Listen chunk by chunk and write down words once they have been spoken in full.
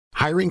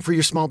Hiring for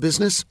your small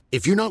business?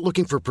 If you're not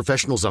looking for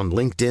professionals on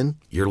LinkedIn,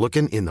 you're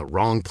looking in the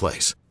wrong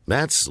place.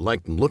 That's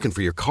like looking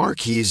for your car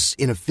keys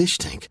in a fish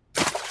tank.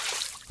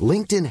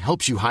 LinkedIn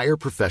helps you hire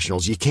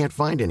professionals you can't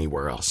find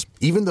anywhere else,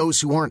 even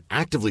those who aren't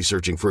actively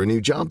searching for a new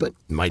job but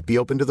might be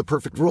open to the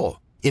perfect role.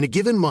 In a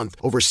given month,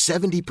 over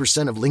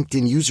 70% of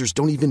LinkedIn users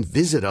don't even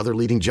visit other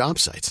leading job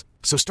sites.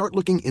 So start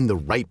looking in the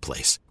right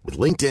place. With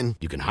LinkedIn,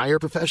 you can hire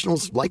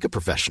professionals like a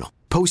professional.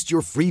 Post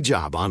your free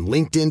job on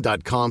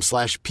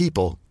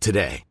linkedin.com/people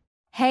today.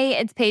 Hey,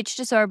 it's Paige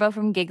DeSorbo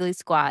from Giggly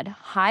Squad.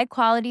 High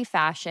quality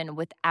fashion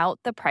without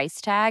the price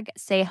tag.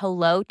 Say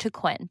hello to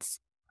Quince.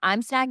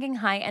 I'm snagging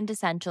high-end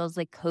essentials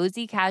like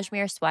cozy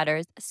cashmere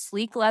sweaters,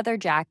 sleek leather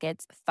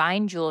jackets,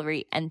 fine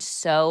jewelry, and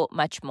so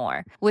much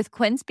more. With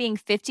Quince being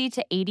 50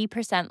 to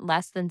 80%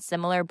 less than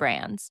similar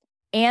brands.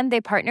 And they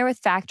partner with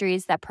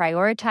factories that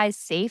prioritize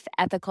safe,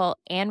 ethical,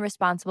 and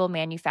responsible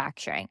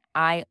manufacturing.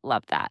 I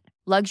love that.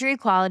 Luxury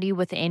quality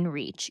within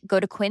reach. Go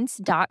to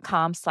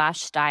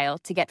quince.com/style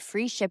to get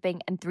free shipping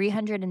and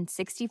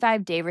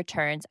 365-day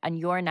returns on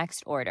your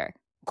next order.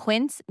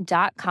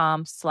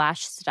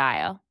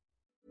 Quince.com/style.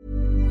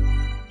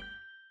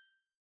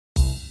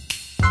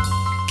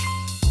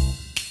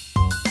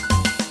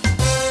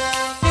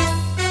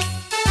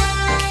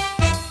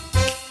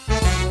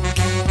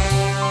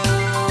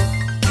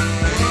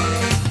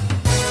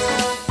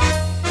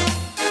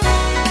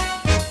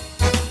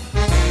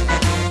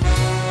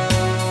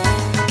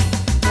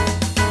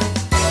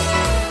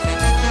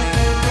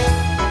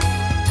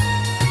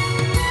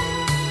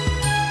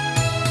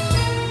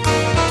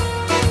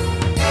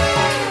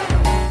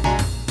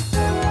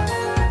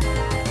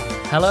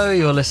 Hello,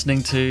 you're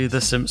listening to The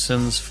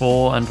Simpsons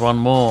 4 and One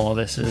More.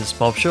 This is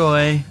Bob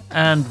Shoy,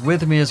 and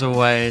with me as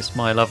always,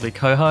 my lovely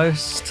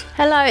co-host.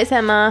 Hello, it's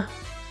Emma.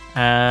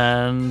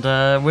 And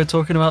we're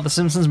talking about The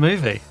Simpsons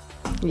movie.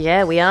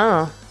 Yeah, we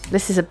are.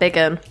 This is a big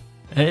one.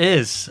 It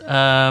is.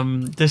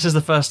 This is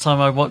the first time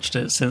I watched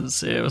it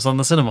since it was on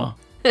the cinema.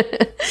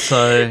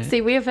 So See,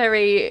 we're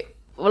very...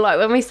 Well, like,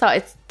 when we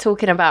started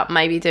talking about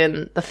maybe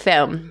doing the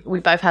film, we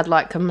both had,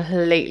 like,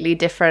 completely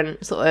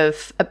different sort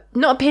of...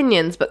 not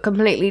opinions, but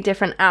completely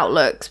different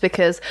outlooks,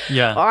 because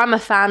I'm a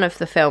fan of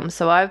the film,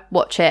 so I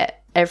watch it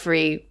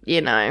every,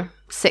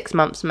 6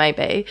 months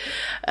maybe.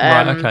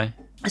 Right, okay.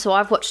 So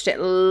I've watched it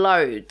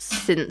loads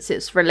since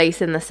its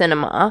release in the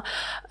cinema.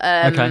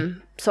 Okay.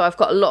 So I've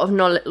got a lot of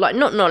knowledge, like,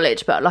 not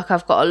knowledge, but, like,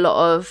 I've got a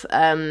lot of...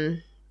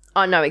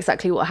 I know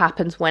exactly what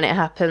happens, when it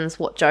happens,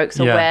 what jokes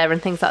are where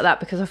and things like that,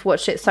 because I've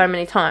watched it so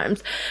many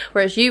times.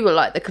 Whereas you were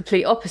like the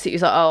complete opposite. You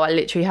was like, oh, I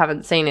literally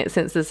haven't seen it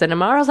since the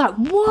cinema. I was like,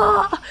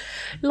 what?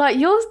 Like,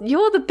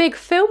 you're the big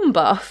film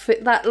buff.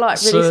 That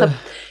like really it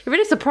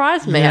really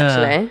surprised me,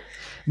 actually.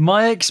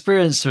 My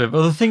experience with it,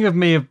 well, the thing of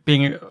me of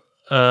being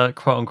a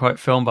quote unquote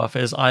film buff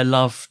is I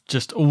love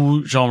just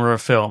all genre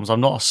of films.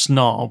 I'm not a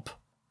snob.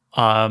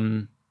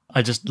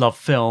 I just love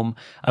film,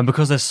 and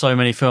because there's so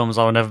many films,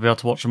 I will never be able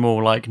to watch them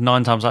all. Like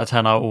 9 times out of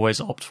 10, I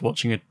always opt for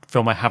watching a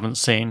film I haven't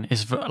seen.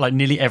 It's like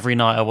nearly every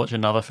night I watch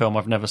another film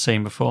I've never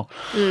seen before.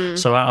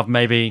 So out of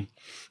maybe,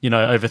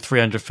 over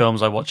 300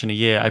 films I watch in a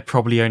year, I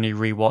probably only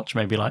rewatch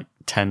maybe like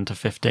 10 to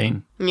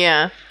 15.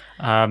 Yeah.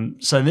 And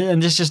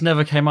this just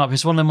never came up.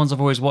 It's one of them ones I've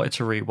always wanted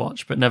to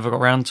rewatch, but never got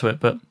around to it.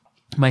 But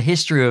my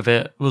history of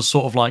it was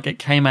sort of like it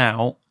came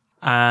out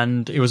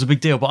and it was a big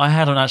deal, but I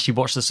hadn't actually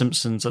watched The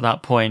Simpsons at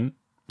that point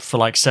for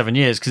like 7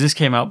 years, because this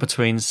came out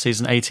between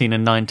season 18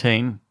 and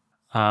 19,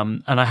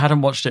 and I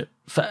hadn't watched it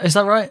for, is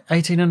that right,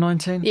 18 and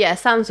 19? Yeah,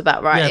 sounds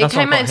about right. Yeah, it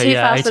came out in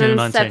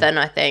 2007,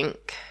 I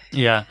think.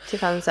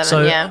 2007.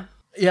 So,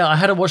 yeah, I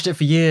hadn't watched it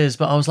for years,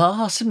 but I was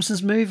like,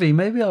 Simpsons movie,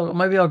 maybe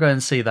I'll go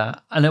and see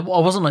that. And I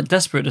wasn't like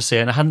desperate to see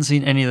it, and I hadn't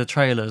seen any of the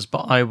trailers,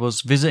 but I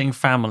was visiting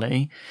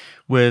family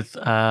with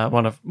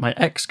one of my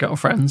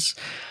ex-girlfriends,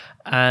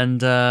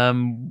 and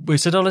we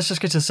said, let's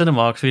just go to the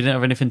cinema, because we didn't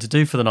have anything to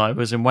do for the night. It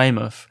was in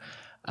Weymouth.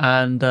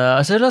 And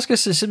I said, let's go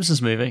see the Simpsons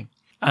movie.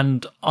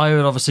 And I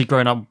had obviously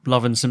grown up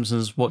loving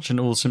Simpsons, watching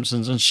all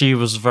Simpsons, and she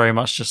was very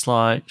much just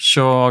like,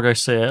 sure, I'll go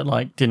see it.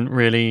 Like,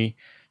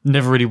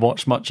 never really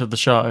watched much of the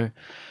show.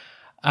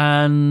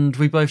 And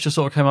we both just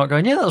sort of came out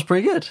going, yeah, that was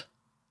pretty good.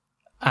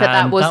 But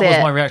that was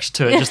my reaction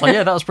to it. Just like,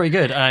 yeah, that was pretty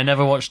good. And I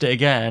never watched it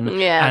again.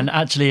 Yeah. And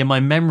actually, in my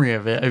memory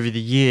of it over the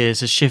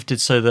years has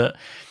shifted so that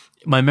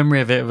my memory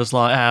of it was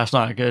like, it's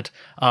not good.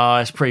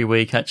 It's pretty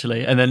weak,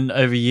 actually. And then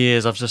over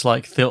years, I've just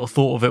like thought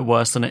of it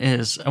worse than it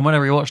is. And when I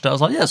rewatched it, I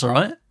was like, yeah, it's all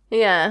right.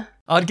 Yeah.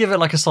 I'd give it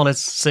like a solid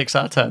 6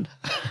 out of 10.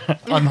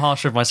 I'm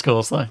harsh with my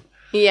scores, though.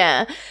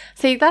 Yeah.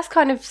 See, that's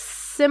kind of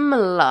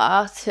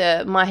similar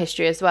to my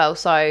history as well.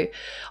 So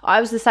I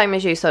was the same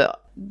as you. So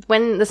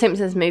when the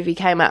Simpsons movie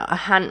came out, I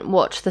hadn't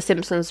watched The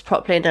Simpsons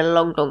properly in a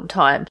long, long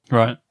time.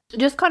 Right.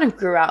 Just kind of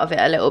grew out of it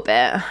a little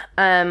bit.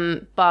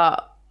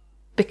 But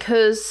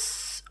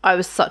because I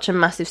was such a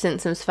massive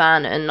Simpsons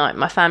fan, and like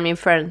my family and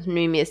friends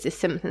knew me as this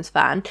Simpsons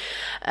fan,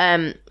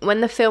 when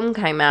the film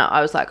came out,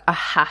 I was like, I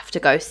have to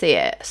go see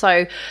it. So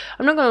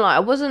I'm not gonna lie, I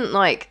wasn't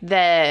like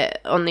there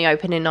on the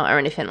opening night or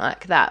anything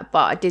like that,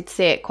 but I did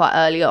see it quite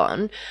early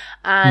on,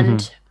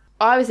 and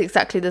I was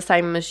exactly the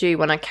same as you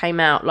when I came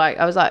out. Like,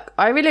 I was like,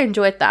 I really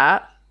enjoyed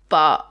that,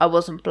 but I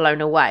wasn't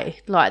blown away.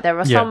 Like, there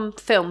are some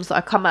films that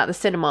I come out of the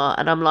cinema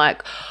and I'm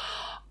like,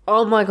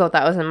 oh my God,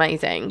 that was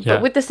amazing.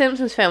 But with the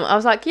Simpsons film, I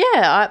was like,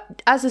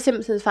 as a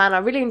Simpsons fan, I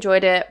really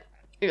enjoyed it.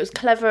 It was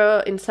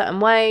clever in certain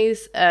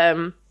ways.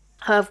 But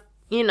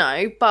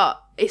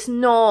it's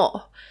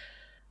not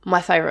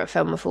my favourite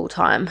film of all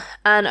time.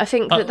 And I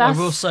think I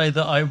will say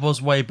that I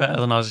was way better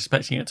than I was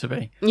expecting it to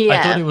be. Yeah.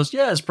 I thought it was,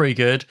 it's pretty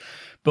good.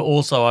 But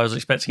also I was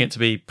expecting it to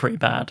be pretty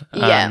bad.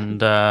 Yeah.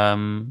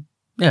 And,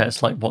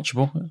 it's like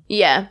watchable.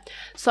 Yeah.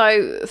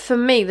 So for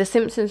me, the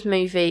Simpsons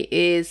movie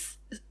is,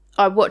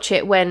 I watch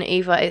it when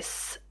either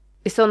it's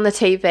on the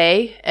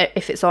TV,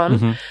 if it's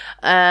on,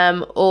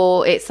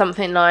 or it's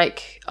something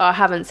like, I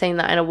haven't seen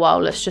that in a while,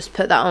 let's just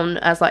put that on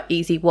as like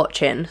easy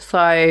watching.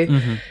 So,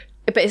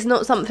 but it's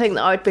not something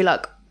that I'd be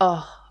like,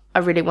 oh, I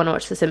really want to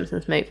watch the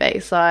Simpsons movie.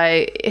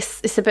 So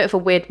it's a bit of a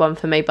weird one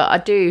for me, but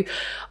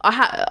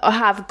I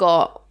have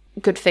got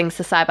good things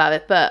to say about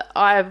it, but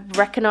I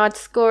reckon I'd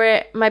score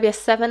it maybe a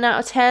 7 out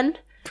of 10.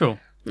 Cool.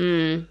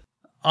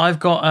 I've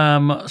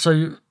got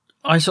so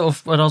I sort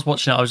of, when I was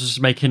watching it, I was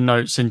just making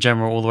notes in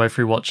general all the way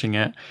through watching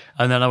it,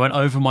 and then I went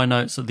over my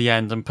notes at the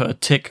end and put a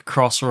tick,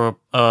 cross, or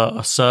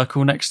a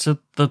circle next to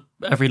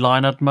every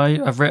line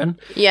I've written.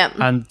 Yeah.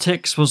 And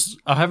ticks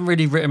I haven't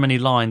really written many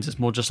lines, it's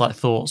more just like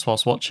thoughts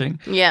whilst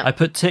watching. Yeah. I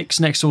put ticks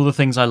next to all the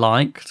things I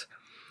liked,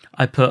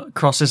 I put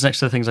crosses next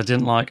to the things I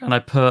didn't like, and I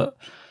put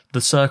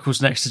the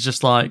circles next to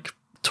just like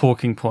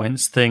talking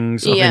points,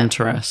 things of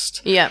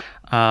interest. Yeah.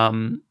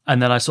 And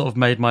then I sort of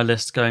made my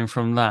list going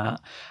from that.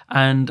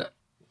 And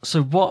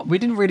so we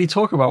didn't really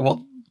talk about what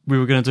we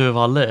were going to do with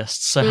our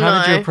lists. So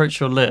how did you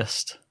approach your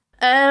list?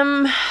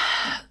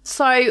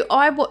 So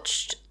I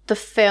watched the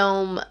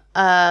film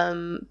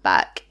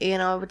back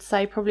in, I would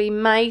say, probably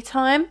May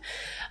time.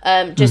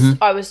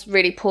 I was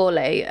really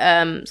poorly,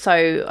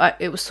 so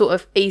it was sort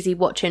of easy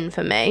watching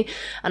for me,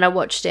 and I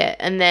watched it,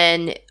 and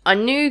then I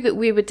knew that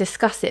we would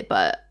discuss it,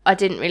 but I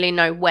didn't really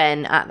know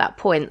when at that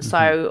point.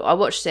 So I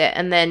watched it,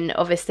 and then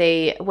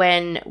obviously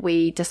when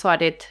we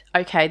decided,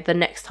 okay, the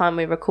next time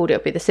we record it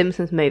will be the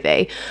Simpsons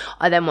movie,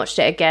 I then watched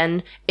it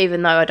again,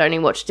 even though I'd only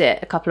watched it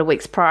a couple of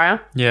weeks prior.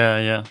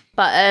 Yeah.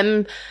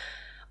 But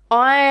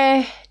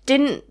I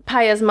didn't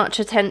pay as much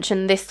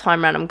attention this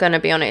time around, I'm going to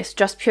be honest,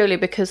 just purely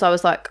because I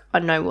was like, I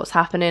know what's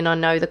happening, I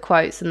know the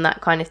quotes and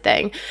that kind of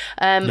thing.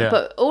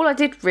 But all I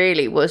did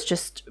really was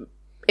just,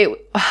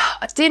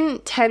 I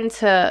didn't tend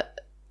to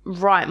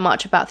write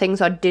much about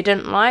things I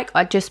didn't like.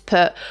 I just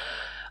put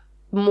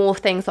more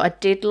things that I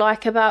did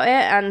like about it.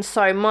 And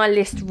so my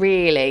list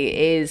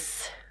really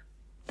is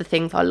the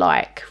things I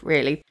like,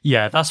 really.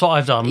 Yeah, that's what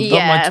I've done.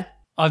 Yeah.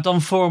 I've done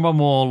 4 or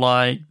more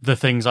like the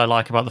things I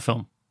like about the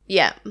film.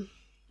 Yeah.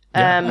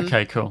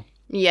 Okay, cool.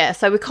 Yeah,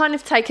 so we're kind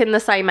of taking the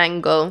same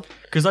angle.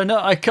 Because I know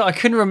I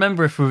couldn't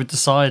remember if we were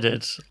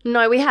decided.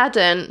 No, we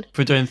hadn't. If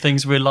we're doing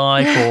things we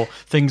like or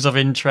things of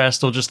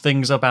interest or just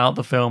things about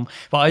the film.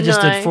 But I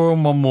just did 4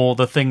 and 1 more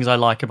the things I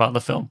like about the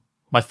film.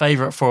 My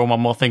favourite 4 and 1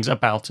 more things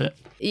about it.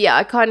 Yeah,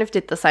 I kind of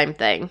did the same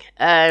thing.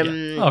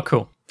 Oh,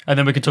 cool. And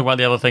then we can talk about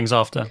the other things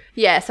after.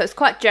 Yeah, so it's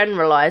quite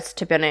generalised,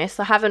 to be honest.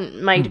 I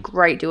haven't made a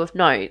great deal of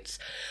notes,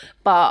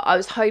 but I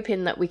was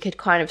hoping that we could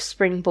kind of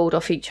springboard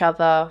off each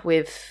other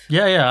with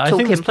I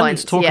think there's plenty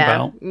to talk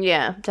about.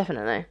 Yeah,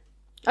 definitely.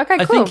 Okay,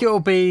 cool. I think it'll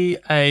be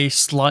a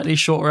slightly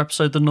shorter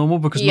episode than normal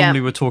because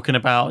normally we're talking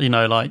about,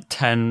 like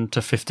 10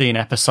 to 15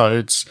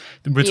 episodes.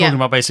 We're talking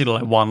about basically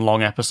like one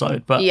long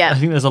episode, but I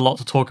think there's a lot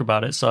to talk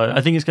about it. So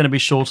I think it's going to be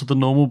shorter than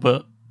normal,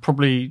 but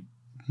probably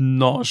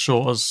not as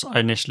short as I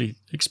initially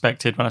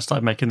expected when I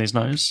started making these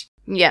notes.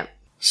 Yeah.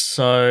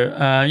 So,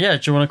 do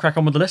you want to crack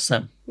on with the list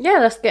then? Yeah,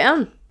 let's get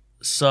on.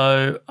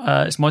 So,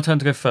 it's my turn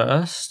to go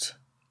first.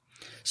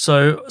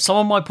 So, some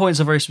of my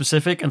points are very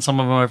specific and some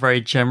of them are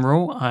very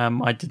general.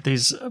 I did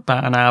these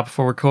about an hour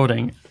before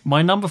recording.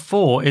 My number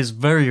 4 is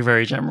very,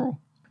 very general.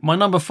 My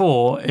number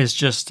 4 is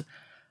just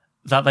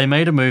that they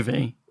made a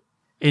movie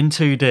in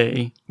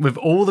 2D with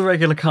all the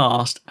regular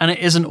cast, and it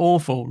isn't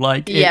awful.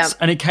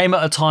 And it came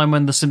at a time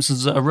when The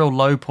Simpsons was at a real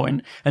low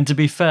point. And to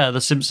be fair,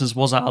 The Simpsons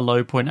was at a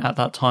low point at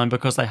that time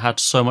because they had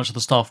so much of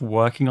the staff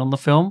working on the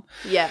film.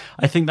 Yeah,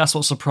 I think that's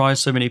what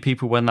surprised so many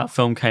people when that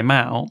film came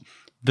out.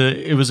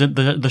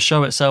 The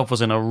show itself was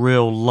in a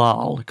real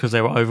lull because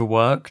they were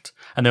overworked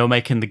and they were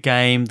making the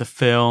game, the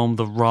film,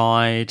 the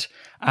ride,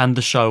 and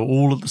the show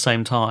all at the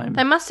same time.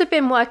 They must have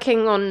been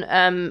working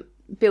on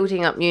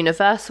building up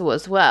Universal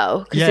as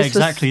well. Yeah,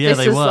 exactly. Yeah,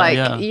 they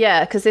were.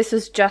 Yeah, because this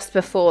was just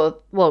before,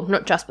 well,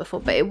 not just before,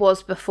 but it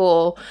was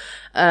before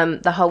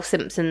the whole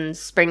Simpsons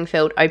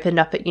Springfield opened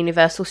up at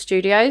Universal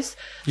Studios.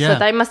 Yeah. So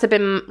they must have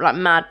been like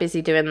mad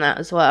busy doing that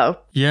as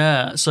well.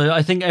 Yeah, so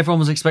I think everyone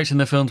was expecting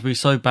the film to be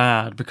so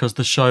bad because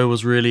the show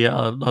was really at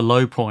a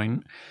low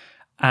point.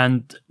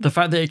 And the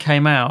fact that it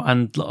came out,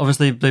 and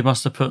obviously they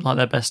must have put like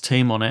their best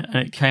team on it,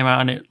 and it came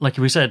out, and it, like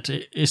we said,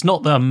 it's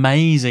not the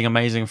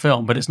amazing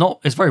film, but it's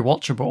very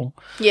watchable.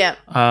 Yeah.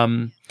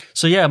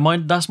 So yeah,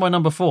 that's my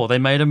number 4. They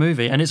made a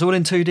movie, and it's all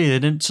in 2D. They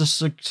didn't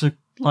just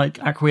like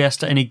acquiesce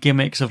to any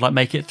gimmicks of like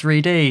make it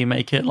 3D,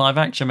 make it live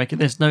action, make it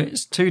this. No,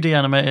 it's 2D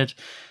animated,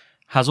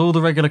 has all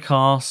the regular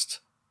cast,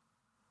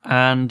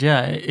 and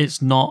yeah,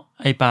 it's not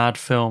a bad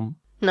film.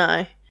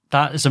 No.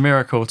 That is a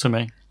miracle to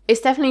me.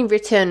 It's definitely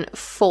written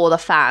for the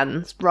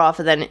fans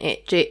rather than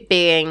it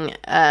being,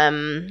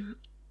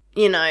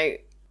 you know,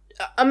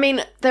 I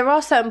mean, there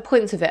are certain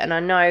points of it, and I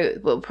know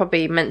we'll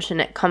probably mention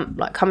it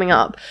coming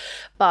up,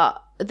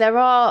 but there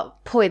are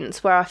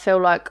points where I feel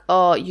like,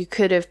 oh, you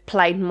could have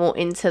played more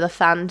into the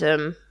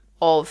fandom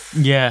of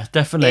Yeah,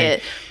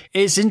 definitely.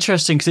 It's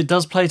interesting because it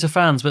does play to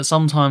fans, but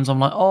sometimes I'm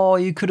like, oh,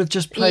 you could have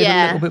just played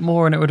a little bit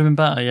more and it would have been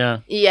better, yeah.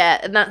 Yeah,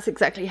 and that's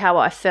exactly how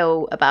I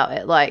feel about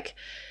it. Like,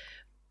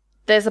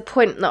 there's a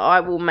point that I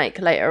will make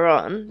later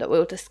on that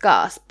we'll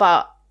discuss,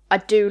 but I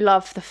do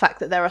love the fact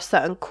that there are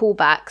certain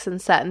callbacks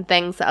and certain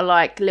things that are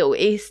like little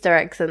Easter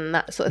eggs and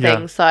that sort of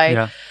thing.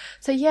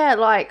 So yeah,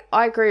 like,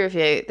 I agree with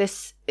you.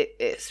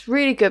 It's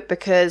really good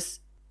because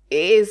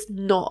it is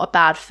not a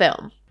bad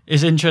film.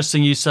 It's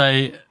interesting you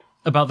say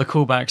about the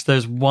callbacks.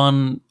 There's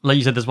one, like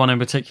you said, there's one in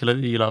particular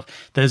that you love.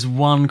 There's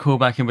one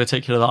callback in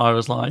particular that I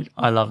was like,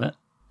 I love it.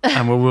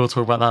 And we will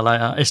talk about that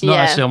later. It's not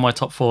actually on my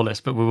top 4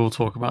 list, but we will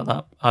talk about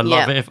that. I'd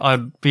love it.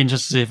 I'd be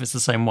interested to see if it's the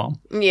same one.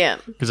 Yeah.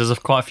 Because there's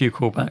quite a few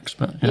callbacks.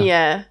 But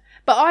yeah.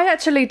 But I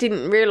actually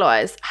didn't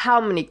realise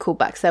how many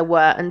callbacks there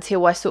were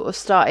until I sort of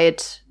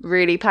started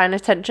really paying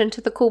attention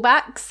to the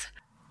callbacks.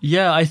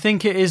 Yeah, I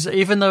think it is,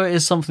 even though it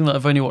is something that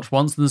I've only watched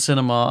once in the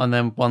cinema and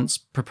then once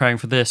preparing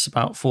for this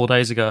about 4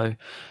 days ago,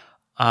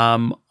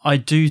 I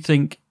do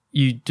think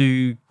you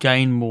do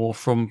gain more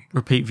from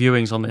repeat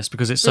viewings on this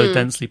because it's so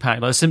densely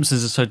packed. Like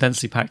Simpsons is so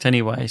densely packed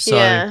anyway,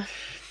 so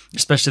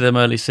especially them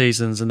early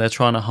seasons, and they're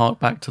trying to hark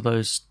back to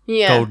those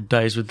golden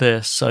days with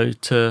this. So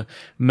to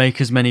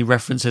make as many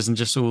references and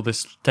just all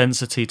this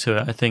density to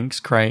it, I think is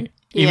great.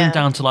 Even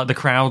down to like the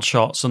crowd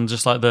shots and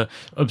just like the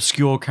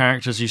obscure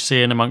characters you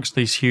see in amongst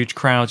these huge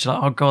crowds. You're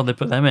like, oh god, they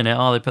put them in it.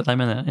 Oh, they put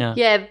them in it. Yeah.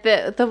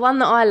 Yeah, the one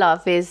that I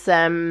love is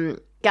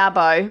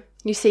Gabbo.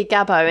 You see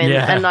Gabbo in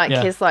and like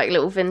his like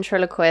little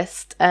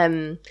ventriloquist.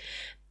 They're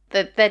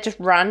just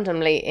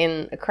randomly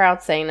in a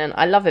crowd scene, and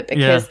I love it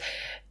because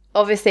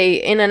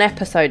obviously in an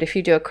episode, if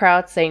you do a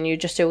crowd scene, you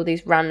just do all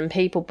these random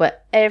people,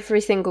 but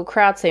every single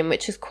crowd scene,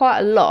 which is quite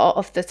a lot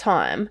of the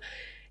time,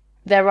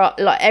 there are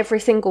like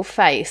every single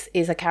face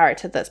is a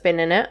character that's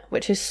been in it,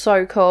 which is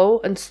so cool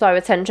and so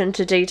attention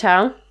to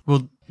detail.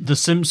 Well, the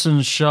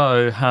Simpsons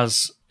show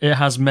has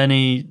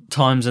many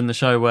times in the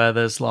show where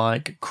there's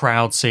like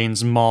crowd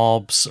scenes,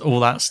 mobs,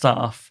 all that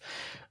stuff.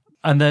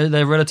 And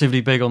they're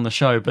relatively big on the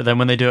show, but then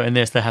when they do it in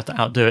this, they have to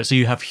outdo it. So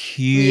you have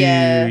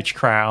huge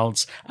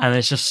crowds, and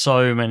there's just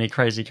so many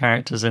crazy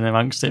characters in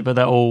amongst it. But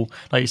they're all,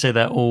 like you say,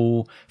 they're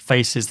all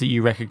faces that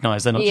you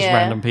recognise. They're not just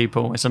random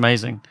people. It's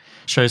amazing.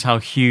 Shows how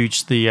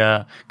huge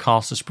the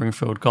cast of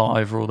Springfield got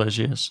over all those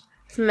years.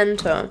 It's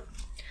mental.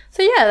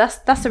 So yeah,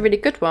 that's a really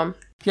good one.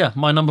 Yeah,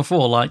 my number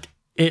 4, like,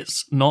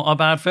 it's not a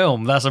bad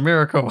film. That's a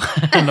miracle.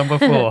 Number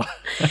 4.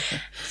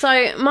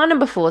 So my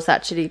number 4 is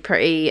actually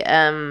pretty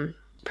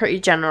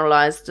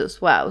generalised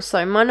as well.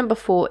 So my number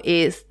 4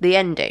 is the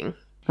ending.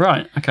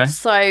 Right, okay.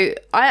 So I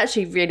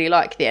actually really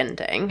like the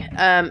ending.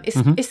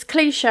 It's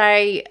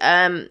cliche.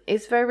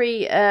 It's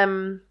very,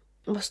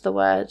 what's the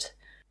word?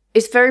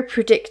 It's very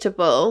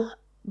predictable,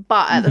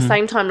 but at the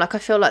same time, like, I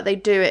feel like they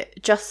do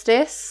it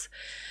justice.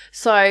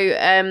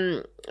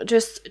 So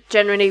just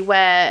generally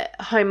where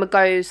Homer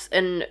goes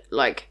and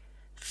like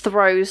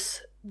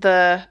throws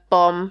the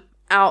bomb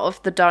out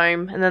of the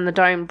dome, and then the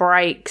dome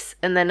breaks,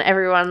 and then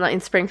everyone like in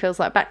Springfield's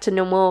like back to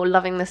normal,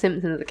 loving The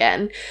Simpsons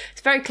again.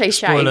 It's very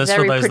cliche, spoilers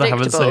very for those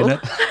predictable.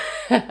 That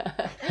haven't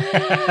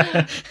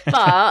seen it.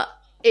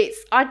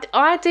 But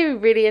I do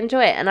really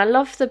enjoy it, and I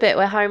love the bit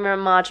where Homer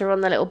and Marge are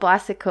on the little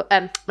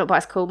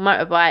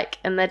motorbike,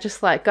 and they're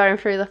just like going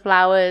through the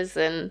flowers,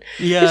 and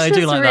I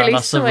do like really that.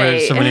 That's some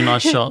really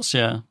nice shots.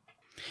 Yeah,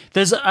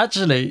 there's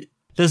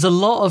a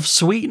lot of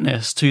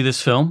sweetness to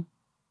this film.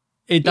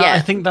 I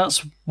think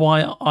that's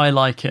why I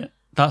like it.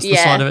 That's the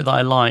side of it that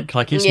I like.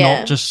 Like, it's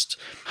not just...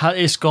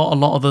 It's got a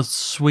lot of the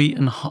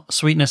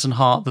sweetness and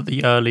heart that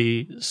the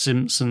early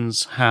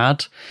Simpsons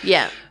had.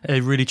 Yeah. They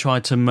really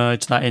tried to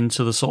merge that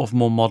into the sort of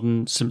more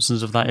modern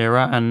Simpsons of that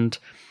era, and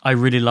I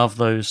really love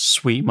those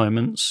sweet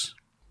moments.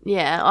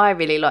 Yeah, I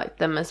really like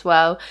them as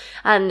well.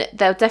 And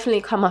they'll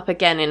definitely come up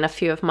again in a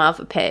few of my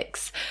other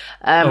picks.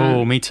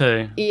 Me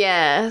too.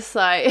 Yeah, so...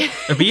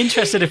 I'd be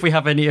interested if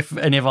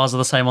any of ours are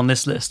the same on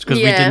this list, because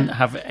we didn't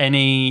have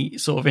any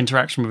sort of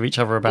interaction with each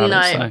other about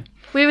it. So.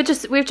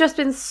 We've just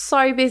been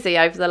so busy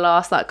over the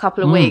last like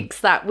couple of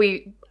weeks that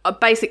we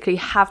basically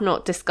have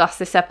not discussed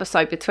this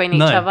episode between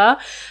each other.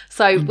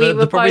 So we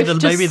were probably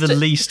both maybe the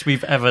least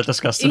we've ever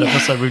discussed an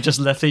episode. We've just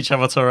left each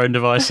other to our own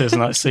devices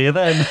and like, see you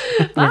then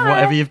with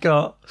whatever you've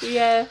got.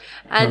 Yeah,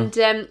 and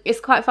it's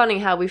quite funny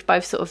how we've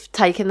both sort of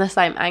taken the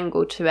same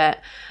angle to it,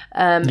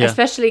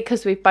 especially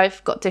because we've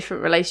both got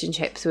different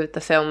relationships with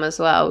the film as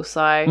well.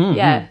 So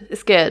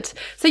it's good.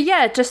 So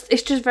yeah,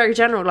 it's just very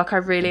general. Like, I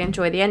really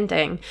enjoy the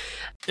ending.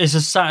 It's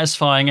a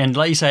satisfying end.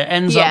 Like you say, it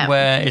ends up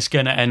where it's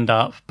going to end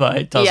up, but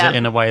it does it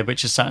in a way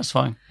which is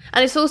satisfying.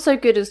 And it's also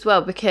good as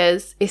well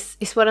because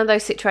it's one of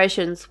those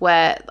situations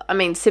where, I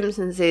mean,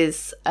 Simpsons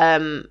is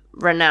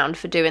renowned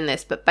for doing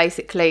this, but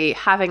basically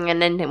having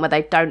an ending where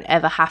they don't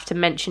ever have to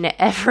mention it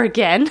ever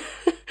again.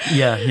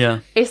 Yeah.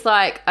 It's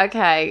like,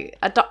 okay,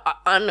 I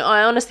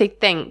honestly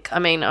think, I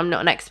mean, I'm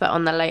not an expert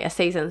on the later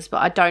seasons, but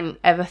I don't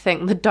ever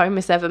think the dome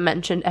is ever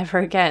mentioned ever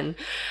again.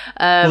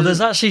 Well,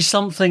 there's actually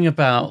something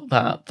about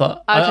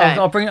that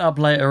I'll bring it up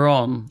later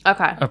on.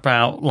 Okay.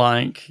 About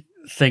like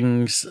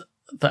things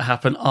that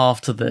happen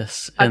after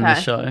this in the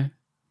show.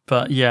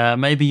 But yeah,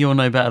 maybe you'll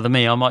know better than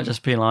me. I might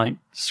just be like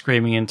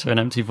screaming into an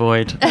empty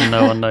void and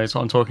no one knows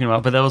what I'm talking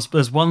about. But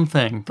there's one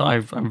thing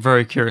that I'm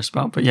very curious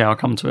about. But yeah, I'll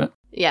come to it.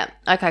 Yeah.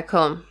 Okay,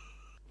 cool.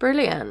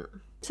 Brilliant.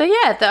 So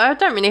yeah, I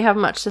don't really have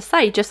much to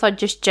say. I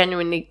just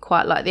genuinely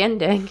quite like the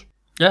ending.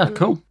 Yeah,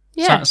 cool.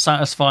 Yeah.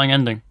 Satisfying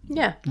ending.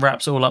 Yeah.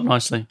 Wraps it all up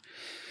nicely.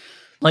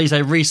 Like you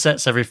say,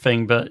 resets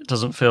everything, but it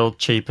doesn't feel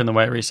cheap in the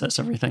way it resets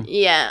everything.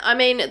 Yeah. I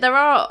mean, there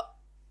are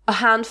a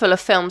handful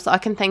of films that I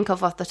can think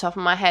of off the top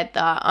of my head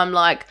that I'm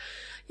like,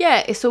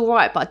 yeah, it's all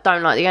right, but I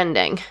don't like the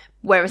ending.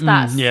 Whereas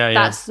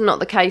that's not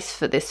the case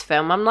for this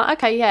film. I'm like,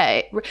 okay,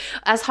 yeah,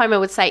 as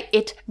Homer would say,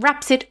 it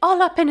wraps it all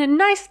up in a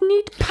nice,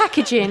 neat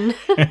packaging.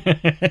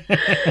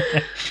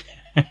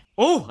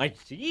 Oh, I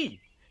see.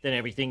 Then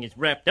everything is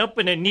wrapped up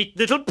in a neat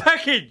little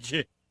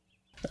package.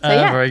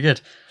 Very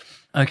good.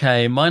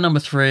 Okay, my number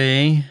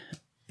 3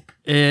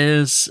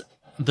 is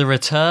The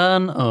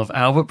Return of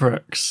Albert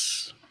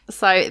Brooks.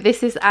 So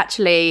this is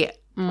actually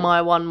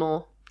my one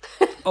more.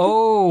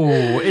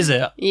 Oh, is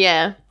it?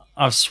 Yeah.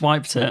 I've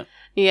swiped it.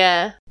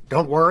 Yeah.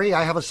 Don't worry,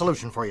 I have a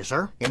solution for you,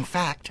 sir. In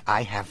fact,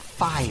 I have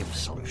 5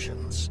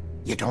 solutions.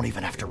 You don't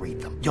even have to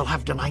read them. You'll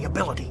have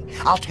deniability.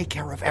 I'll take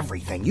care of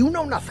everything. You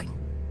know nothing.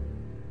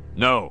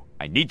 No,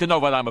 I need to know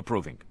what I'm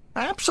approving.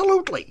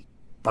 Absolutely.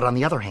 But on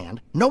the other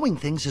hand, knowing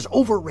things is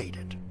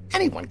overrated.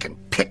 Anyone can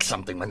pick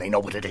something when they know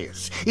what it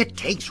is. It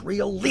takes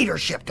real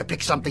leadership to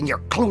pick something you're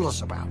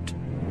clueless about.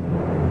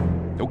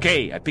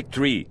 Okay, I picked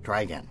 3.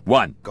 Try again.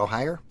 1. Go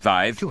higher.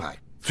 5. Too high.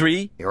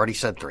 3. You already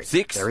said 3.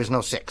 6. There is no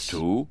 6.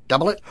 2.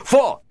 Double it.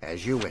 4.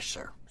 As you wish,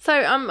 sir. So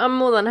I'm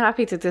more than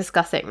happy to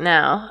discuss it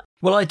now.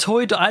 Well,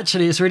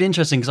 actually, it's really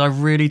interesting because I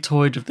really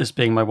toyed with this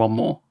being my one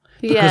more.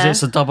 Because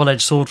it's a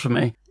double-edged sword for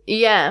me.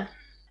 Yeah.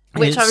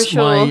 Which I'm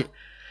sure...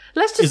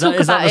 Let's just talk about it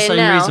now. Is that the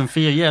same reason for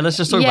you? Yeah, let's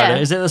just talk about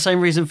it. Is it the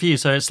same reason for you?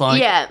 So it's like...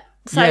 Yeah.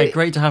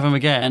 Great to have him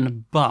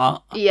again,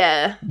 but...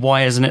 Yeah.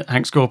 Why isn't it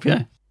Hank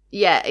Scorpio?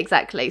 Yeah,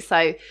 exactly.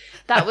 So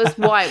that was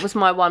why it was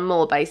my one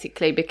more,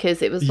 basically,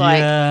 because it was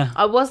like...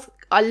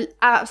 I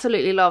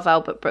absolutely love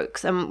Albert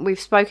Brooks, and we've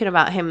spoken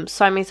about him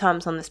so many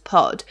times on this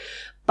pod,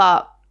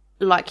 but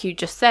like you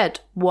just said,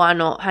 why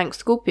not Hank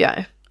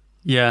Scorpio?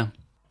 Yeah.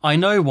 I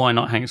know why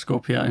not Hank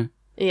Scorpio.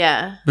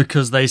 Yeah.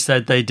 Because they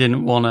said they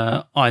didn't want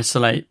to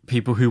isolate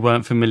people who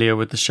weren't familiar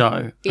with the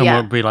show and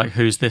would be like,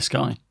 who's this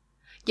guy?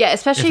 Yeah,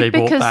 especially if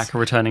they because... brought back a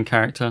returning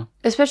character.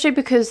 Especially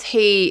because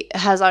he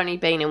has only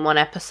been in one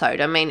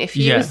episode. I mean, if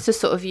you was to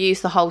sort of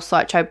use the whole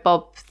Sideshow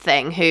Bob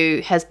thing,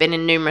 who has been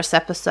in numerous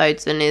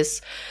episodes and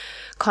is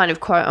kind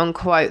of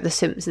quote-unquote the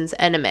Simpsons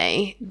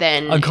enemy,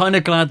 then... I'm kind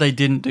of glad they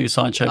didn't do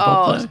Sideshow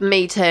Bob, though.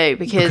 Me too,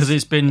 because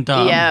it's been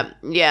done.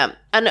 Yeah.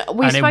 And it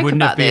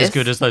wouldn't have been as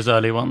good as those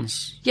early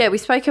ones. Yeah, we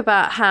spoke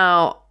about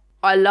how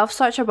I love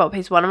Sideshow Bob.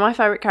 He's one of my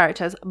favourite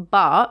characters,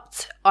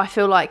 but I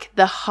feel like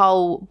the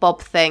whole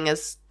Bob thing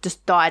has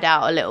just died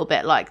out a little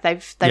bit. Like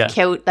they've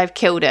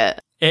killed it.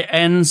 It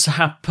ends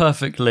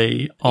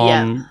perfectly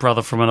on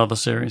Brother from Another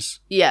Series.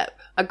 Yeah,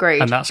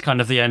 agreed. And that's kind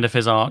of the end of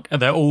his arc.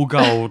 They're all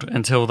gold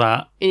until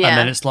that. Yeah. And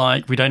then it's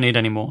like, we don't need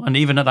any more. And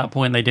even at that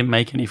point, they didn't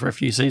make any for a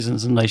few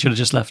seasons and they should have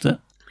just left it.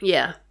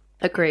 Yeah,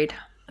 agreed.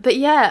 But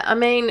yeah, I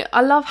mean,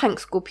 I love Hank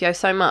Scorpio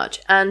so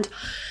much. And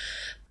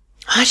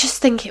I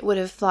just think it would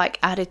have like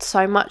added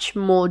so much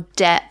more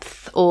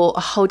depth or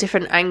a whole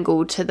different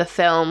angle to the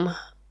film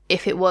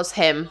if it was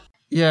him.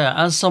 Yeah,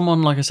 as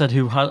someone, like I said,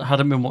 who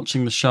hadn't been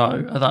watching the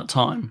show at that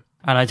time,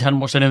 and I hadn't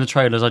watched any of the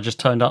trailers, I just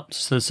turned up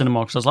to the cinema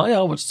because I was like, yeah,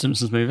 I'll watch the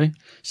Simpsons movie,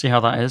 see how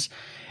that is.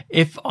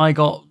 If I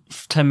got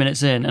 10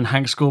 minutes in and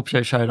Hank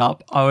Scorpio showed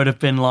up, I would have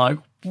been like,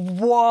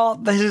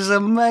 what? This is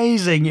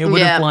amazing. It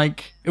would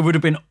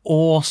have been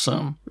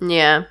awesome.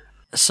 Yeah.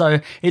 So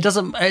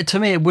to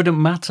me, it wouldn't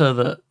matter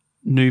that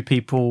new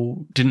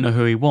people didn't know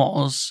who he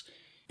was.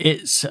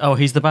 It's,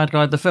 he's the bad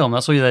guy of the film.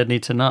 That's all they'd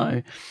need to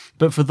know.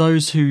 But for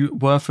those who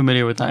were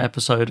familiar with that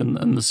episode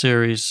and the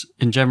series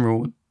in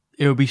general,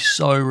 it would be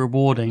so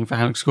rewarding for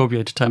Hank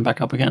Scorpio to turn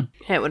back up again.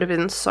 Yeah, it would have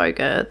been so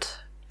good.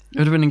 It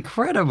would have been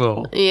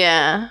incredible.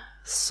 Yeah,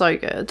 so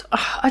good.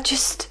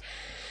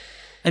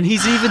 And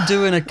he's even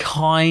doing a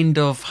kind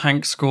of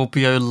Hank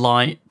Scorpio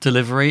light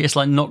delivery. It's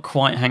like not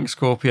quite Hank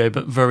Scorpio,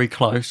 but very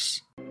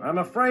close. I'm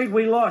afraid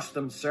we lost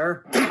them,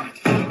 sir.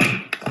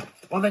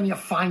 Well, then you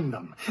find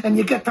them, and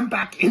you get them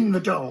back in the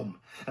dome.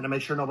 And to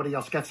make sure nobody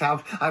else gets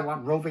out, I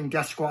want roving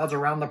death squads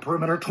around the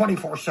perimeter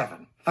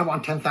 24/7. I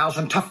want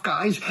 10,000 tough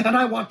guys, and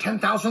I want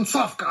 10,000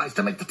 soft guys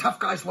to make the tough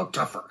guys look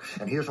tougher.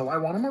 And here's how I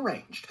want them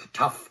arranged.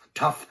 Tough,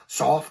 tough,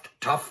 soft,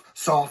 tough,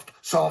 soft,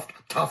 soft,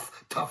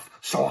 tough, tough,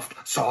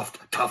 soft, soft,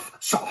 tough,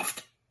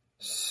 soft.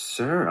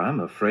 Sir, I'm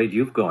afraid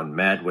you've gone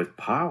mad with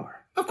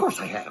power. Of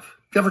course I have.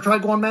 You ever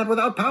tried going mad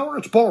without power?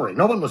 It's boring.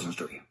 No one listens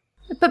to you.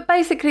 But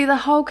basically, the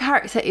whole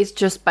character is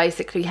just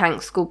basically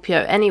Hank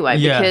Scorpio anyway,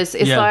 because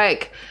it's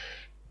like,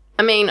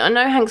 I mean, I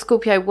know Hank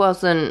Scorpio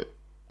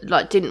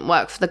didn't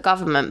work for the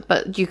government,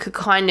 but you could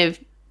kind of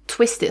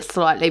twist it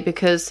slightly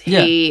because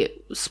he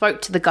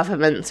spoke to the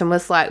governments and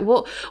was like,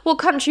 what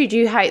country do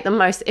you hate the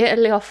most,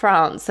 Italy or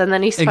France? And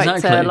then he spoke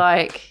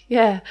to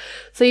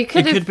so you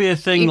could could be a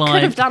thing like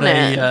could have done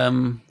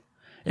it.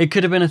 It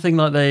could have been a thing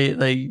like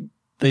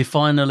they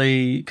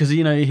finally, because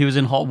he was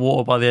in hot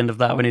water by the end of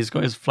that when he's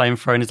got his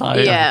flamethrower and he's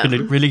like, I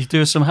could really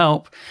do some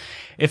help.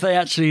 If they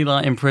actually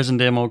imprisoned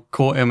him or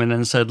caught him and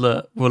then said,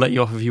 look, we'll let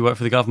you off if you work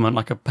for the government,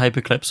 like a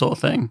paperclip sort of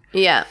thing.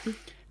 Yeah.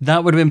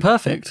 That would have been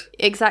perfect.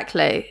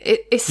 Exactly.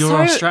 You're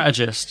our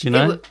strategist,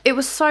 It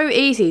was so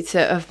easy to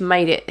have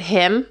made it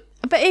him.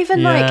 But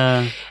even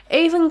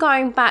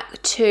going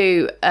back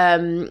to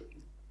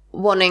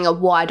wanting a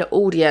wider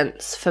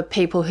audience for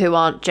people who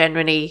aren't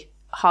generally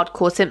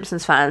hardcore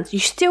Simpsons fans, you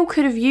still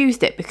could have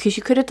used it because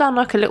you could have done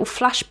like a little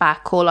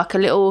flashback or like a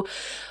little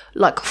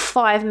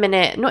 5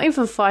 minute, not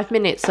even 5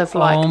 minutes of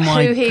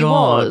who he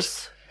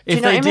was.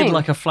 If they did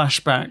like a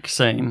flashback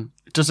scene,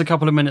 just a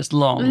couple of minutes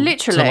long,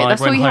 literally,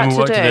 that's all you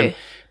had to do.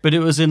 But it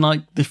was in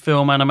the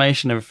film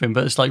animation and everything,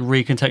 but it's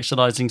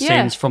recontextualizing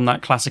scenes from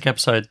that classic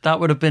episode. That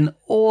would have been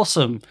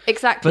awesome.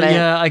 Exactly. But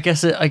I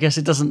guess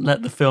it doesn't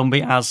let the film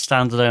be as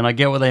standalone. I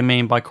get what they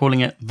mean by calling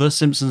it The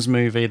Simpsons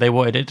Movie. They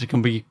wanted it to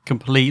be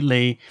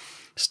completely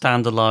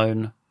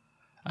standalone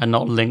and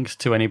not linked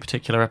to any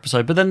particular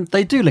episode. But then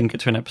they do link it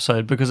to an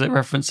episode because it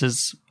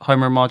references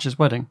Homer and Marge's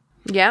wedding.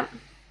 Yeah,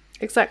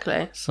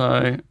 exactly.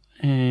 So,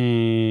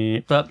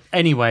 but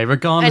anyway,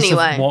 regardless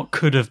of what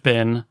could have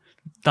been,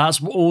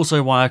 that's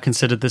also why I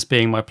considered this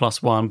being my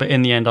 +1. But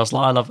in the end, I was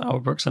like, I love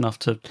Albert Brooks enough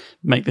to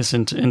make this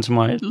into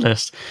my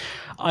list.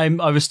 I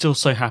was still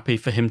so happy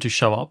for him to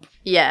show up.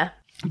 Yeah.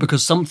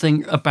 Because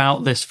something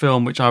about this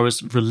film, which I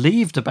was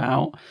relieved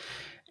about,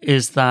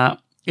 is that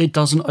it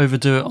doesn't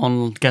overdo it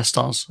on guest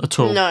stars at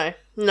all. No,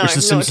 which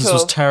The Simpsons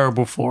was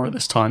terrible for at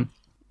this time.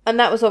 And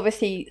that was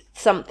obviously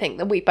something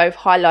that we both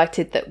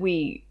highlighted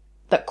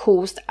that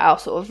caused our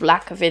sort of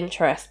lack of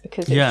interest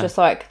because it's just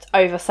it's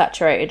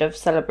oversaturated of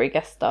celebrity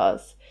guest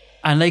stars.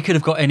 And they could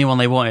have got anyone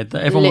they wanted.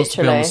 Everyone wants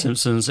to be on The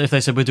Simpsons. If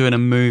they said, we're doing a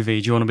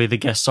movie, do you want to be the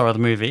guest star of the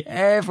movie?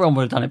 Everyone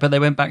would have done it. But they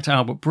went back to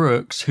Albert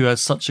Brooks, who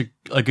has such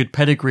a good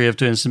pedigree of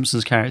doing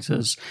Simpsons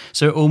characters.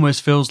 So it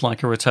almost feels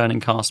like a returning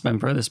cast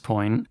member at this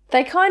point.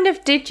 They kind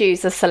of did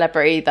use a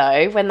celebrity,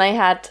 though, when they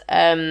had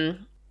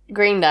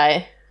Green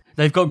Day.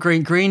 They've got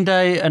Green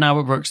Day and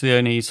Albert Brooks, the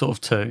only sort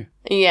of two.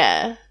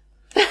 Yeah.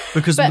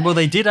 Because,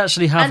 they did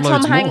actually have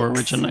loads more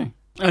originally.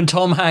 And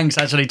Tom Hanks,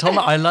 actually.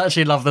 I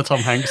actually love the Tom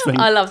Hanks thing.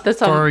 I love the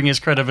Tom... Borrowing his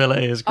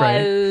credibility is great.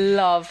 I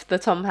love the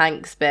Tom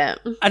Hanks bit.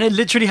 And it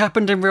literally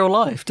happened in real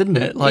life, didn't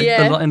it?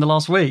 In the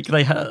last week,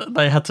 they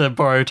had to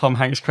borrow Tom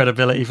Hanks'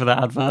 credibility for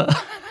that advert.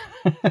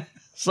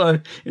 So,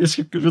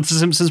 The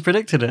Simpsons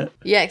predicted it.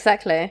 Yeah,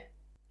 exactly.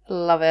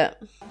 Love it.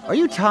 Are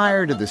you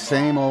tired of the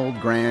same old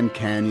Grand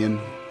Canyon?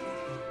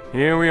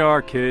 Here we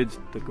are, kids.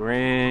 The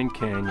Grand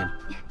Canyon.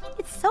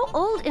 It's so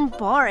old and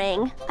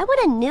boring. I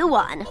want a new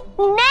one.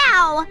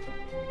 Now!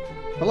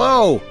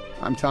 Hello,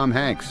 I'm Tom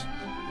Hanks.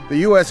 The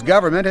U.S.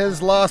 government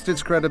has lost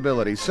its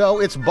credibility, so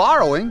it's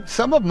borrowing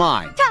some of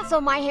mine.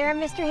 Tousle my hair,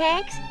 Mr.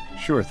 Hanks.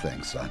 Sure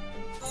thing, son.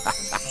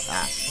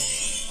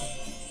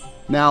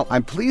 Now,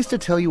 I'm pleased to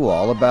tell you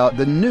all about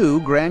the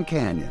new Grand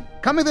Canyon.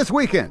 Coming this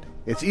weekend.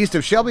 It's east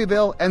of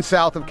Shelbyville and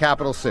south of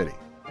Capital City.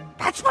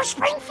 That's where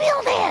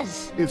Springfield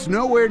is. It's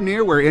nowhere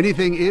near where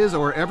anything is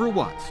or ever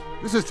was.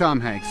 This is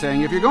Tom Hanks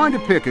saying if you're going to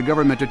pick a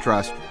government to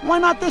trust, why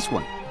not this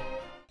one?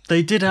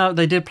 They did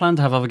plan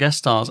to have other guest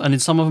stars, and in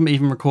some of them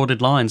even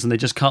recorded lines, and they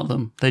just cut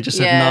them. They just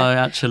said, no,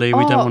 actually,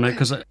 we don't want it.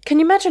 Cause can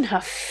you imagine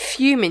how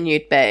fuming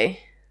you'd be?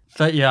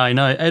 I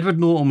know. Edward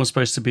Norton was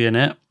supposed to be in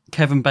it.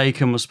 Kevin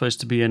Bacon was supposed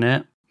to be in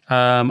it.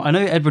 I know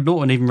Edward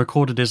Norton even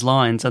recorded his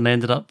lines, and they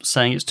ended up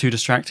saying it's too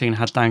distracting and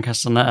had Dan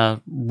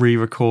Castellaneta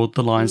re-record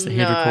the lines that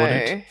he'd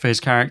recorded for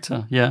his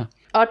character. Yeah.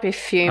 I'd be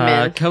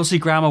fuming. Kelsey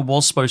Grammer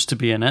was supposed to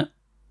be in it.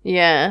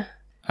 Yeah.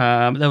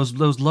 There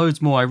was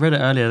loads more. I read it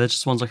earlier. They're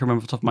just ones I can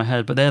remember off the top of my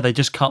head. But they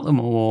just cut them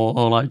or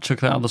took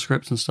that out of the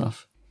scripts and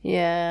stuff.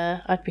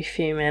 Yeah, I'd be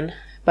fuming.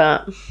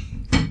 But,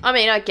 I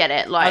mean, I get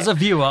it. As a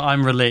viewer,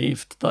 I'm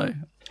relieved, though.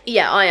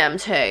 Yeah, I am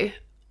too.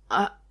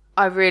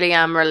 I really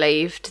am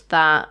relieved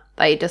that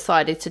they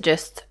decided to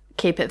just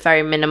keep it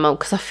very minimal,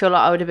 because I feel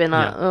like I would have been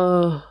like,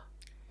 oh.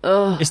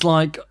 It's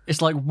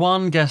like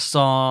one guest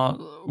star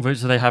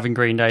which they have in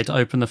Green Day to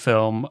open the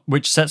film,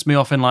 which sets me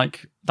off in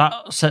like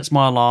that sets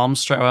my alarm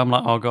straight away. I'm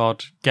like, oh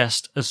god,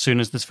 guest as soon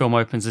as this film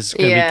opens, this is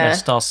going to be guest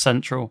star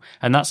central,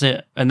 and that's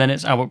it. And then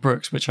it's Albert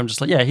Brooks, which I'm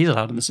just like, yeah, he's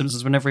allowed in The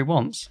Simpsons whenever he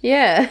wants.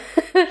 Yeah,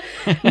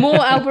 more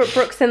Albert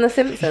Brooks in The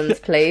Simpsons,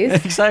 please.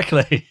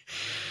 Exactly.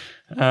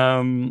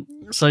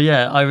 So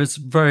yeah, I was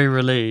very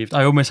relieved.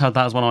 I almost had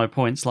that as one of my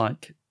points,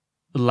 like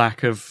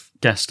lack of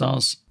guest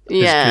stars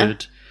is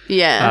good.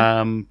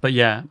 Yeah. But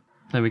yeah,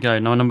 there we go.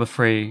 Now number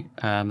 3,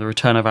 the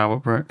return of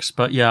Albert Brooks.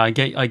 But yeah, I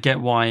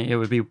get why it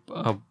would be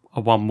a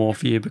one more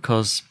for you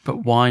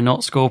but why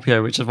not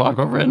Scorpio, which is what I've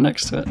got written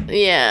next to it.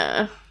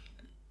 Yeah.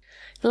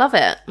 Love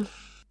it.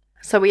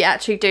 So we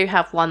actually do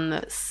have one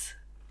that's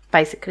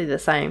basically the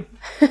same.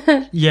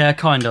 Yeah,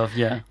 kind of,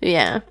 yeah.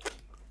 Yeah.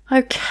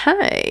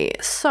 Okay.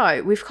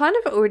 So we've kind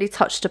of already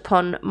touched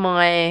upon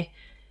my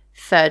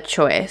third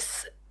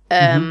choice.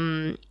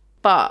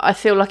 But I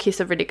feel like it's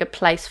a really good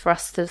place for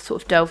us to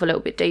sort of delve a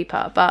little bit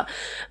deeper. But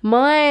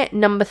my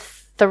number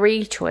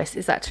 3 choice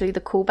is actually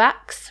the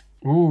callbacks.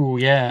 Ooh,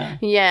 yeah.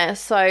 Yeah,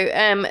 so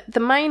the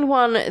main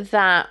one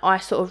that I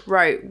sort of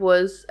wrote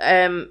was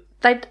it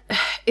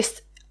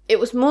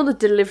was more the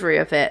delivery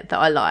of it that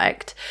I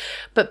liked.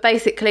 But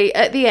basically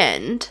at the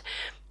end,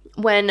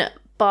 when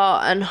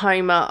Bart and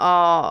Homer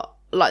are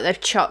like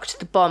they've chucked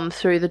the bomb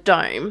through the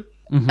dome,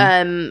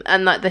 and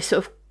like they're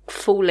sort of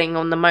falling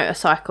on the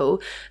motorcycle,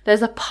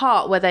 there's a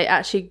part where they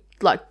actually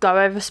like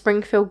go over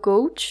Springfield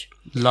Gorge.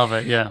 Love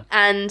it, yeah.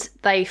 And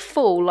they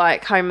fall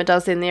like Homer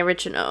does in the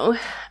original.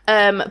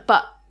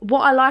 But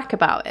what I like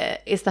about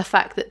it is the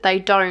fact that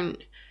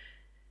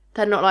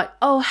they're not like,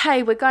 oh,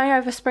 hey, we're going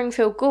over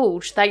Springfield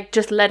Gorge. They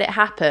just let it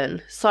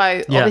happen.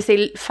 So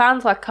obviously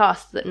fans like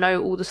us that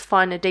know all the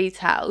finer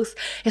details,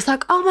 it's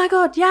like, oh my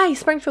God, yay,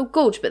 Springfield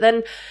Gorge. But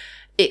then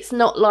it's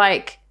not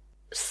like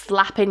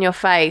slap in your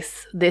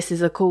face, this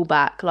is a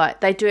callback. Like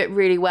they do it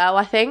really well,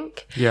 I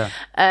think.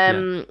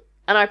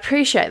 And I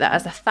appreciate that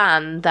as a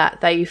fan,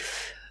 that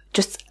they've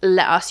just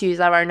let us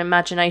use our own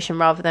imagination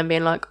rather than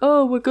being like,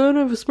 oh, we're going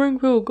over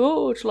Springfield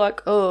Gorge.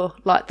 Like, oh,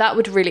 like that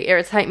would really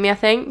irritate me, I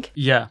think.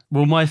 Yeah.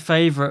 Well, my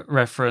favourite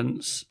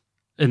reference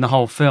in the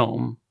whole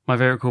film, my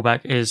favourite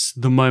callback is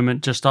the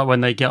moment just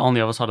when they get on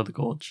the other side of the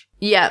gorge.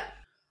 Yeah.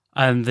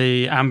 And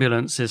the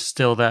ambulance is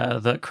still there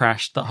that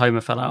crashed, that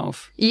Homer fell out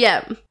of.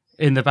 Yeah.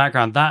 In the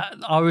background. That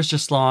I was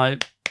just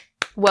like,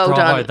 well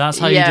bravo, done. that's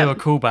how you do a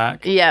callback.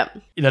 Yeah.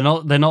 They're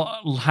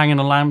not hanging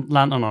a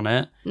lantern on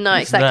it. No,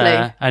 it's exactly.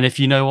 There. And if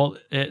you know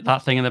what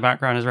that thing in the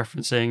background is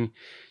referencing,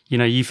 you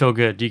know, you feel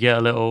good. You get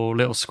a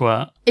little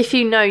squirt. If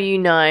you know, you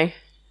know.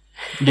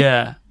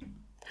 Yeah.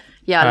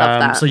 Yeah, I love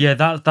that. So yeah,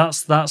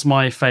 that's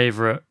my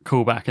favourite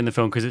callback in the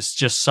film because it's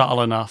just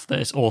subtle enough that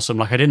it's awesome.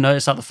 Like I didn't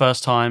notice that the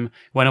first time.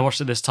 When I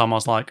watched it this time, I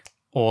was like,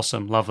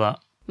 awesome, love that.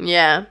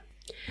 Yeah.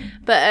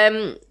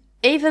 But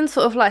even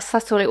sort of like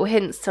subtle little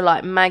hints to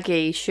like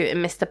Maggie shooting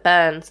Mr.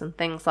 Burns and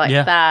things like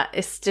that.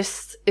 It's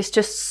just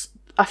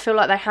I feel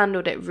like they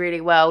handled it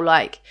really well,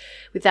 like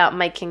without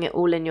making it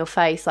all in your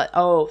face. Like,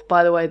 oh,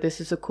 by the way,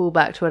 this is a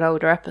callback to an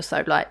older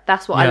episode. Like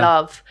that's what I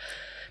love.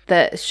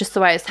 That it's just the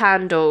way it's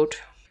handled.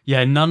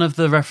 Yeah, none of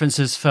them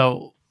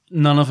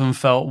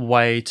felt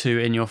way too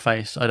in your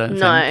face. I don't think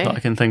that I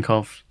can think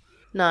of.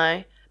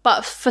 No,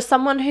 but for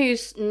someone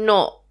who's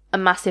not a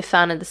massive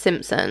fan of The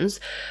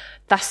Simpsons,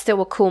 that's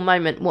still a cool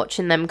moment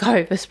watching them go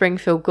over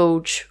Springfield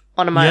Gorge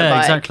on a motorbike. Yeah,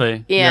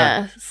 exactly.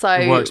 Yeah, so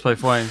it works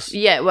both ways.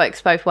 Yeah, it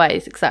works both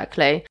ways,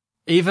 exactly.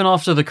 Even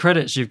after the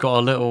credits, you've got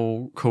a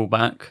little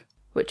callback.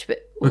 Which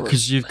bit?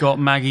 Because you've got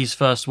Maggie's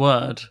first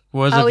word.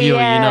 Whereas a viewer,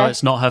 you know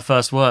it's not her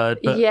first word,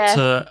 but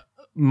to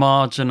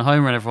Marge and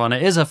Homer and everyone,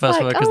 it is her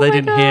first word because they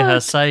didn't hear her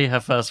say her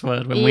first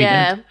word when we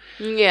did.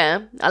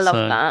 Yeah, I love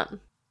that.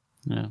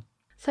 Yeah.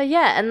 So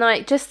yeah, and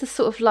like just the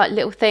sort of like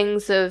little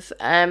things of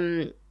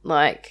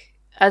like,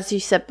 as you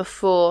said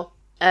before,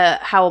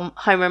 how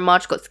Homer and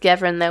Marge got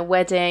together in their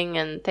wedding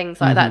and things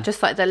like that.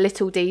 Just like the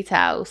little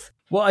details.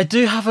 Well, I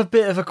do have a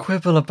bit of a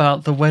quibble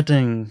about the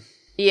wedding.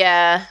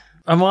 Yeah.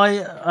 Am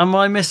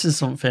I missing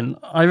something?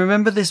 I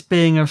remember this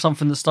being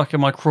something that stuck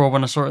in my craw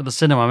when I saw it at the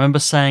cinema. I remember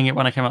saying it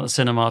when I came out of the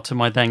cinema to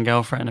my then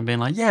girlfriend and being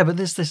like, yeah, but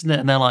this and it.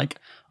 And they're like,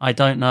 I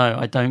don't know.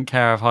 I don't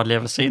care. I've hardly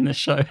ever seen this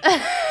show.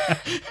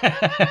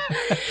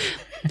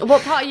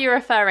 What part are you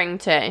referring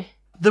to?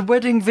 The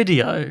wedding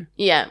video.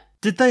 Yeah.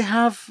 Did they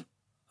have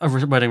a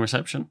wedding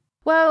reception?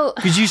 Well,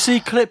 because you see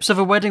clips of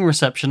a wedding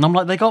reception. I'm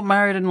like, they got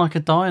married in like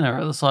a diner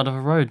at the side of a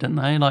road, didn't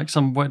they? Like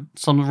some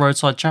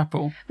roadside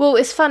chapel. Well,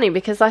 it's funny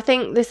because I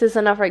think this is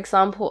another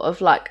example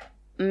of like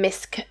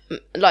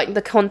like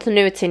the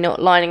continuity not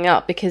lining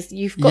up, because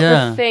you've got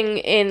the thing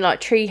in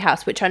like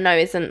Treehouse, which I know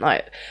isn't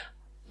like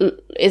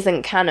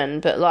isn't canon,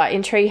 but like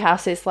in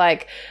Treehouse it's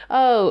like,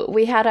 oh,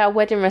 we had our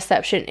wedding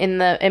reception in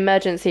the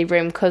emergency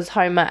room because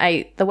Homer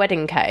ate the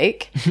wedding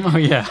cake. Oh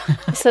yeah.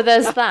 So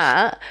there's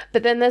that,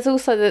 but then there's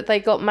also that they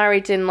got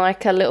married in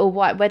like a little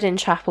white wedding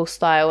chapel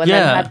style and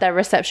then had their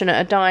reception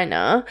at a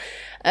diner.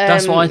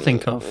 That's what I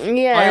think of.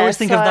 Yeah, I always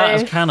think of that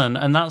as canon,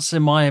 and that's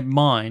in my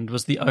mind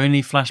was the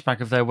only flashback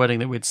of their wedding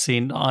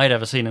that I'd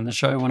ever seen in the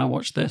show when I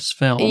watched this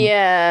film.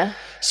 Yeah.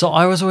 So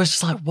I was always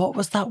just like, what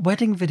was that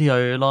wedding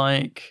video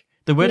like?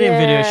 The wedding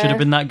video should have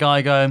been that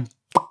guy going,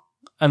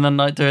 and then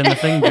like doing the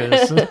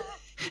fingers.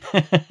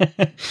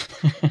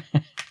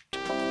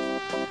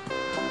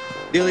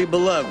 Dearly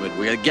beloved,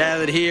 we are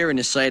gathered here in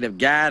the sight of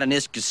God and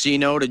this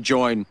casino to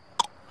join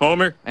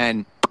Homer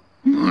and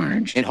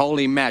Marge in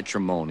holy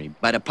matrimony.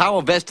 By the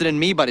power vested in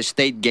me by the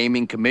State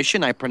Gaming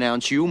Commission, I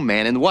pronounce you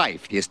man and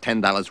wife. Here's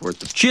 $10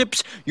 worth of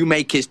chips. You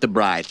may kiss the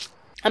bride.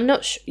 I'm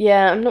not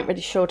really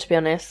sure, to be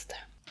honest.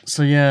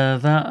 So yeah,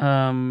 that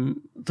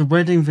the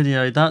wedding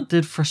video, that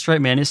did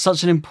frustrate me, and it's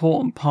such an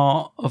important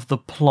part of the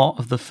plot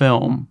of the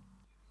film.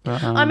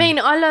 But, I mean,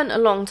 I learned a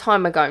long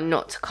time ago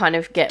not to kind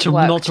of get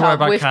worked not to worry up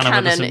about with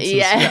canon. With the canon.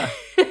 Yeah.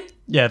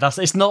 Yeah,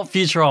 it's not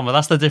Futurama.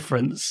 That's the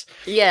difference.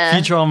 Yeah.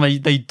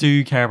 Futurama, they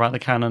do care about the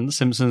canon.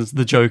 Simpsons,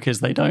 the joke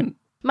is they don't.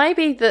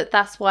 Maybe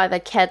that's why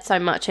they cared so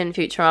much in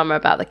Futurama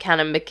about the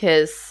canon,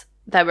 because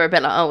they were a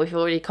bit like, oh, we've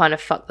already kind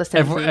of fucked the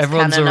Simpsons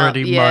Everyone's canon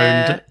already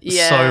up. moaned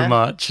so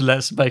much.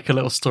 Let's make a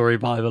little story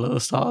Bible at the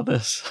start of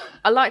this.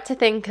 I like to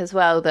think as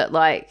well that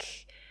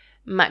like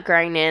Matt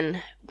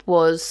Groening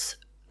was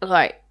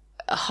like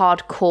a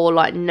hardcore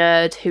like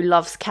nerd who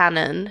loves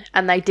canon,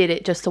 and they did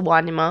it just to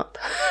wind him up.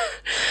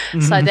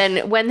 So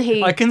then when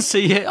I can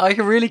see it. I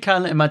really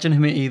can imagine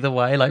him either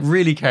way, like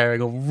really caring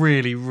or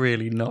really,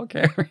 really not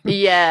caring.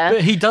 Yeah.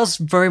 But he does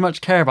very much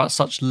care about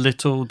such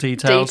little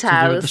details.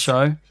 To do with the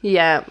show.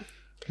 Yeah.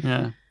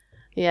 Yeah.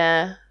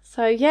 Yeah.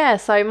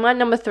 So my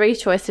number 3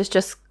 choice is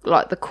just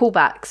like the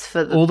callbacks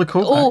for all the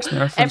callbacks, the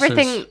references.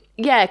 Everything.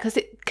 Yeah, because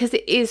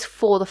it is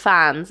for the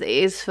fans. It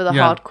is for the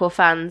hardcore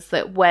fans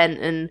that went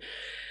and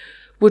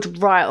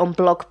would write on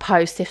blog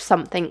posts if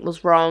something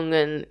was wrong,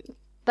 and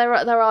there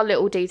are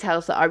little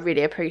details that I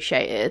really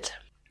appreciated.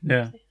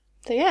 Yeah.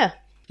 So yeah.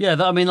 Yeah,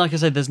 I mean, like I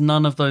said, there's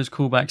none of those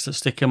callbacks that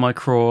stick in my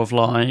craw of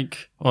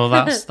like, oh,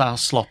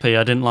 that's sloppy.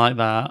 I didn't like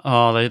that.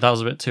 Oh, that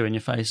was a bit too in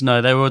your face.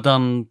 No, they were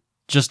done.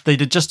 They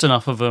did just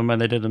enough of them,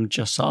 and they did them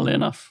just subtly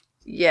enough.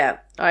 Yeah,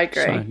 I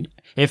agree. So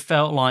it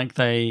felt like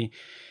they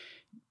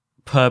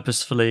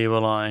purposefully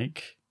were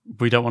like,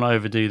 we don't want to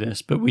overdo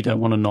this, but we don't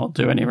want to not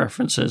do any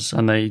references,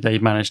 and they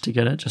managed to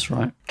get it just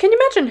right. Can you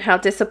imagine how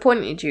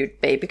disappointed you'd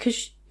be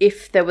because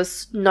if there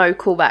was no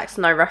callbacks,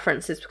 no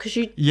references, because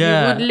you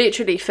would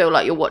literally feel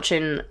like you're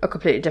watching a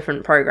completely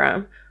different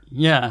program.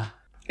 Yeah,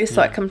 it's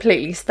like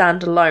completely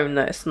standalone.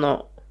 That it's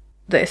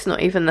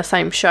not even the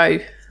same show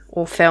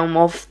or film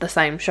of the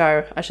same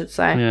show, I should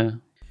say. Yeah.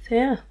 So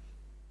yeah.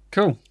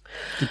 Cool.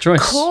 Good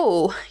choice.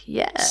 Cool.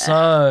 Yeah.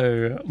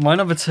 So my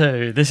number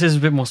 2. This is a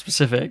bit more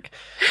specific.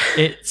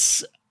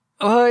 It's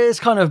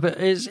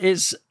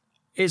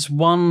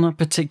one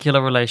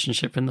particular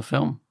relationship in the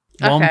film.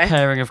 One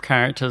pairing of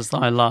characters that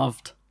I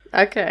loved.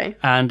 Okay.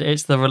 And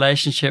it's the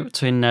relationship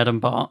between Ned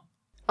and Bart.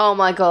 Oh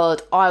my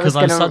god, because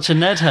I'm such a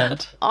Ned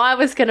head. I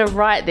was going to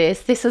write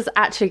this. This is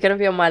actually going to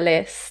be on my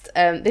list.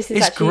 This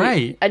is actually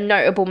great. A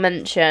notable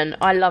mention.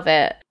 I love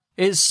it.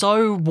 It's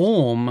so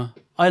warm.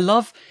 I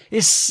love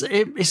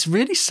it's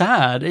really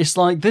sad. It's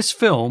like this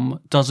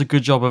film does a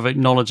good job of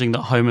acknowledging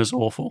that Homer's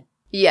awful.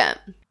 Yeah.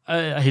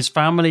 His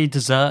family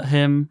desert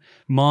him.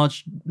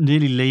 Marge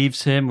nearly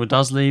leaves him or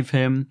does leave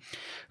him.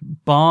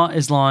 Bart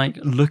is like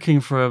looking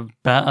for a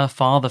better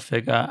father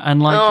figure,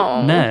 and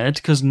like Ned,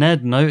 because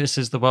Ned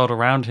notices the world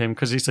around him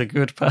because he's a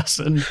good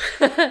person,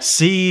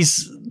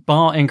 sees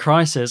Bart in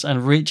crisis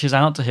and reaches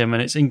out to him,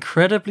 and it's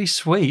incredibly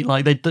sweet.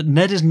 Like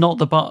Ned is not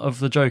the butt of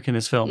the joke in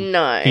this film.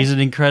 No, he's an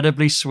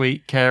incredibly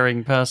sweet,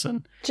 caring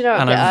person. Do you know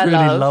what and I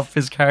really love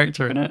his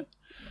character in it.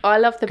 I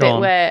love the bit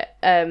where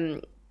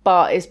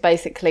Bart is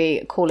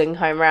basically calling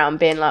Homer out and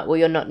being like, "Well,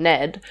 you're not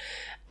Ned."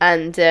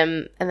 And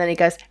then he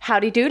goes,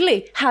 howdy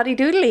doodly, howdy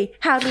doodly,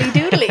 howdy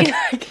doodly.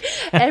 Like,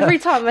 every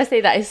time I see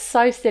that, it's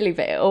so silly,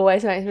 but it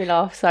always makes me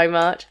laugh so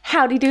much.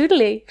 Howdy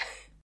doodly.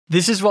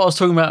 This is what I was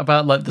talking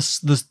about like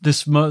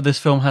this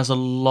film has a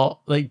lot,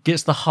 like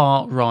gets the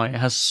heart right. It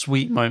has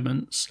sweet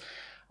moments.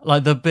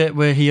 Like the bit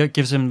where he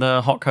gives him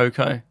the hot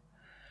cocoa.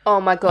 Oh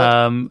my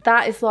God.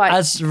 That is like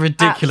as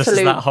ridiculous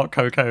as that hot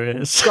cocoa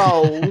is.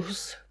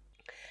 Goals.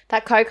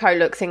 That cocoa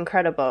looks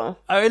incredible.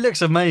 Oh, it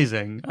looks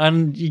amazing.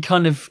 And you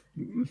kind of,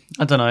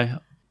 I don't know.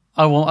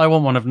 I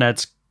want one of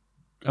Ned's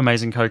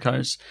amazing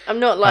cocos. I'm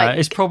not like...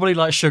 it's probably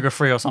like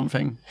sugar-free or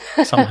something,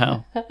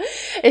 somehow.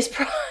 It's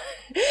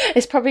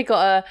probably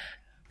got a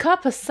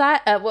cup of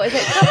cup of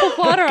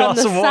water on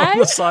the side. On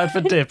the side for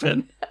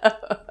dipping.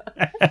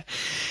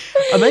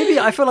 Maybe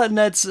I feel like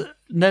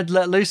Ned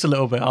let loose a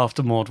little bit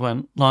after Maud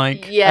went.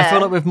 Like, I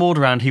feel like with Maud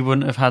around, he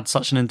wouldn't have had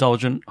such an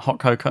indulgent hot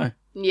cocoa.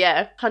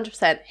 Yeah,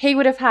 100%. He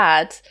would have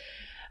had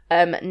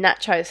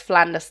nachos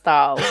Flanders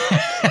style,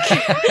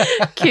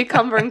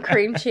 cucumber and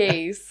cream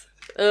cheese,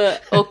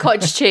 or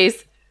cottage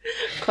cheese.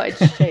 Gross.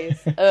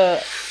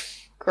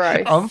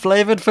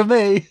 Unflavoured for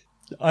me.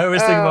 I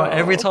always think about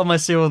every time I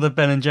see all the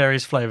Ben and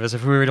Jerry's flavours,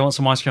 if we really want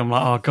some ice cream, I'm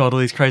like, oh God, all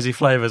these crazy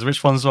flavours.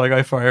 Which ones do I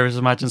go for? I always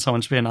imagine someone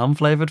just being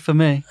unflavoured for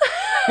me.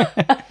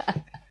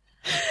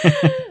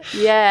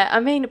 Yeah, I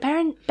mean,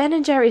 Ben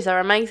and Jerry's are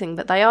amazing,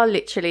 but they are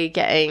literally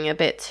getting a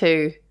bit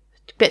too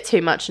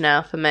much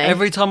now for me.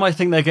 Every time I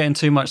think they're getting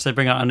too much, they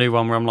bring out a new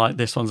one where I'm like,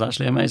 this one's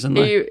actually amazing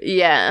though.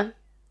 Yeah.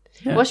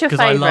 What's your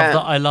favourite? Because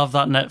I love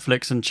that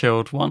Netflix and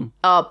chilled one.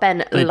 Oh,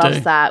 Ben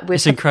loves that.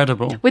 It's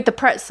incredible. With the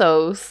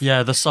pretzels.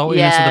 Yeah, the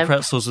saltiness of the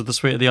pretzels with the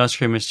sweet of the ice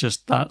cream is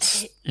just,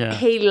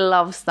 He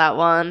loves that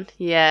one.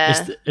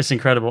 Yeah. It's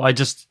incredible.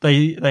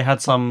 They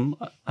had some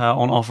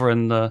on offer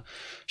in the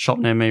shop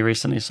near me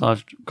recently, so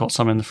I've got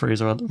some in the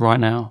freezer right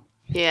now.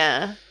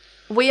 Yeah.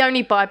 We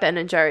only buy Ben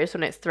and Jerry's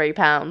when it's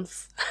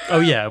 £3. Oh,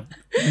 yeah.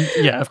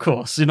 Yeah, of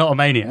course. You're not a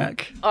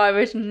maniac. I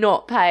would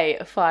not pay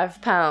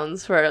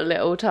 £5 for a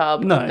little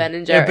tub of Ben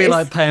and Jerry's. It'd be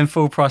like paying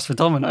full price for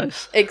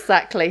Domino's.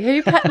 Exactly. Who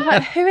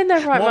in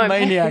their right mind? What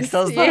maniac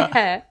does that?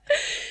 Yeah.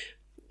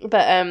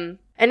 But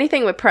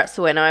anything with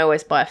pretzel in, I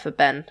always buy for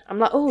Ben. I'm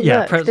like, oh,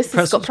 look, this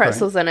has got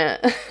pretzels in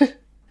it.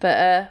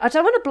 But I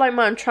don't want to blow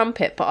my own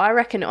trumpet, but I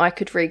reckon I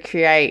could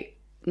recreate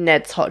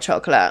Ned's hot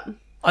chocolate.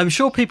 I'm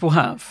sure people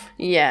have.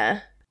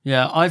 Yeah.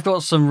 Yeah, I've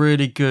got some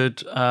really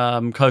good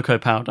cocoa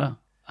powder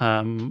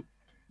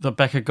that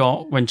Becca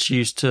got when she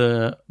used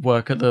to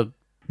work at the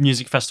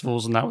music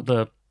festivals and that with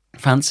the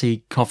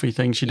fancy coffee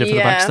thing she did for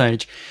the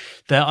backstage.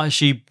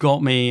 She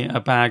got me a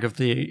bag of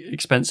the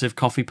expensive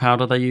coffee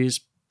powder they use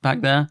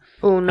back there.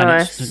 Oh,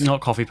 nice. And it's not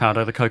coffee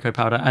powder, the cocoa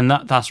powder. And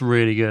that's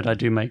really good. I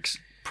do make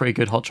pretty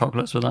good hot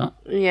chocolates with that.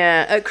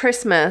 Yeah, at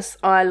Christmas,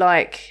 I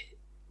like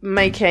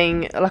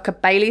making like a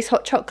Bailey's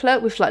hot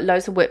chocolate with like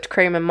loads of whipped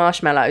cream and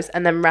marshmallows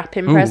and then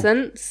wrapping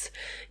presents.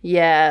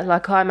 Yeah,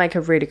 like I make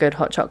a really good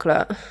hot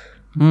chocolate.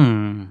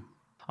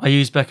 I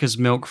use Becca's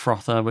milk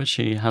frother, which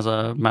she has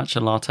a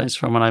matcha lattes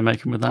from, and I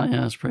make them with that.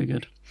 Yeah, it's pretty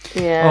good.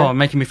 Yeah. Oh,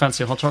 making me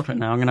fancy a hot chocolate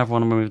now. I'm going to have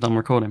one when we've done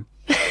recording.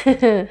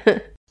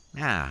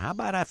 Now, how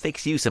about I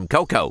fix you some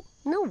cocoa?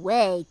 No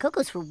way.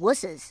 Cocoa's for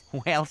wusses.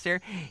 Well, sir,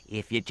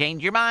 if you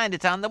change your mind,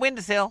 it's on the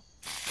windowsill.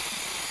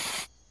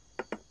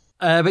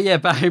 But yeah,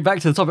 back to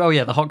the topic. Oh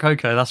yeah, the hot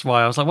cocoa. That's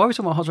why I was like, why are we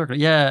talking about hot chocolate?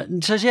 Yeah.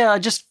 So yeah,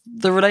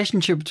 the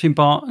relationship between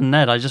Bart and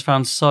Ned, I just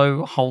found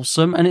so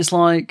wholesome. And it's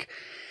like,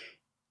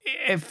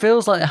 it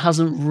feels like it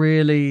hasn't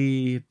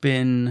really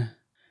been,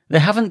 they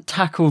haven't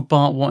tackled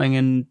Bart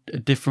wanting a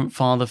different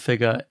father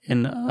figure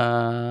in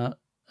a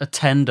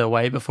tender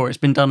way before. It's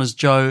been done as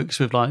jokes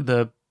with like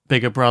the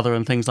bigger brother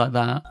and things like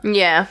that.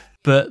 Yeah.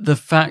 But the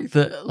fact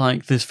that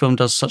like this film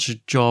does such a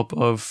job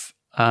of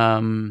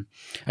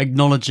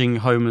acknowledging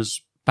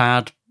Homer's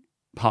bad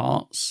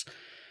parts,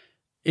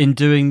 in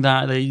doing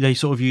that they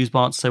sort of use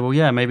Bart to say, well,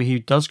 yeah, maybe he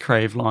does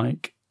crave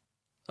like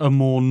a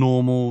more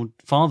normal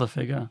father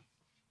figure.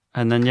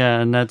 And then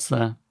Ned's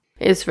there.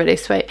 It's really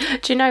sweet.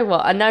 Do you know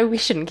what? I know we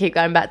shouldn't keep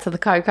going back to the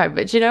cocoa,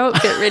 but do you know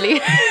what bit really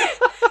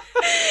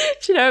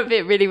do you know what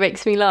bit really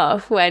makes me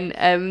laugh? When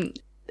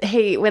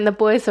the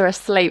boys are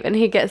asleep and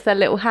he gets their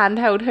little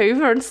handheld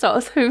hoover and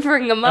starts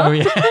hoovering them up. Oh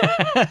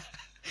yeah.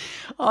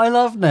 I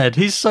love Ned.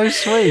 He's so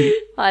sweet.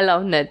 I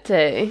love Ned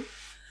too.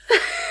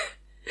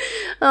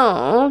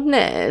 Oh,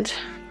 Ned.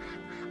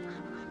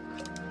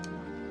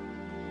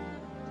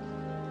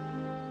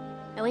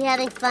 Are we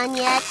having fun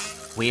yet?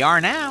 We are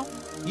now.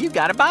 You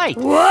got a bite.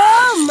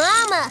 Whoa,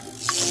 Mama!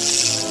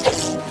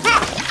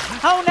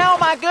 Oh no,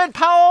 my good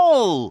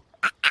pole!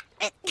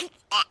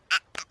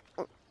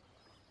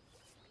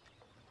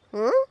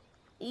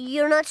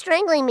 You're not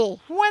strangling me.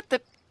 What the?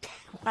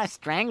 Why,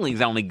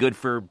 strangling's only good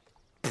for...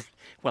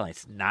 Well,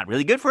 it's not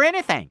really good for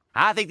anything.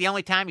 I think the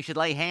only time you should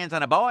lay hands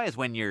on a boy is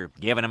when you're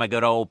giving him a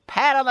good old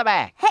pat on the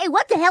back. Hey,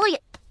 what the hell are you...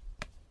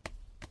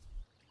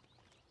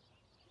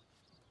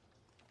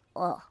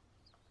 Oh.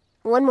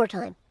 One more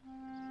time.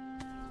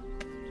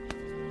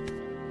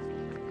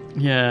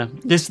 Yeah.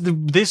 This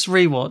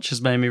rewatch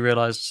has made me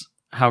realise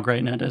how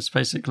great Ned is,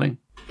 basically.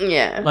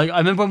 Yeah. Like, I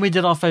remember when we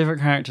did our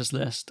favourite characters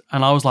list,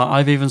 and I was like,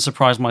 I've even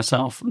surprised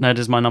myself. Ned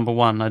is my number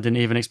one. I didn't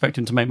even expect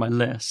him to make my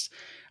list.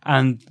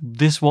 And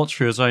this watch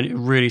through has only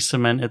really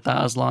cemented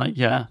that as like,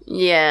 yeah.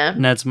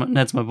 Ned's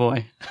my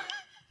boy.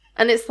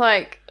 And it's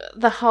like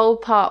the whole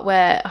part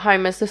where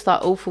Homer's just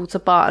like awful to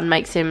Bart and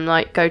makes him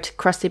like go to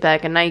Krusty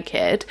Burger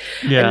naked.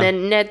 Yeah. And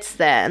then Ned's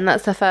there, and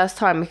that's the first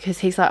time because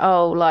he's like,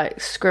 oh, like,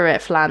 screw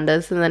it,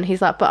 Flanders. And then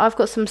he's like, but I've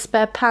got some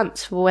spare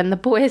pants for when the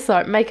boys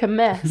like make a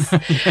mess.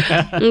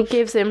 And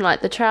gives him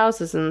like the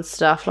trousers and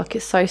stuff. Like,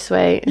 it's so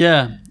sweet.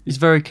 Yeah, he's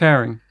very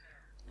caring.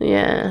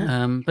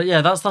 Yeah. But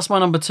yeah, that's my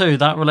number two.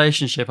 That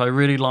relationship I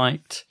really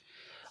liked.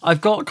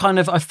 I've got kind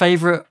of a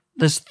favourite.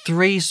 There's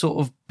three sort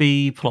of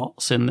B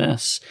plots in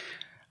this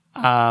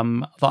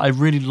that I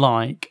really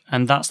like,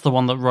 and that's the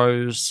one that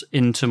rose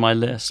into my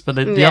list. But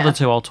the other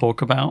two I'll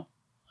talk about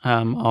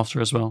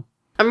after as well.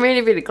 I'm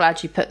really, really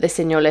glad you put this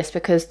in your list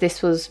because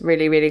this was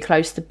really, really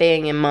close to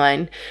being in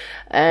mine.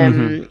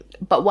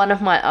 But one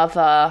of my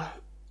other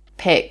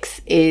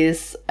picks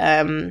is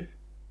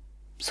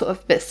sort of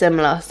a bit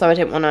similar, so I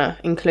didn't want to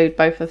include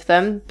both of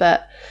them.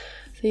 But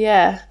so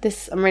yeah,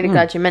 I'm really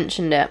glad you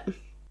mentioned it.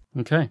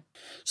 Okay.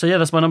 So yeah,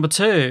 that's my number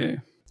 2.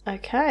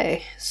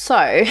 Okay.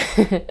 So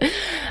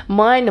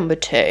my number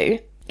 2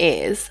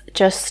 is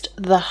just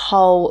the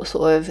whole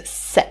sort of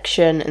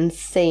section and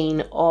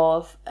scene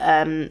of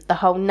the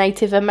whole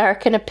Native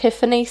American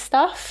epiphany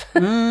stuff.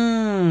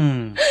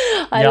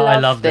 I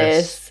love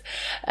this.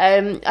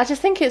 I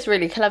just think it's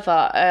really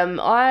clever.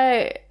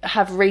 I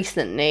have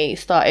recently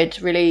started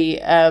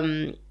really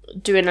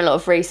doing a lot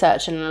of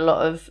research and a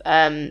lot of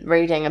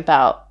reading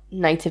about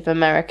Native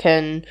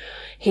American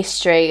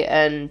history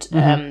and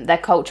their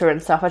culture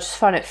and stuff. I just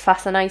find it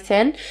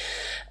fascinating.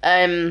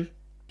 And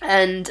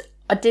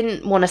I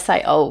didn't want to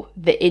say,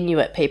 the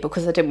Inuit people,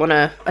 because I didn't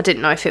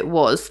know if it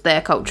was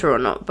their culture or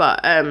not.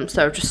 But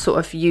so just sort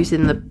of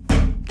using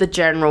the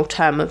general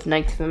term of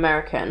Native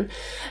American.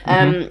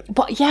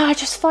 But yeah, I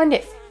just find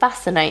it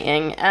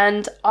fascinating.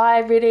 And I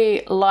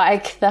really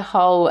like the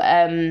whole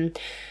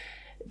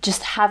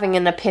just having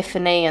an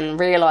epiphany and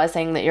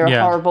realising that you're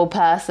a horrible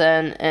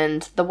person,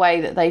 and the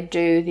way that they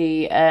do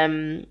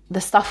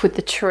the stuff with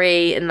the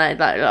tree and they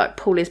like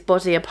pull his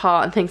body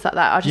apart and things like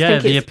that. I just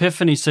think the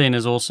epiphany scene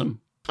is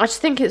awesome. I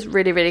just think it's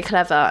really, really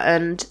clever,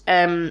 and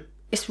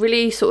it's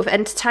really sort of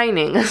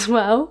entertaining as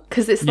well,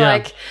 because it's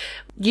like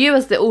you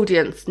as the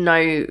audience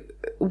know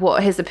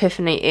what his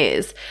epiphany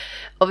is.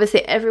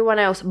 Obviously, everyone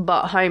else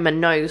but Homer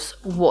knows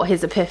what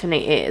his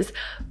epiphany is,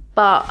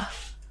 but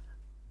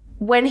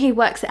when he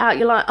works it out,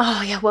 you're like,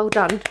 oh yeah, well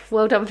done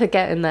for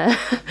getting there.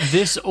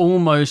 This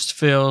almost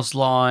feels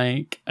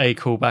like a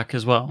callback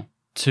as well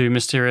to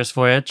Mysterious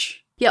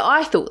Voyage. Yeah,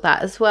 I thought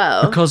that as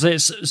well. Because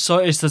it's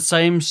the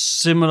same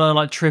similar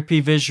like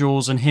trippy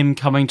visuals and him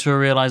coming to a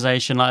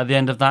realization like at the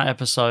end of that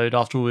episode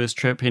after all this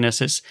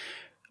trippiness, it's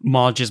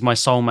Marge is my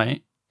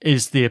soulmate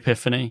is the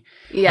epiphany.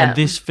 Yeah. And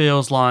this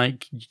feels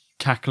like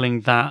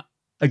tackling that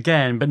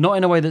again, but not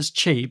in a way that's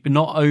cheap,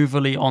 not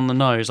overly on the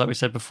nose like we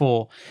said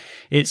before.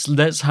 It's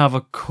let's have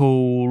a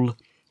cool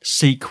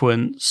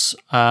sequence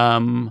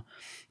of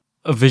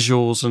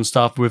visuals and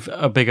stuff with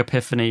a big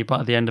epiphany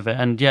by the end of it.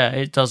 And yeah,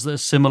 it does a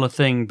similar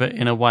thing, but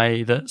in a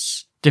way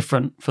that's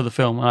different for the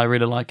film. And I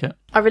really like it.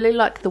 I really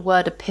like the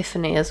word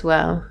epiphany as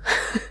well.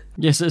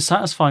 Yes, it's a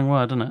satisfying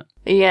word, isn't it?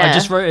 Yeah. I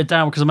just wrote it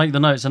down because I make the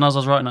notes, and as I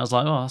was writing, I was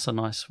like, oh, that's a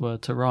nice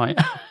word to write.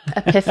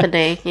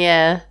 Epiphany,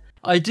 yeah.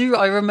 I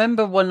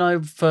remember when I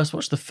first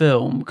watched the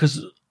film,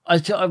 because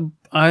I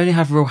only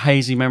have real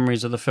hazy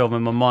memories of the film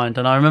in my mind.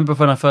 And I remember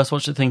when I first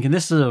watched it thinking,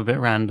 this is a bit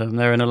random.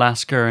 They're in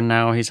Alaska and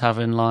now he's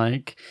having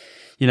like,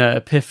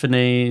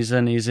 epiphanies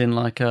and he's in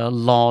like a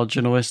lodge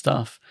and all this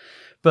stuff.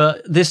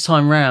 But this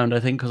time round, I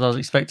think because I was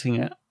expecting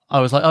it, I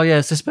was like, oh yeah,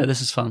 it's this bit.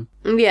 This is fun.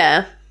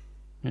 Yeah.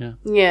 Yeah.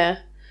 Yeah.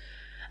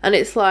 And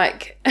it's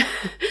like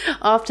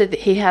after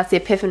he has the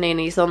epiphany and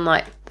he's on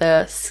like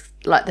the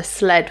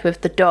sled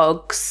with the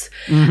dogs.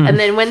 Mm-hmm. And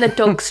then when the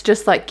dogs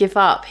just like give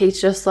up,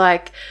 he's just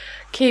like,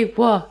 keep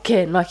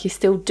walking, like he's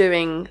still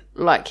doing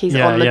like he's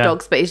on the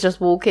dogs, but he's just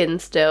walking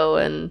still.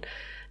 And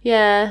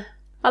yeah,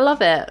 I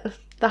love it.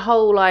 The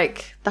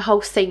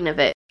whole scene of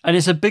it. And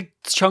it's a big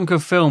chunk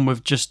of film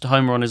with just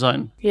Homer on his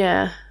own.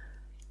 Yeah,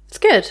 it's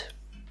good.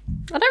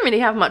 I don't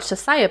really have much to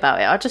say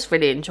about it. I just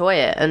really enjoy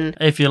it. And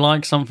if you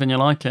like something, you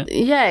like it.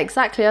 Yeah,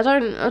 exactly. I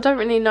don't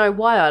really know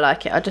why I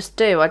like it. I just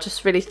do. I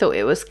just really thought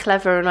it was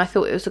clever, and I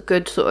thought it was a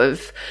good sort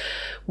of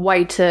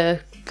way to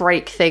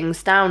break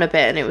things down a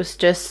bit. And it was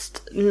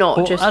just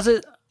not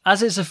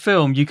as it's a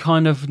film, you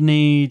kind of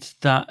need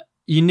that.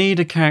 You need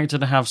a character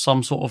to have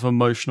some sort of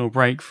emotional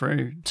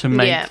breakthrough to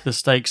make the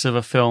stakes of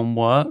a film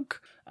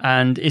work.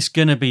 And it's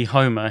going to be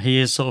Homer. He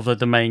is sort of like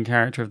the main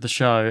character of the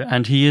show.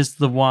 And he is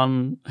the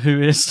one who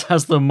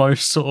has the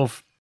most sort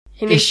of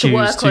he needs to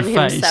work on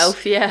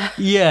himself, yeah.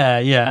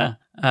 Yeah.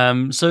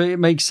 So it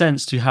makes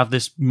sense to have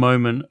this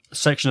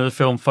section of the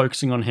film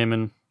focusing on him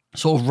and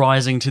sort of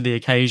rising to the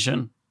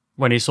occasion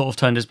when he sort of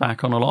turned his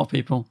back on a lot of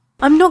people.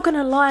 I'm not going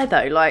to lie,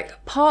 though.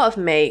 Like, part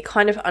of me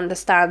kind of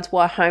understands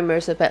why Homer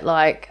is a bit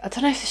like... I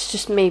don't know if it's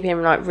just me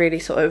being, like, really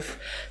sort of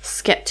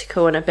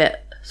sceptical and a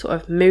bit sort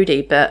of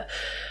moody, but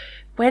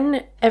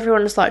when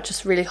everyone's, like,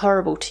 just really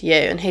horrible to you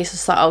and he's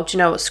just like, oh, do you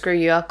know what? Screw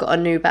you. I've got a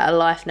new, better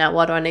life now.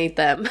 Why do I need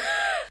them?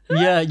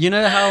 Yeah, you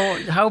know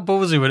how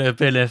ballsy would it have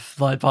been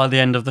if, like, by the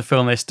end of the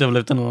film they still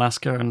lived in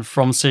Alaska, and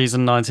from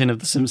season 19 of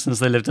The Simpsons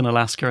they lived in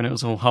Alaska and it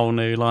was a whole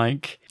new,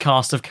 like,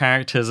 cast of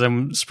characters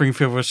and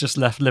Springfield was just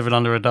left living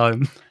under a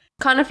dome.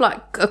 Kind of like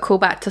a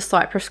callback to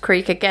Cypress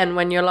Creek again,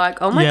 when you're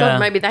like, oh my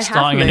God, maybe they have moved.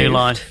 Starting a new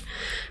life.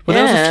 Well,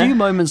 there was a few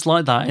moments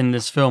like that in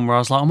this film where I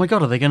was like, oh my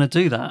God, are they going to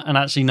do that? And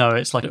actually, no,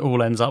 it's like it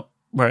all ends up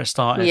where it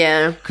started.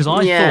 Yeah. Because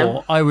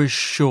I was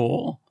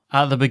sure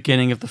at the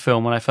beginning of the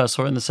film when I first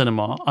saw it in the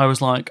cinema, I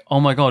was like, oh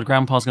my God,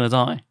 Grandpa's going to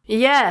die.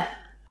 Yeah.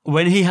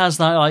 When he has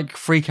that like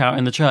freak out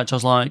in the church, I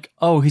was like,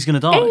 oh, he's going to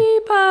die.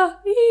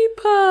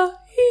 Eepa.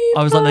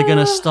 I was like, they're going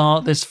to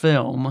start this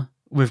film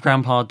with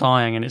Grandpa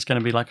dying, and it's going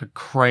to be like a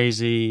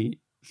crazy,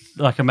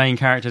 like a main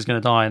character is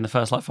going to die in the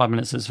first like 5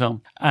 minutes of this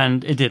film,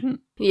 and it didn't.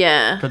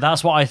 Yeah. But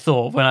that's what I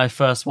thought when I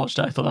first watched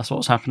it. I thought that's what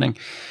was happening.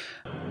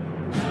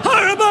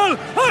 Horrible,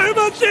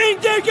 horrible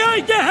things are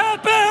going to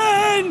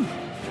happen!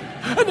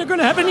 And they're going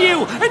to happen to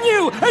you, and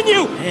you, and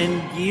you,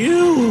 and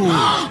you!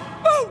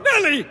 Oh,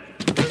 Nelly!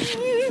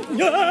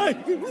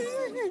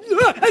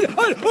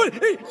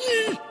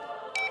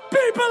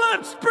 People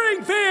of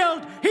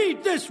Springfield,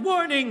 heed this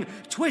warning.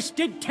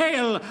 Twisted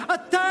tail,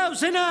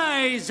 1,000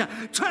 eyes,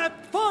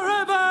 trapped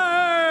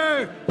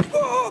forever!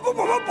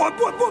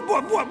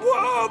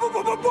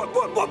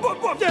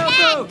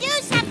 Dad, do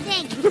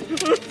something!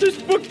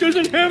 This book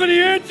doesn't have any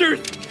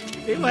answers!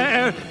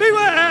 Beware!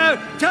 Beware!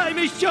 Time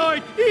is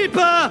short!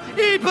 Ipa!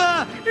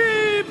 Ipa!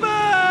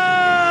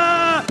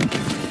 Ipa!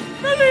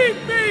 Believe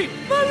me!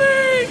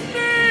 Believe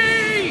me!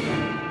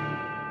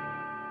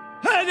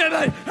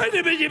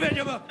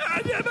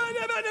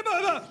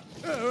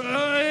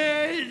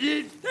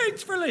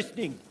 Thanks for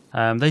listening.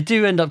 They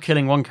do end up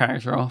killing one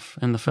character off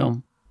in the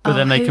film, but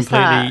then they who's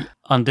completely that?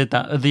 undid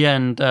that. At the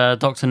end,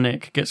 Dr.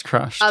 Nick gets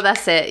crushed. Oh,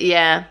 that's it.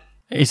 Yeah.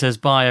 He says,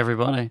 "Bye,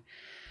 everybody."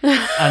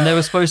 And they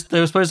were supposed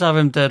to have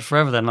him dead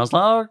forever then. And I was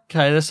like, oh,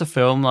 okay, this is a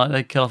film. Like,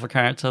 they kill off a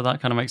character.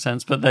 That kind of makes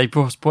sense. But they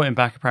brought him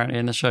back, apparently,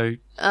 in the show with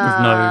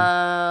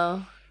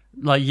no...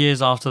 Like,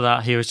 years after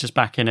that, he was just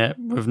back in it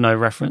with no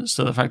reference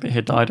to the fact that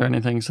he died or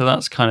anything. So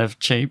that's kind of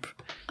cheap.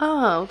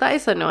 Oh, that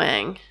is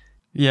annoying.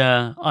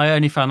 Yeah, I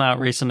only found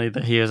out recently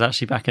that he is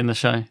actually back in the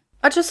show.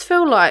 I just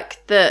feel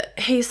like that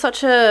he's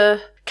such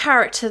a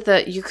character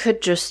that you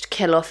could just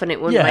kill off and it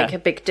wouldn't make a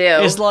big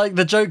deal. It's like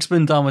the joke's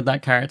been done with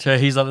that character.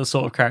 He's like the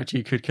sort of character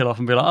you could kill off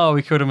and be like, oh,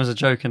 we killed him as a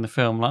joke in the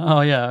film. Like,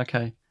 oh, yeah,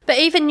 okay. But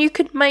even you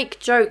could make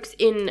jokes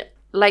in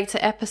later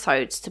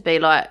episodes to be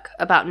like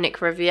about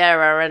Nick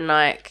Riviera, and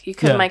like you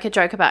could make a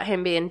joke about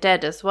him being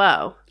dead as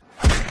well.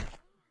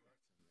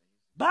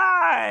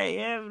 Bye,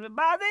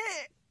 everybody.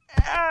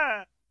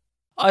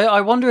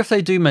 I wonder if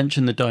they do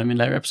mention the dome in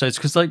later episodes,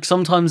 because like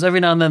sometimes every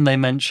now and then they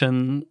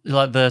mention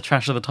like the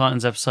Trash of the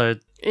Titans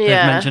episode. They've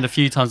mentioned a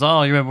few times,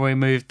 oh, you remember we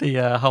moved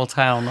the whole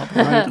town up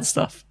the road and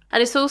stuff.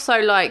 And it's also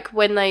like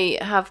when they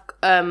have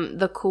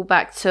the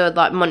callback to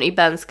like Monty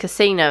Burns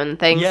Casino and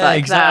things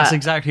like that. That's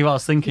exactly what I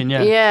was thinking,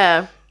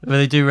 Yeah. But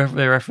they do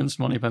they reference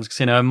Monty Burns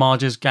Casino and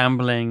Marge's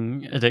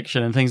gambling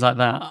addiction and things like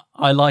that.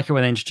 I like it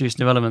when they introduce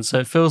new elements. So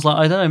it feels like,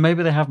 I don't know,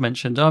 maybe they have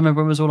mentioned, I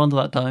remember when it was all under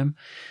that dome.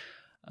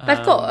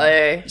 They've got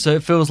to. So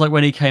it feels like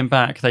when he came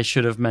back, they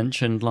should have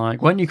mentioned,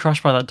 like, weren't you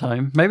crushed by that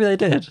dome? Maybe they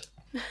did.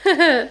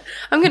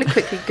 I'm going to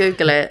quickly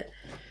Google it.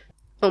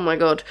 Oh my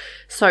god.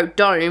 So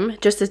Dome,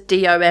 just as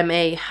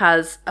DOME,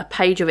 has a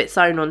page of its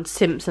own on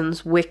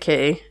Simpsons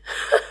Wiki.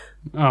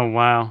 Oh,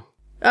 wow.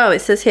 Oh, it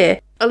says here,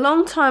 a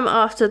long time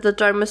after the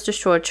dome was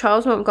destroyed,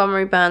 Charles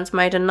Montgomery Burns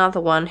made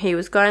another one. He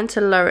was going to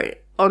lower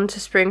it onto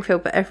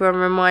Springfield, but everyone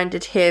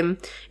reminded him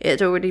it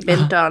had already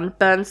been done.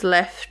 Burns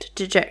left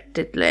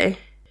dejectedly.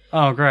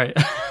 Oh, great.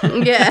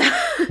 Yeah.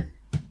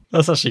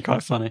 That's actually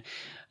quite funny.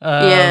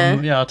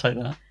 Yeah, I'll take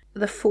that.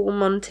 The Full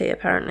Monty,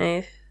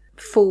 apparently.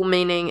 Full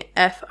meaning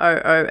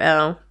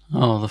FOOL.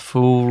 Oh, the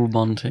Full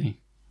Monty.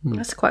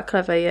 That's quite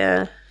clever,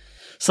 yeah.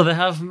 So they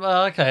have,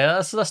 okay,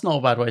 that's not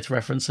a bad way to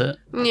reference it.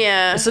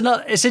 Yeah.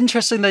 It's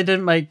interesting they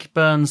didn't make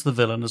Burns the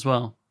villain as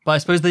well. But I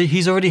suppose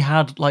he's already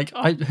had, like,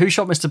 Who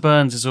Shot Mr.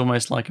 Burns is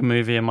almost like a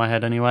movie in my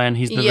head anyway, and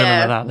he's the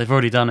villain of that. They've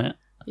already done it.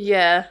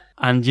 Yeah.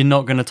 And you're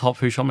not going to top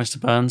Who Shot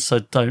Mr. Burns, so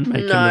don't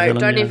make him the villain.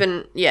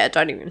 No,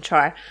 don't even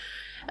try.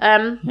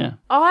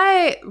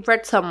 I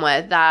read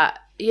somewhere that,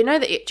 you know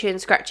the Itchy and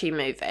Scratchy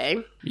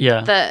movie?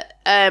 Yeah. That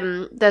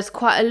there's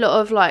quite a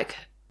lot of, like,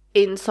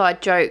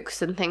 inside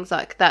jokes and things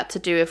like that to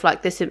do with,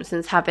 like, The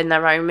Simpsons having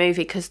their own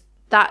movie, because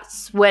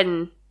that's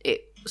when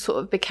it sort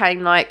of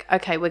became like,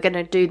 okay, we're going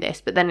to do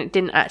this, but then it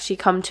didn't actually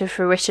come to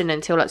fruition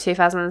until, like,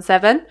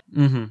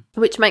 2007,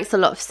 which makes a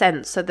lot of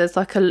sense. So there's,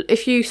 like,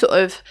 if you sort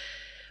of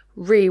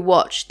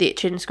rewatch the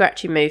Itchy and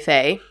Scratchy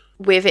movie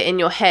with it in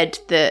your head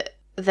that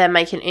they're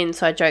making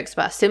inside jokes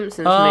about a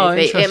Simpsons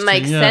movie, it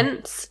makes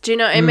sense. Do you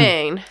know what I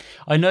mean?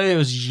 I know it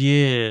was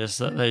years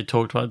that they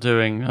talked about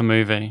doing a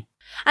movie.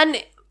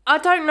 And I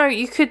don't know,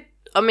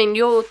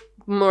 you're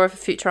more of a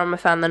Futurama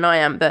fan than I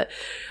am, but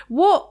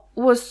what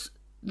was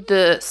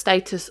the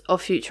status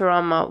of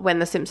Futurama when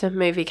the Simpsons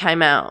movie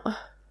came out?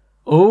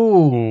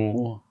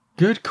 Oh,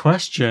 good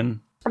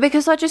question.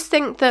 Because I just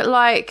think that,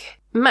 like,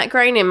 Matt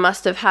Groening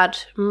must have had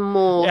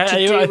more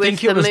to do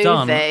with the movie.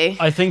 Done.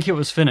 I think it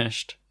was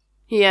finished.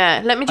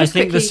 Yeah, let me just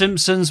quickly... The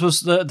Simpsons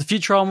was... The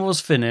Futurama was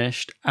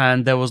finished,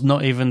 and there was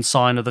not even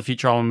sign of the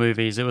Futurama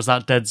movies. It was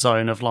that dead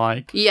zone of,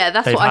 like... Yeah,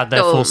 that's what I thought. They've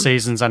had their 4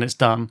 seasons, and it's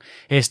done.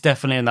 It's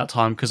definitely in that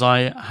time, because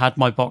I had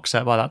my box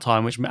set by that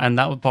time, and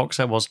that box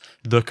set was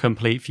the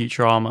complete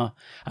Futurama.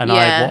 And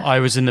I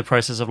was in the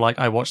process of, like,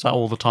 I watched that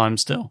all the time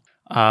still,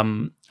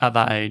 at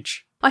that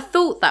age. I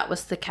thought that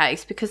was the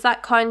case, because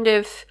that kind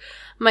of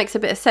makes a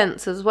bit of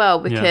sense as well,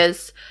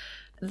 because...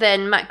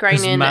 Then Matt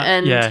Groening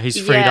he's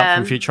freed up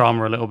from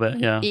Futurama a little bit,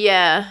 yeah.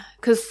 Yeah,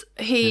 because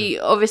he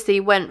obviously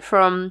went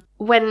from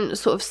when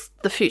sort of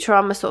the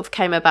Futurama sort of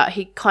came about,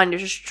 he kind of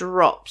just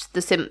dropped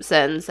the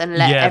Simpsons and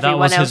let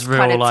everyone else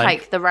kind of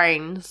take the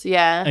reins.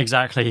 Yeah,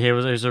 exactly. It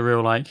was a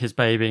real like his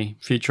baby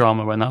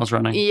Futurama when that was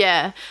running.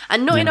 Yeah,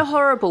 and not in a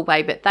horrible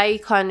way, but they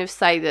kind of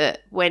say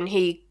that when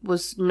he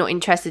was not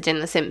interested in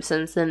the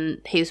Simpsons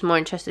and he was more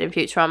interested in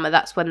Futurama,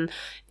 that's when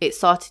it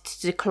started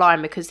to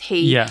decline, because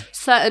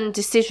certain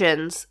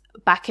decisions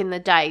back in the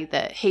day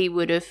that he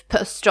would have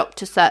put a stop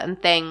to certain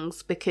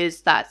things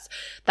because that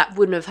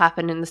wouldn't have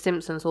happened in The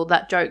Simpsons, or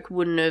that joke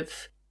wouldn't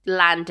have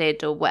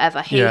landed or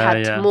whatever. He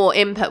had more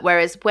input,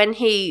 whereas when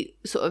he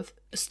sort of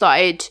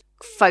started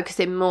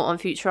focusing more on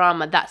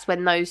Futurama, that's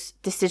when those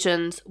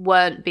decisions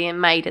weren't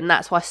being made, and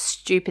that's why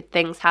stupid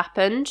things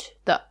happened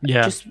that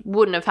just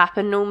wouldn't have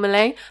happened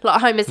normally, like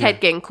Homer's head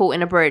getting caught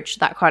in a bridge,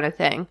 that kind of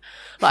thing.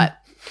 Like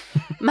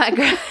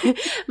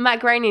Matt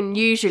Groening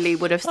usually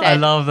would have said, I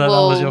love that that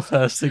was your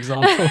first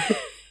example.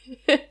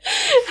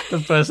 The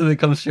first thing that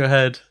comes to your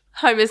head.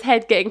 Homer's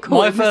head getting caught.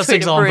 My first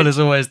example is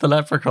always the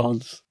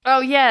leprechauns.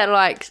 Oh yeah,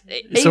 like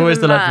it's always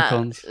the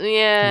leprechauns.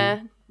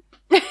 Yeah.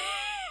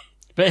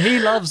 But he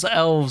loves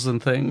elves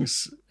and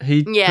things.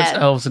 He puts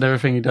elves in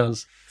everything he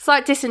does. It's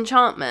like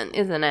Disenchantment,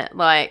 isn't it?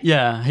 Like he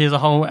has a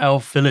whole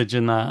elf village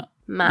in that.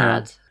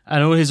 Mad. Yeah.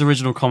 And all his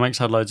original comics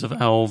had loads of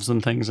elves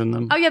and things in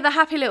them. Oh yeah, the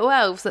happy little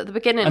elves at the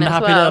beginning and as well.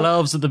 And the happy little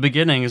elves at the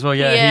beginning as well.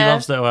 Yeah, he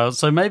loves little elves.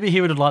 So maybe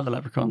he would have liked the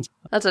leprechauns.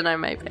 I don't know,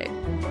 maybe.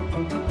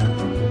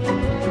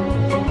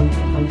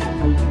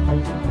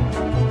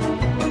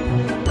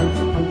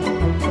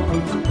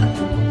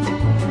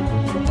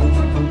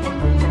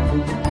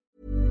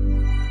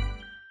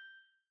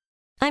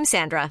 I'm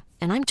Sandra,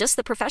 and I'm just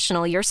the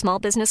professional your small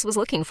business was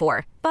looking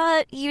for.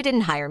 But you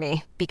didn't hire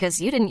me because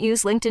you didn't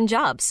use LinkedIn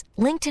Jobs.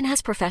 LinkedIn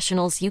has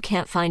professionals you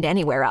can't find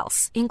anywhere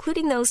else,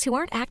 including those who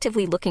aren't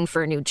actively looking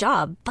for a new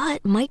job,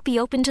 but might be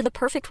open to the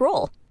perfect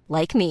role,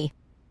 like me.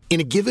 In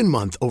a given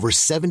month, over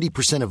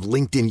 70% of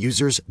LinkedIn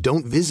users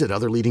don't visit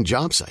other leading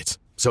job sites.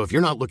 So if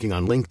you're not looking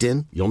on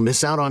LinkedIn, you'll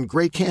miss out on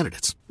great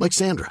candidates like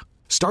Sandra.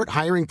 Start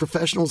hiring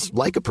professionals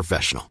like a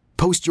professional.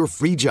 Post your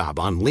free job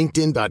on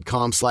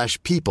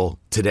linkedin.com/people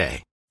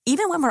today.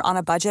 Even when we're on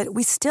a budget,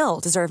 we still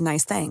deserve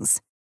nice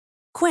things.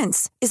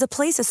 Quince is a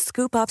place to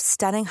scoop up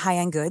stunning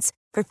high-end goods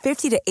for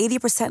 50 to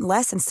 80%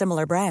 less than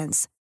similar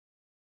brands.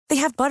 They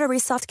have buttery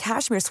soft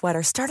cashmere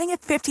sweaters starting at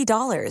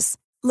 $50,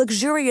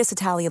 luxurious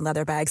Italian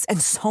leather bags,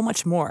 and so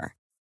much more.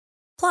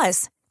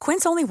 Plus,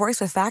 Quince only works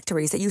with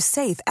factories that use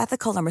safe,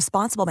 ethical, and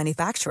responsible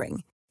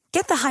manufacturing.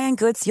 Get the high-end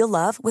goods you'll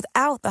love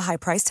without the high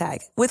price tag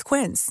with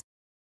Quince.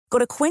 Go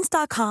to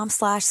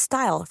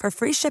quince.com/style for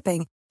free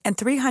shipping and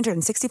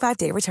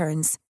 365-day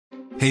returns.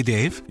 Hey,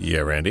 Dave. Yeah,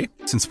 Randy.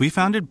 Since we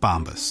founded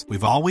Bombas,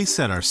 we've always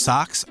said our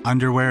socks,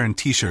 underwear, and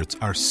T-shirts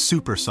are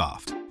super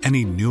soft.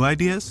 Any new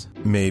ideas?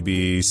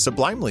 Maybe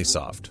sublimely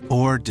soft.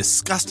 Or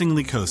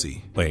disgustingly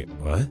cozy. Wait,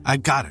 what? I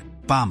got it.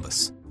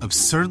 Bombas.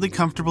 Absurdly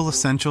comfortable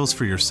essentials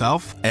for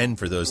yourself and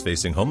for those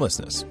facing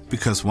homelessness.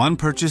 Because one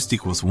purchased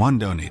equals one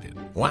donated.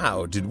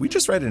 Wow, did we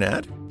just write an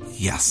ad?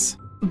 Yes.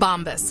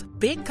 Bombas.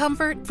 Big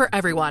comfort for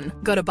everyone.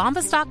 Go to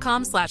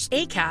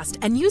bombas.com/ACAST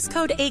and use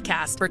code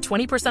ACAST for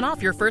 20%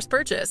 off your first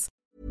purchase.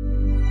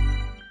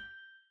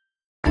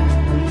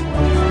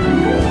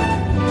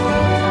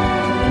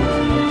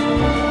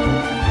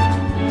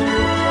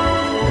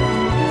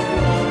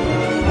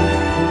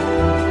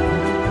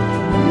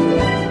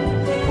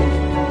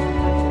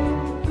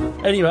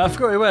 Anyway, I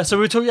forgot where we were. So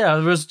we were talking,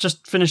 we was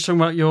just finished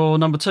talking about your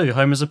number 2,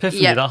 Homer's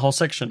Epiphany, that whole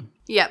section.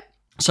 Yep.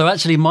 So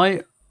actually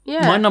my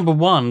number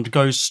 1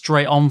 goes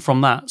straight on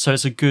from that, so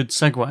it's a good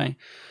segue.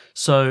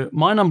 So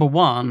my number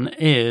 1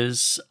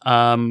 is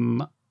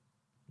the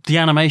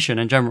animation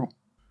in general.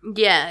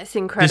 Yeah, it's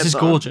incredible. This is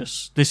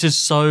gorgeous. This is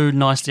so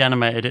nicely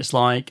animated. It's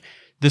like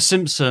The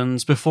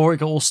Simpsons before it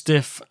got all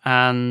stiff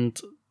and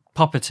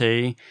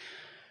puppety,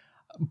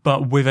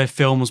 but with a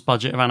film's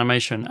budget of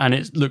animation, and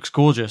it looks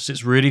gorgeous.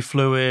 It's really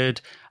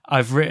fluid.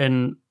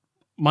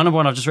 My number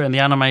 1, I've just written the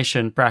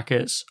animation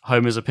brackets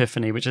Homer's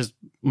Epiphany, which is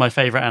my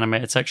favorite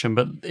animated section.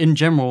 But in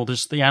general,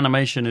 the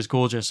animation is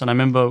gorgeous. And I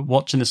remember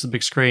watching this on the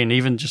big screen,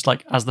 even just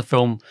like as the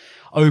film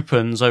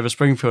opens over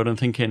Springfield, and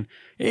thinking,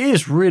 it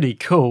is really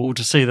cool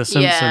to see The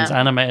Simpsons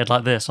animated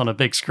like this on a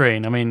big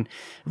screen. I mean,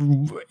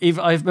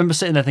 I remember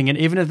sitting there thinking,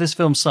 even if this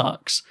film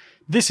sucks,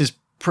 this is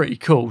pretty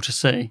cool to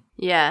see.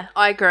 Yeah,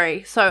 I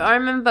agree. So I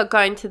remember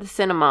going to the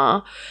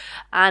cinema,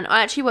 and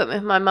I actually went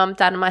with my mum,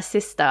 dad, and my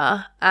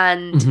sister.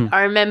 And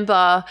I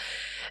remember,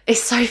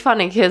 it's so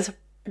funny because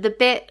the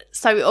bit,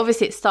 so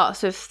obviously it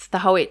starts with the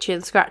whole itchy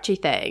and scratchy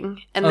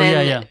thing, and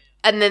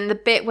and then the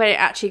bit where it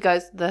actually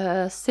goes,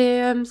 The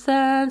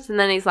Simpsons, and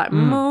then he's like,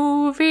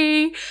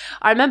 movie.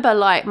 I remember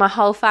like my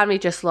whole family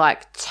just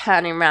like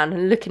turning around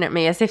and looking at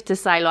me as if to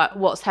say like,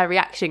 what's her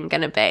reaction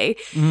going to be?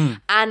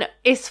 And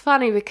it's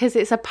funny because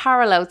it's a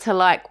parallel to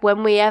like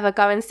when we ever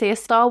go and see a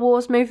Star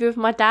Wars movie with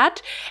my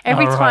dad.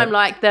 Every time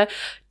like the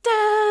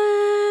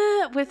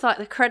with like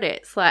the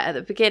credits like at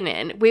the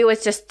beginning, we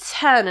always just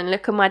turn and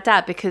look at my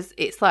dad because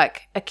it's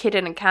like a kid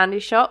in a candy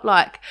shop.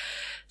 Like,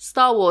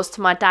 Star Wars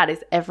to my dad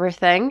is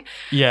everything.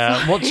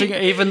 Yeah, watching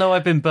it, even though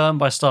I've been burnt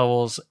by Star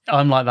Wars,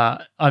 I'm like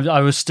that.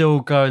 I would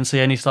still go and see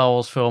any Star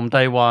Wars film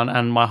day one,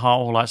 and my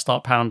heart will like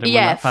start pounding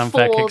when that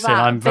fanfare kicks in.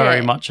 I'm very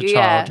much a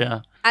child,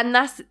 yeah. And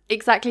that's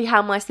exactly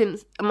how my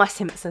Simpsons.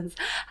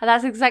 And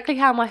that's exactly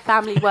how my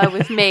family were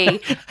with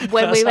me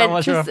when we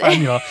went to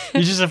see.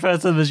 You just refer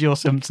to them as your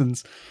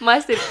Simpsons. My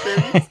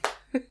Simpsons.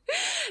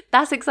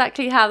 That's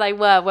exactly how they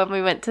were when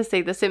we went to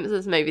see the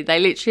Simpsons movie. They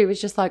literally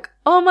was just like,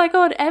 oh my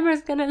God,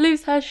 Emma's going to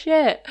lose her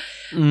shit.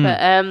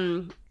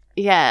 But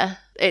yeah,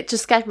 it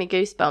just gave me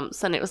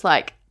goosebumps, and it was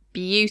like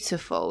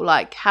beautiful,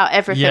 like how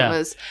everything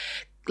was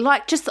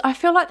like, just, I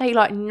feel like they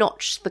like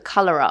notched the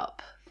colour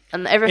up,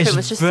 and everything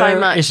was just so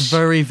much. It's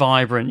very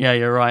vibrant. Yeah,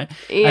 you're right.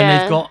 Yeah.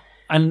 And they've got,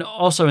 and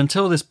also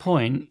until this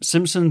point,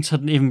 Simpsons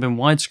hadn't even been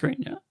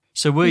widescreen yet.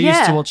 So we're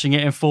used to watching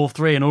it in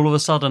 4:3, and all of a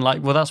sudden,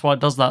 like, well, that's why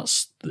it does that.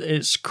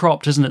 It's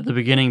cropped, isn't it, the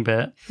beginning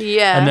bit?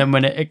 Yeah. And then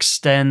when it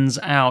extends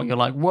out, you're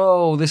like,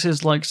 whoa, this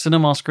is like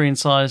cinema screen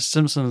size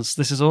Simpsons.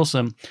 This is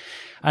awesome.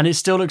 And it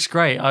still looks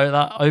great.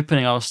 That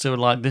opening, I was still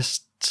like,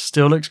 this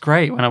still looks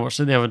great. When I watched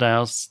it the other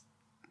day,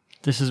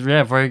 this is,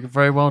 very,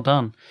 very well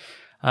done.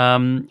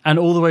 And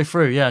all the way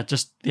through,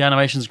 just the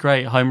animation's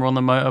great. Homer on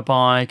the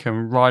motorbike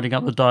and riding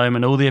up the dome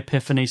and all the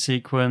epiphany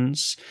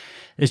sequence.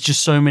 It's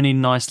just so many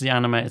nicely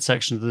animated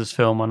sections of this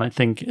film, and I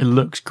think it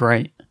looks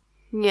great.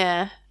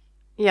 Yeah,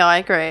 I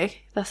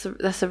agree. That's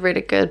a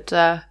really good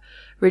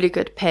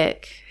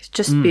pick. It's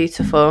just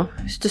beautiful.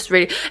 It's just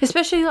really,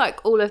 especially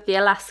like all of the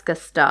Alaska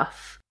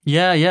stuff.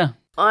 Yeah.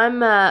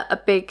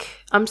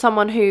 I'm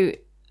someone who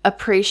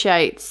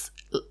appreciates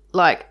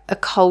like a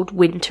cold,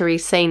 wintry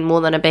scene more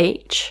than a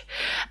beach.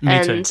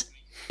 Me too.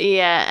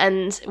 Yeah,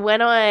 and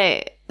when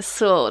I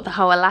saw the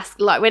whole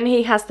Alaska, like when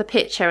he has the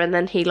picture and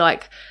then he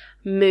like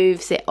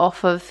moves it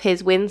off of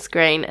his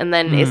windscreen, and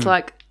then it's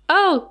like,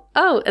 oh,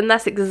 and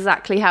that's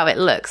exactly how it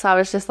looks. I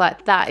was just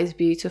like, that is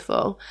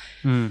beautiful.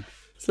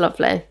 It's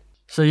lovely.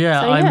 So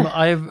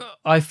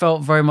I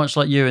felt very much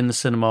like you in the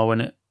cinema when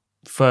it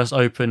first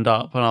opened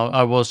up, and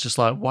I was just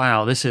like,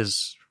 wow, this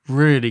is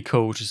really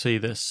cool to see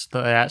this,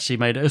 that they actually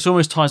made it. It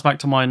almost ties back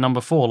to my number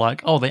 4,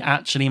 like, oh, they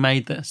actually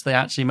made this. They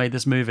actually made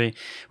this movie,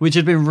 which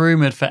had been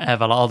rumoured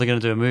forever, like, oh, they're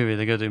going to do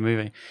a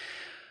movie.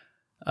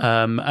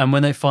 And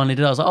when they finally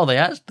did it, I was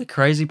like, the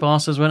crazy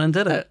bastards went and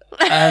did it.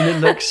 And it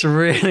looks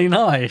really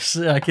nice.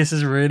 Like, this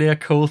is really a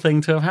cool thing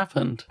to have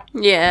happened.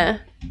 Yeah.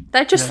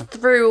 They just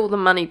threw all the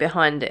money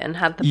behind it and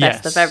had the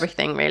best of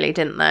everything, really,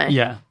 didn't they?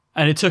 Yeah.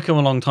 And it took them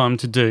a long time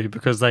to do,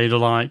 because they were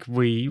like,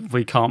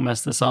 we can't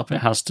mess this up.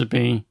 It has to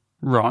be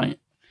right.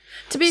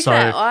 To be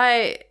fair,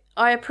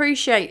 I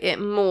appreciate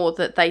it more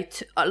that they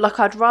like,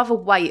 I'd rather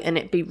wait and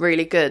it be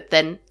really good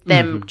than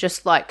them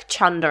just like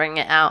chundering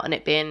it out and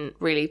it being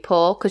really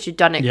poor because you've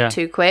done it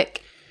too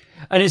quick.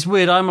 And it's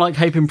weird, I'm like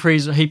heaping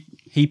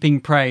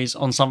praise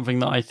on something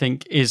that I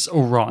think is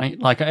all right.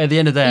 Like, at the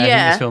end of the day, I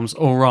think this film's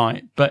all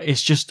right, but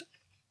it's just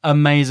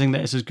amazing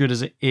that it's as good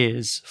as it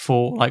is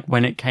for like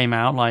when it came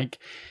out, like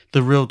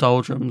the real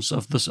doldrums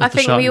of the show. I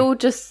think we all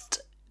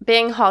just,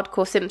 being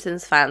hardcore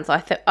Simpsons fans, I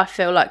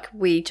feel like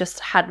we just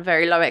had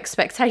very low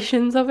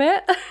expectations of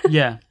it.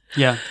 Yeah.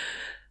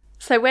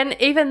 So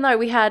even though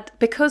we had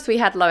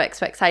low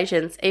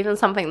expectations, even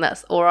something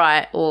that's all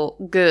right or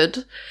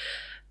good,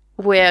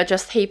 we're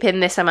just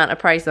heaping this amount of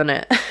praise on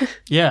it.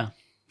 Yeah.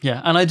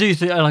 And I do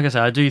think, like I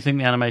said, I do think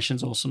the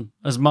animation's awesome.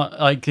 As much,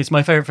 like, it's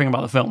my favorite thing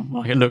about the film.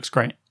 Like, it looks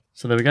great.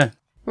 So there we go.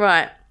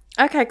 Right.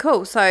 Okay,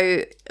 cool.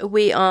 So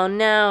we are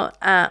now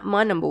at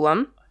my number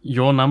 1.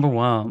 Your number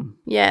 1.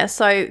 Yeah,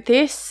 so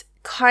this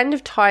kind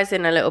of ties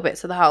in a little bit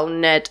to the whole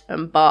Ned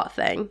and Bart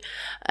thing.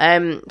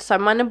 So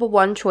my number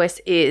 1 choice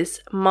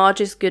is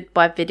Marge's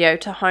Goodbye video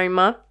to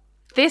Homer.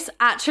 This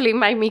actually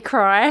made me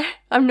cry.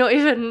 I'm not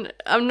even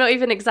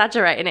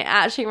exaggerating. It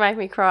actually made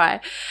me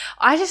cry.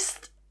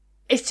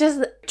 It's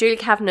just Julie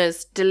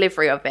Kavanagh's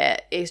delivery of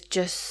it is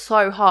just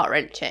so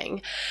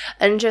heart-wrenching.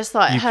 And just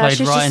like you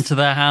played right into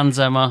their hands,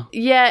 Emma.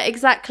 Yeah,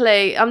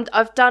 exactly.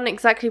 I've done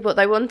exactly what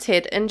they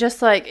wanted. And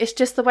just like, it's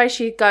just the way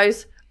she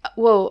goes,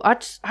 well, I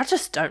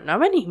just don't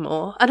know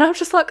anymore. And I'm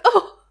just like,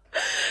 oh,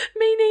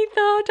 me neither,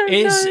 I don't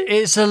know.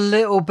 It's a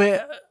little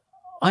bit,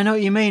 I know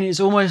what you mean. It's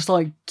almost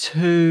like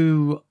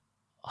too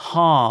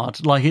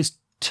hard. Like, it's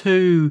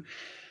too...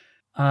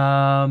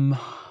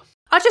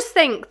 I just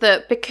think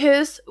that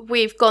because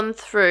we've gone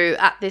through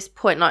at this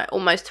point like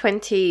almost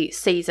 20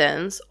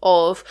 seasons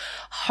of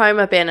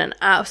Homer being an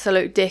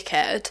absolute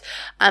dickhead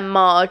and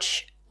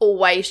Marge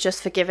always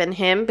just forgiving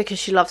him because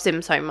she loves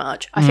him so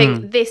much, I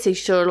think this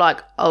is sort of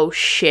like, oh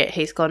shit,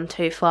 he's gone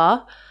too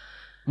far.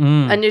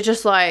 And you're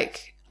just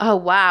like, oh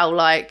wow,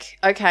 like,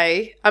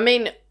 okay. I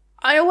mean,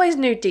 I always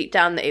knew deep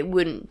down that it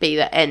wouldn't be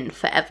the end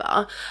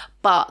forever,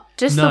 but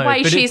just the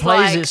way she's like...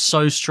 No, but it plays it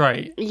so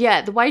straight.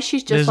 Yeah, the way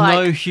she's just There's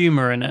no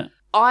humour in it.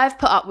 I've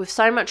put up with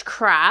so much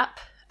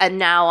crap and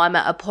now I'm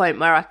at a point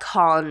where I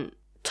can't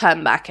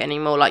turn back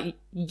anymore. Like,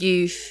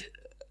 you've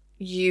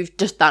you've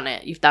just done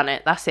it. You've done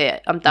it. That's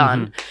it. I'm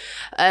done.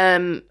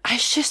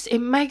 It's just,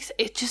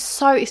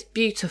 it's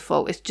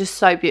beautiful. It's just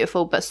so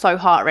beautiful, but so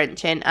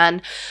heart-wrenching.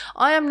 And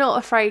I am not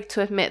afraid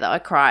to admit that I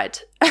cried.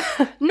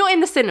 Not in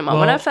the cinema.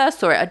 When I first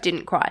saw it, I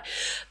didn't cry.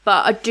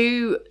 But I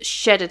do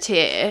shed a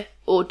tear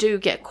or do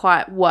get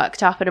quite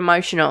worked up and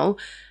emotional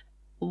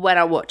when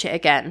I watch it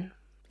again.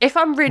 If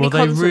I'm really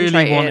concentrating.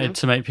 They really wanted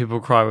to make people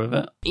cry with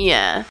it.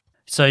 Yeah.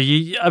 So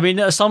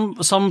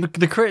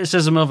the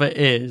criticism of it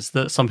is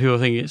that some people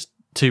think it's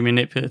too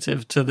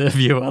manipulative to the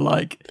viewer.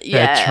 Like,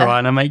 they're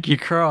trying to make you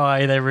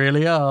cry. They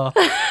really are.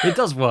 It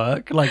does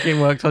work. Like, it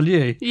worked on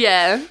you.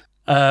 Yeah.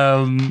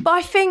 But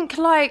I think,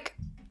 like,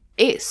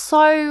 it's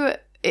so...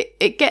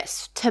 It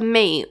gets to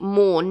me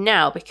more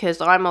now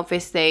because I'm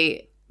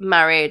obviously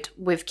married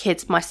with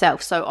kids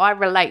myself. So I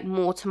relate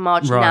more to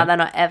Marge now than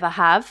I ever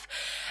have.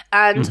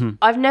 And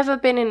I've never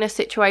been in a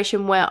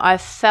situation where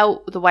I've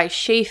felt the way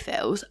she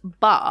feels,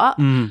 but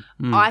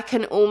I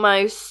can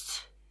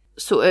almost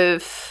sort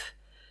of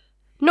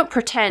not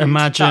pretend.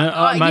 Imagine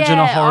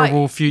a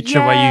horrible future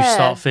where you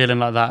start feeling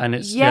like that, and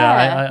it's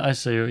I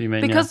see what you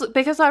mean.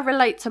 Because I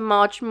relate to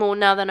Marge more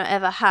now than I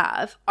ever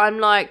have. I'm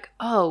like,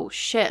 oh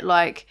shit,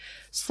 like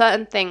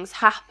certain things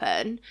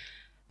happen,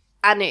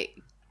 and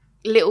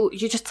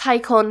you just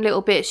take on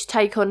little bits,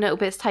 take on little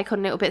bits,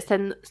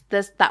 then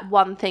there's that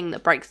one thing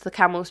that breaks the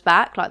camel's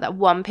back, like that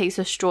one piece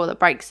of straw that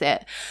breaks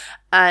it,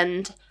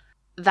 and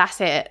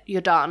that's it,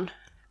 you're done.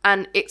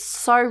 And it's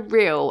so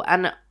real,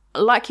 and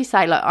like you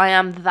say, like I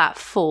am that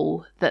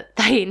fool that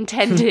they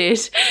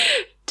intended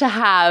to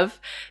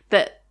have,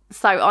 that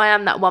so I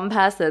am that one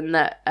person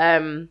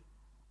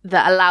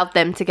that allowed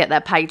them to get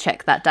their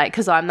paycheck that day,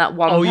 because I'm that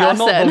one person. You're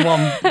not the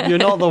one. You're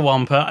not the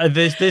one.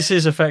 This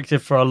is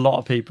effective for a lot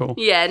of people.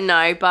 Yeah,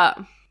 no, but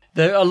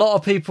a lot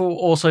of people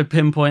also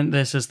pinpoint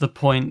this as the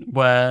point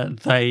where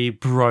they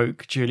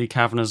broke Julie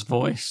Kavanagh's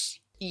voice.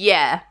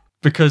 Yeah,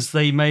 because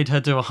they made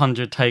her do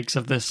 100 takes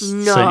of this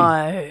scene.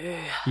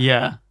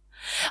 Yeah.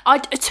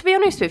 To be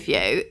honest with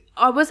you,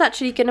 I was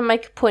actually going to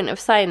make a point of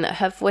saying that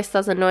her voice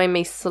does annoy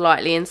me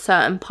slightly in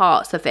certain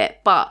parts of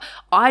it, but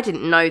I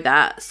didn't know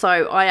that, so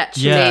I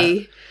actually...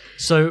 Yeah.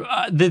 So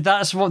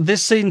that's what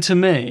this scene to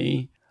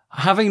me,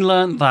 having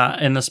learnt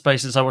that in the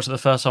space since I watched it the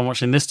first time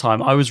watching this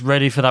time, I was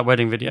ready for that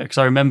wedding video because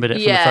I remembered it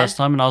from the first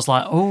time, and I was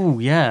like, oh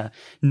yeah,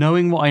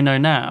 knowing what I know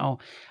now.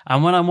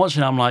 And when I'm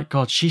watching it, I'm like,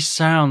 God, she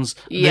sounds...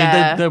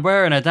 Yeah. They're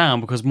wearing her down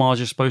because Marge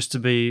is supposed to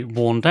be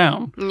worn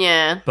down.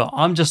 Yeah. But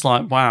I'm just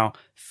like, wow,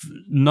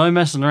 no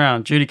messing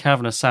around. Julie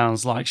Kavanaugh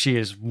sounds like she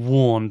is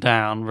worn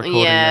down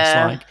recording this.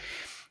 Like,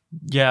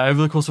 yeah,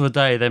 over the course of a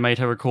day, they made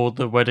her record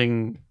the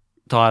wedding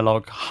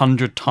dialogue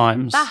 100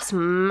 times. That's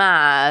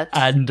mad.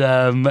 And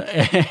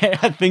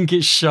I think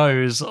it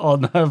shows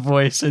on her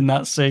voice in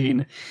that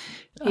scene.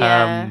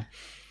 Yeah.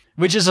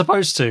 Which is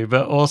supposed to,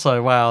 but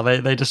also, wow,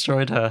 they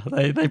destroyed her.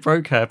 They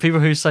broke her. People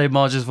who say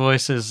Marge's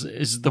voice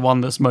is the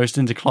one that's most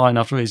in decline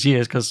after all these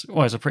years, because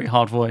it's a pretty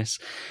hard voice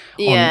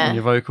on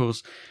your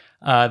vocals.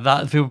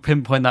 That people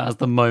pinpoint that as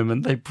the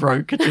moment they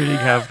broke Julie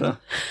Kavanaugh.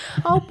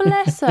 Oh,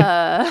 bless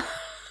her.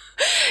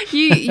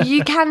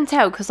 You can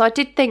tell, because I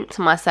did think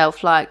to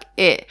myself, like,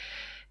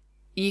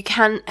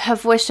 her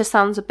voice just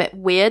sounds a bit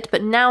weird,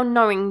 but now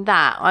knowing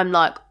that, I'm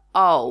like,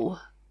 oh,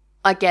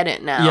 I get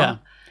it now. Yeah.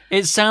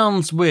 It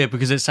sounds weird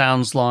because it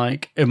sounds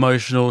like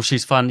emotional.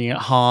 She's finding it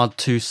hard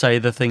to say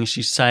the things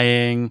she's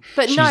saying.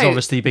 But she's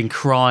obviously been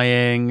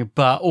crying,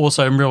 but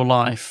also in real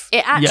life.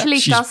 It actually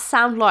does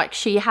sound like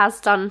she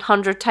has done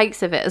 100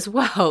 takes of it as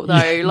well, though.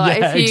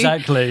 If you,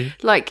 exactly.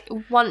 Like,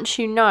 once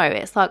you know,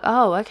 it's like,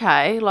 oh,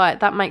 okay, like,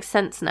 that makes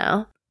sense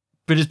now.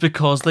 But it's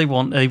because they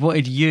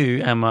wanted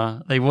you,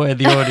 Emma. They wanted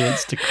the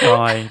audience to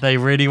cry. They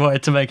really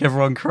wanted to make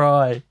everyone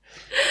cry.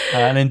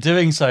 And in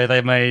doing so,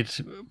 they made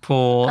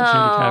poor Julie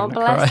Kavanaugh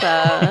bless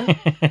cry.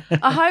 her.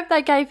 I hope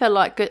they gave her,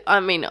 like, good... I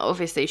mean,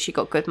 obviously, she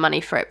got good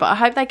money for it, but I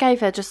hope they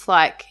gave her just,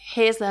 like,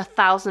 here's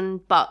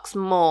 $1,000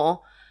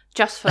 more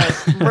just for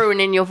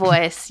ruining your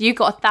voice. You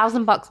got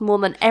 $1,000 more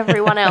than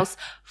everyone else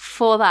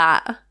for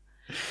that.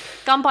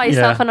 Go and buy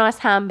yourself a nice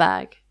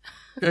handbag.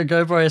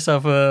 Go buy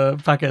yourself a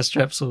packet of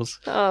Strepsils.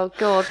 Oh,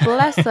 God,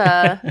 bless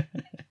her.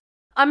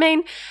 I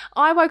mean,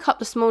 I woke up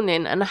this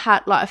morning and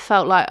I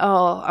felt like,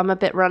 oh, I'm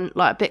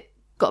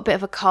got a bit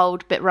of a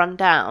cold, bit run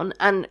down.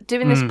 And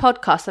doing this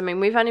podcast, I mean,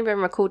 we've only been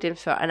recording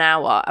for an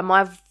hour, and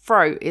my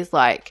throat is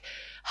like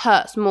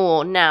hurts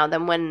more now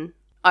than when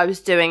I was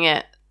doing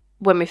it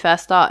when we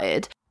first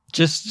started.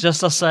 Just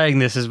us saying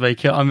this is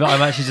making. I'm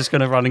actually just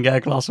going to run and get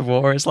a glass of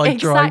water. It's like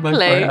drying my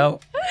throat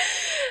out.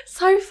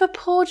 So for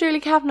poor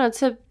Julie Kavanaugh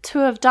to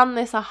have done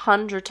this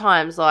 100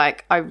 times,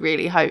 like, I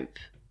really hope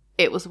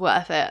it was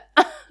worth it.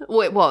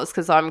 Well, it was,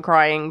 because I'm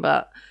crying,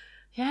 but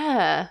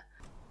yeah.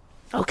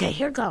 Okay,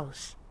 here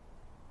goes.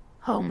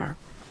 Homer,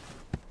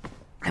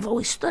 I've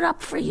always stood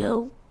up for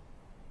you.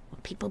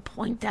 When people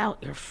point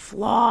out your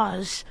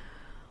flaws,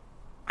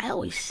 I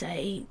always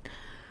say,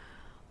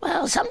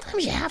 well,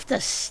 sometimes you have to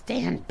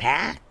stand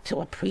back to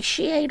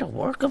appreciate a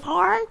work of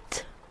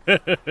art.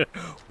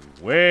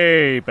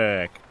 Way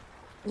back.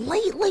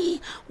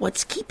 lately,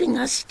 what's keeping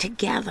us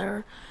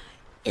together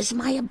is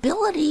my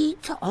ability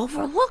to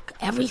overlook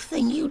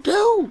everything you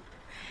do.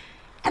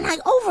 And I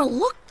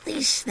overlook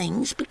these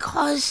things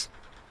because...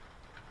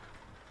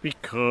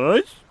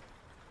 Because?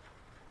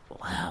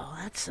 Well,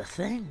 that's the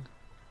thing.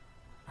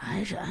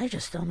 I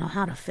just don't know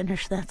how to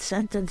finish that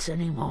sentence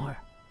anymore.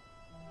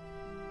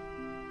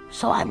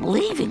 So I'm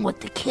leaving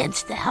with the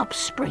kids to help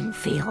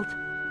Springfield.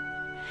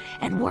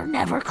 And we're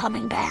never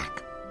coming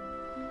back.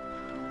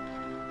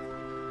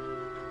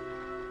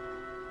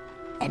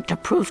 And to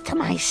prove to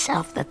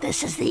myself that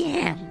this is the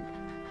end,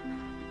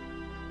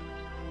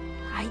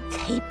 I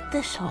taped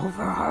this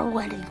over our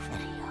wedding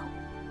video.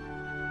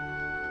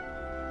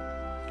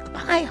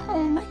 Bye,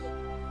 homie.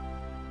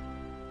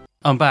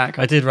 I'm back.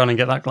 I did run and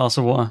get that glass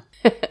of water.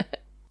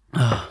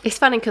 It's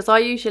funny because I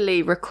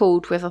usually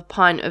record with a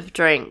pint of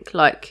drink,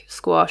 like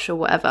squash or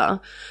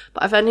whatever,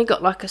 but I've only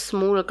got like a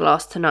smaller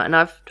glass tonight, and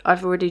I've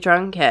already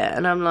drunk it,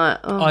 and I'm like,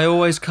 oh. I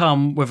always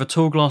come with a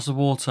tall glass of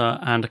water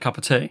and a cup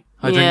of tea.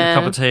 I drink a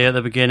cup of tea at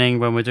the beginning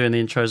when we're doing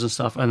the intros and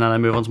stuff, and then I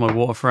move on to my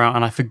water throughout,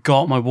 and I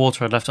forgot my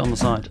water. I'd left it on the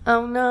side.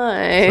 Oh,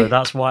 no. So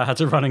that's why I had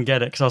to run and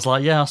get it, because I was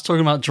like, I was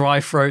talking about dry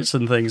throats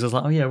and things. I was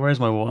like, oh, yeah, where's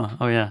my water?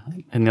 Oh, yeah,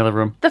 in the other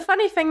room. The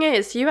funny thing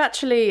is, you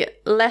actually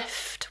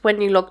left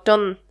when you logged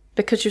on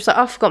because you was like,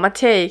 oh, I forgot my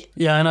tea.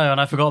 Yeah, I know, and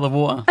I forgot the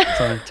water.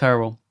 So,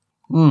 terrible.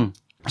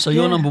 So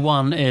your number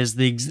one is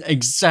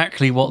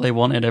exactly what they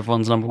wanted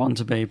everyone's number one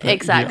to be. But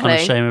exactly. You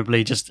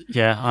unashamedly just,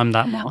 I'm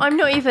that mark. I'm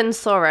not even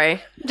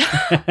sorry.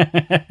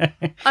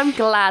 I'm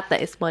glad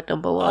that it's my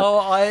number one. Oh,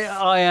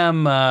 I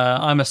am,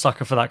 I'm a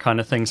sucker for that kind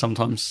of thing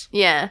sometimes.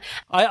 Yeah.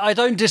 I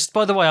don't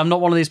by the way, I'm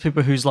not one of these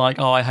people who's like,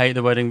 oh, I hate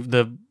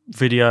the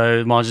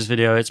video, Marge's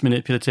video, it's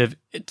manipulative.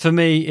 For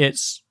me,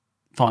 it's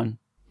fine.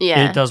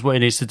 Yeah. It does what it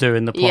needs to do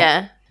in the plot.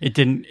 Yeah. It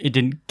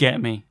didn't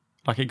get me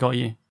like it got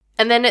you.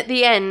 And then at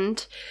the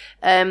end,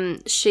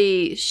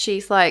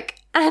 she's like,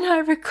 and I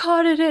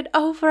recorded it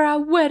over our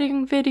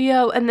wedding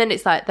video. And then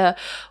it's like the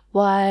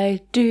why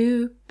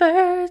do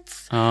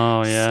birds?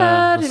 Oh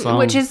yeah,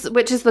 which is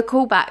the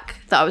callback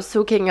that I was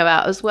talking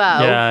about as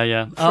well.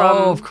 Yeah.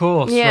 Of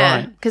course. Yeah,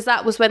 right. because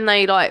that was when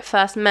they like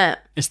first met.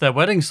 It's their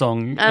wedding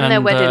song and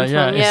their wedding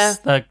song.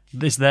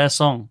 It's their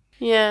song.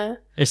 Yeah.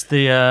 It's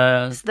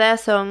their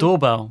song.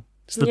 Doorbell.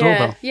 It's the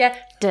doorbell. Yeah.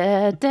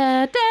 Da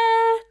da da.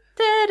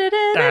 Da, da,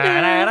 da,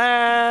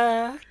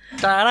 da,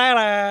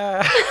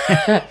 da.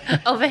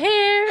 Over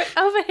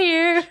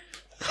here.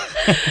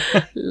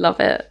 Love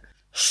it.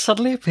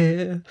 Suddenly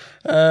appear.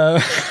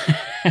 God.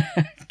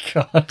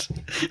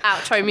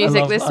 Outro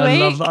music this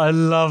week. I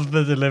love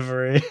the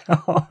delivery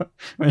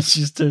when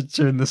she's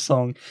doing the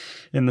song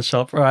in the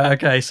shop. Right,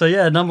 okay.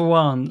 So number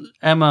one,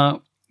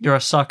 Emma, you're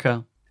a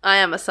sucker. I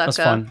am a sucker. That's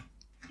fine.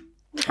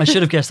 I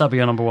should have guessed that'd be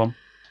your number one.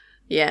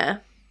 Yeah.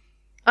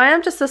 I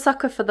am just a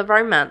sucker for the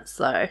romance,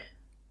 though.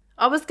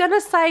 I was going to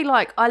say,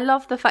 I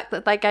love the fact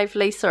that they gave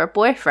Lisa a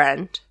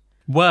boyfriend.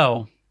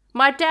 Well.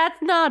 My dad's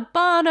not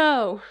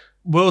Bono.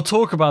 We'll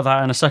talk about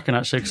that in a second,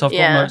 actually, because I've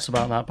got notes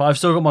about that. But I've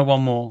still got my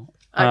one more.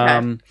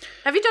 Okay.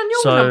 Have you done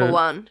your number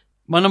one?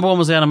 My number one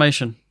was the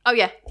animation. Oh,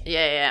 yeah.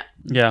 Yeah.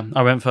 Yeah,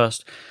 I went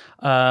first.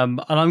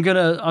 And I'm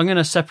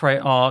gonna separate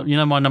our...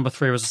 my number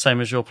three was the same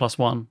as your plus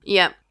one.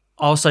 Yeah.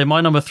 I'll say my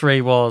number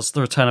three was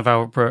The Return of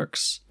Albert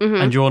Brooks,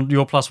 and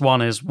your plus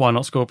one is Why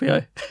Not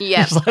Scorpio?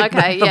 Yeah,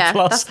 okay,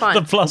 that's fine.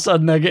 The plus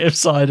and negative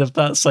side of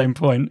that same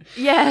point.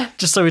 Yeah.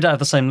 Just so we don't have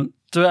the same,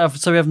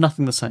 so we have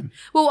nothing the same.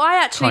 Well, I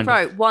actually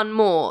wrote one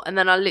more, and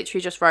then I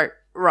literally just wrote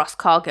Russ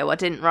Cargill. I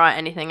didn't write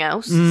anything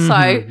else.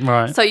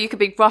 So you could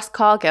be Russ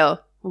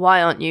Cargill.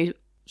 Why aren't you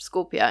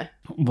Scorpio?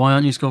 Why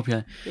aren't you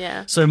Scorpio?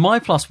 Yeah. So my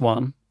plus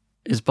one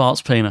is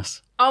Bart's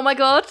penis. Oh my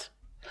God.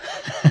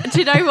 Do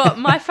you know what?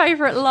 My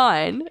favourite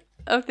line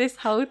of this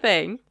whole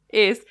thing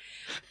is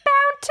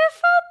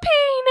bountiful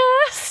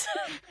penis.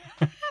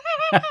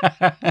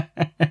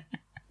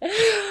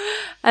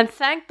 And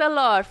thank the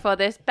Lord for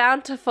this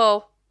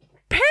bountiful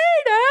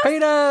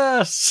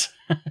penis.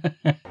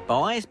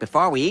 Boys,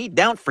 before we eat,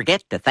 don't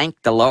forget to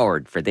thank the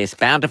Lord for this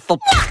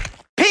bountiful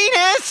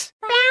penis.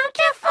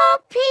 Bountiful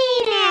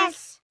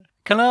penis.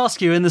 Can I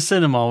ask you, in the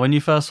cinema, when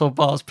you first saw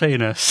Bart's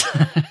penis,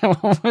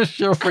 what was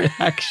your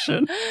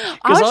reaction?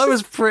 Because I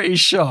was pretty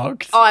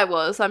shocked. I'm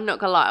not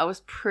going to lie, I was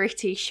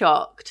pretty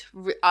shocked.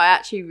 I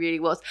actually really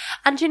was.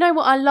 And do you know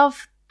what I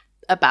love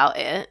about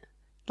it?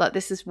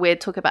 This is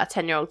weird talking about a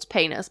 10-year-old's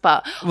penis,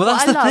 but... Well,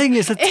 that's the thing,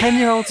 it's a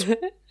 10-year-old's...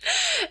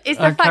 It's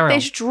the fact that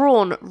it's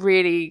drawn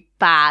really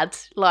bad.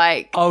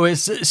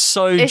 It's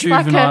so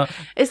juvenile.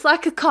 It's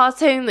like a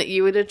cartoon that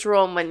you would have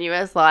drawn when you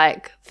was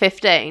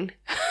 15.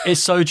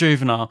 It's so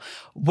juvenile.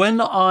 When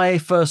I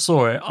first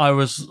saw it,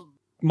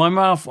 my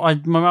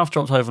mouth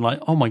dropped over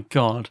oh my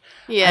God.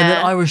 Yeah. And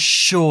then I was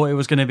sure it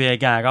was going to be a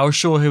gag. I was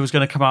sure he was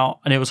going to come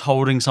out and it was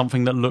holding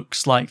something that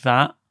looks like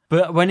that.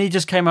 But when he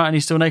just came out and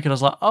he's still naked, I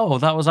was like, oh,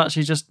 that was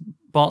actually just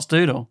Bart's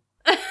doodle.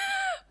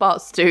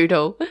 Bart's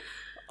doodle.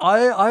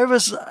 I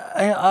was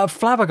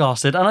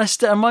flabbergasted,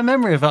 and my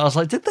memory of it, I was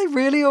like, did they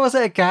really, or was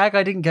it a gag?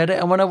 I didn't get it.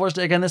 And when I watched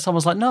it again this time, I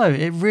was like, no,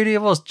 it really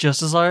was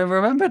just as I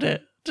remembered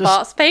it.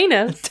 Bart's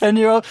penis.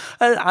 10-year-old,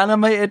 an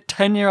animated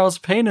 10-year-old's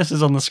penis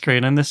is on the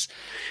screen in this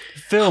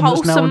film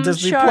that's now on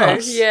Disney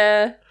Plus.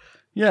 Yeah.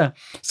 Yeah.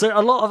 So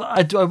a lot of,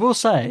 I will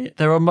say,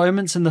 there are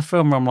moments in the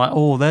film where I'm like,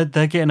 oh, they're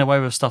getting away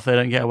with stuff they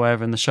don't get away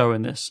with in the show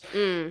in this.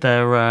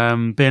 They're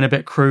being a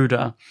bit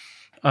cruder.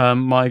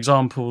 My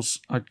examples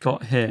I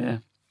got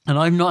here, and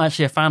I'm not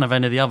actually a fan of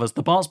any of the others.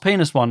 The Bart's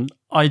penis one,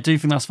 I do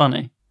think that's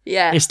funny.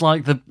 Yeah. It's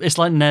like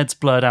Ned's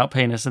blurred out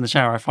penis in the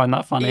shower. I find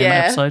that funny in the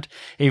episode,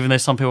 even though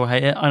some people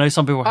hate it. I know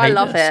some people hate it. I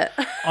love it.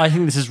 I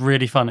think this is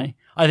really funny.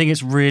 I think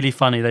it's really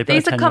funny they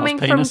put a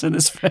 10-year-old's penis in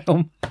this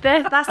film.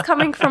 That's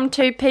coming from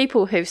two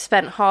people who've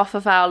spent half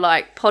of our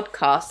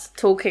podcasts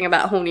talking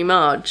about Horny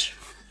Marge.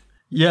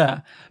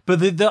 Yeah,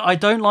 but I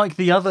don't like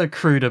the other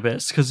cruder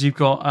bits because you've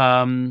got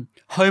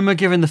Homer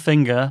giving the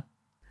finger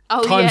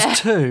times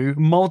 2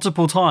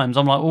 multiple times.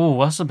 I'm like,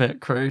 oh, that's a bit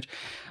crude.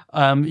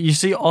 You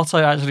see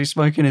Otto actually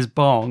smoking his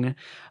bong.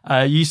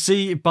 You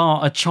see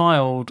Bart, a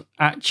child,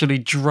 actually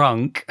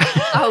drunk.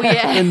 Oh,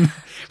 yeah.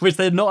 Which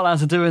they're not allowed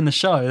to do in the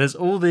show. There's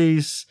all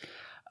these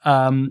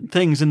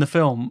things in the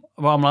film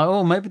where I'm like,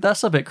 oh, maybe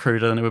that's a bit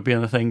cruder than it would be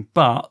in the thing.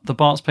 But the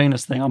Bart's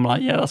penis thing, I'm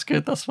like, yeah, that's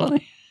good. That's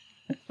funny.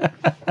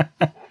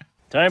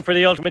 Time for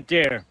the ultimate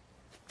dare.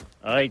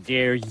 I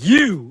dare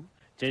you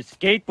to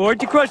skateboard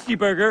to Krusty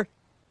Burger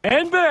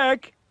and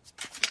back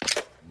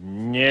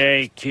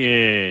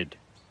naked.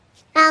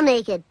 How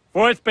naked?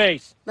 4th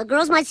base. The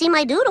girls might see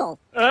my doodle.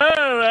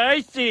 Oh,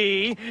 I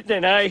see.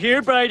 Then I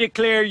hereby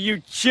declare you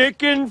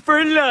chicken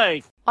for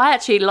life. I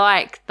actually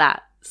like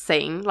that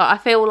scene. I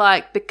feel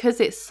like because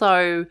it's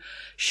so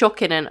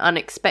shocking and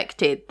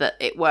unexpected that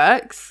it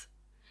works.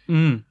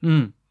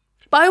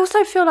 But I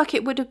also feel like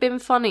it would have been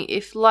funny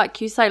if, like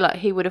you say,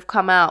 he would have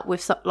come out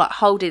with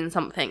holding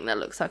something that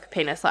looks like a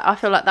penis. I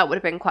feel like that would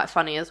have been quite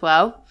funny as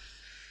well.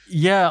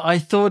 Yeah, I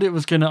thought it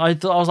was gonna. I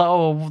was like,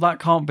 oh, well, that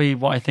can't be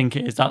what I think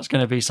it is. That's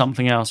gonna be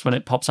something else when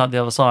it pops out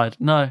the other side.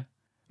 No,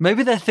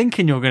 maybe they're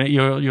thinking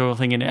you're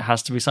thinking it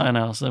has to be something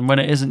else, and when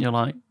it isn't, you're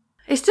like,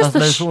 it's just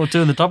they're sort of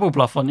doing the double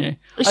bluff on you.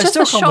 It's just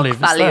a shock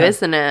value,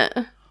 isn't it?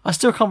 I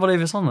still can't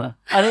believe it's on there,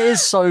 and it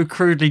is so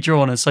crudely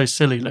drawn and so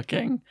silly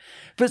looking,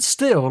 but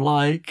still,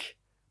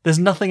 there's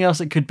nothing else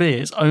it could be.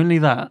 It's only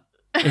that.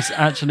 It's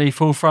actually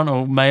full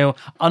frontal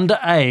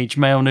underage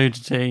male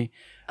nudity.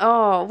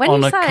 Oh,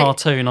 on a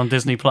cartoon on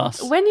Disney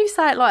Plus. When you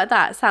say it like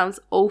that, it sounds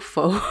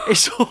awful.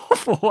 It's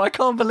awful. I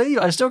can't believe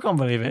it. I still can't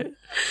believe it.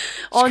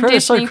 On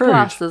Disney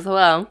Plus as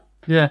well.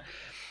 Yeah.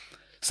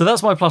 So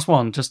that's my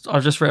 +1.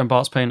 I've just written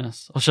Bart's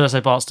penis. Or should I say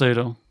Bart's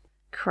doodle?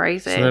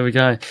 Crazy. So there we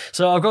go.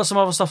 So I've got some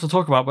other stuff to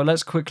talk about, but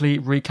let's quickly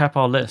recap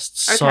our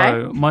lists. Okay.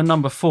 So my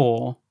number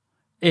 4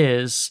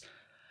 is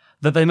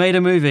that they made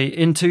a movie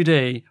in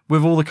 2D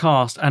with all the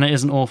cast and it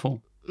isn't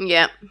awful.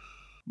 Yeah.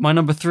 My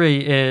number 3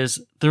 is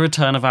The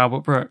Return of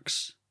Albert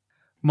Brooks.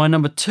 My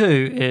number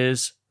 2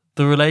 is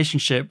the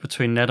relationship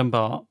between Ned and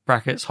Bart,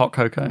 brackets hot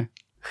cocoa.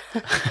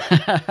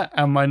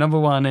 And my number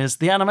 1 is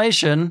the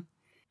animation,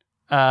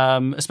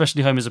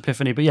 especially Homer's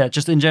Epiphany, but yeah,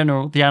 just in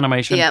general, the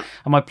animation. Yep.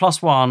 And my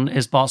 +1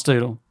 is Bart's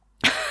Doodle.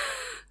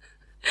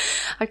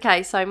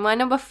 Okay, so my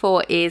number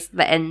 4 is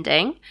the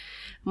ending.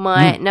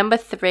 My number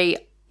 3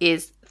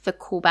 is the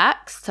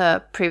callbacks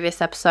to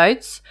previous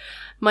episodes.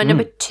 My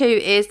number 2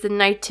 is the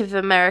Native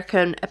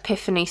American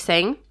Epiphany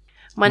thing.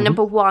 My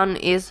number 1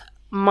 is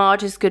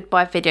Marge's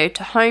goodbye video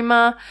to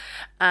Homer.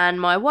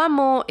 And my one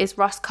more is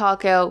Russ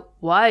Cargill,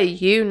 why are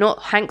you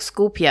not Hank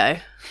Scorpio?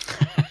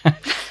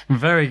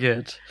 Very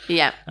good.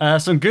 Yeah.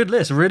 Some good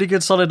lists, really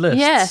good solid lists.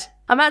 Yeah.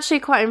 I'm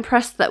actually quite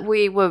impressed that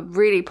we were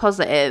really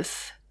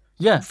positive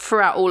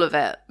throughout all of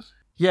it.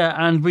 Yeah,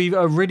 and we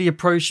really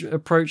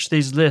approach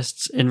these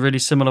lists in really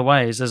similar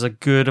ways. There's a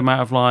good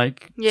amount of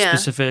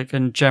specific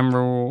and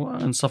general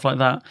and stuff like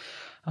that.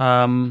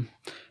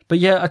 But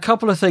yeah, a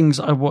couple of things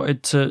I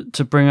wanted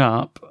to bring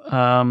up.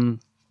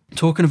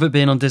 Talking of it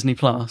being on Disney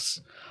Plus,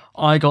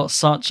 I got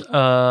such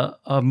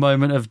a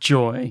moment of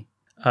joy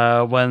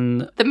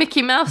when the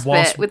Mickey Mouse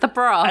bit with the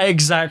bra.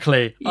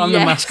 Exactly. I'm the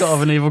mascot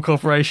of an evil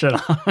corporation.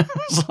 I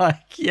was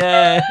like,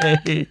 yay.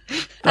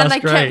 That's and they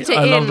great. Kept it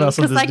I in, love that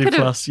on Disney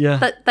Plus.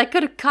 Yeah. They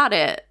could have cut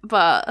it,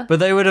 but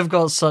they would have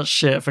got such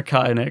shit for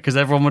cutting it because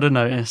everyone would have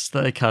noticed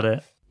that they cut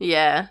it.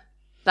 Yeah,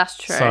 that's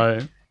true.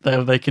 So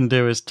all they can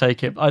do is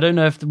take it. I don't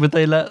know if would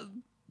they let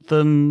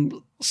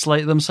them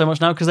slate them so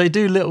much now because they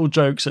do little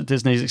jokes at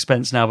Disney's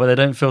expense now, but they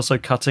don't feel so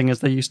cutting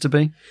as they used to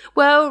be.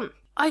 Well,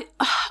 I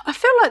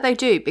feel like they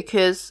do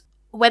because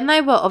when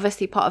they were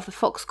obviously part of the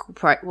Fox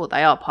corporate, well,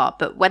 they are part,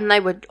 but when they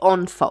were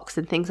on Fox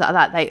and things like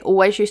that, they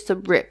always used to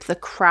rip the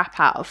crap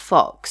out of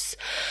Fox.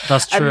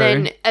 That's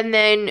true. And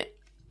then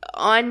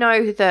I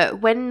know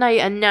that when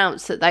they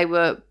announced that they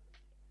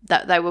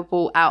were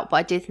bought out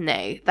by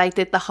Disney, they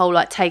did the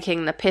whole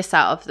taking the piss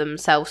out of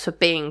themselves for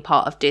being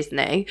part of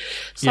Disney.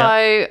 So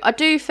I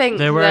do think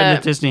they're wearing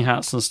the Disney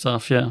hats and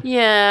stuff.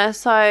 Yeah.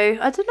 So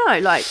I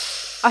don't know.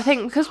 I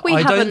think because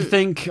I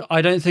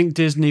don't think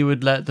Disney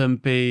would let them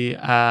be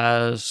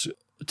as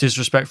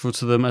disrespectful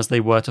to them as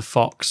they were to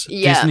Fox.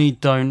 Yeah. Disney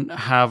don't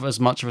have as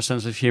much of a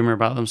sense of humor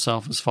about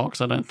themselves as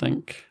Fox. I don't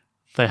think.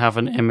 they have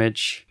an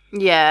image.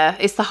 Yeah,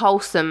 it's the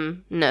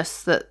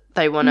wholesomeness that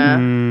they want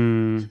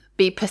to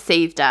be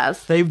perceived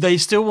as. They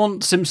still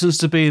want Simpsons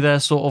to be their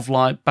sort of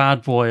like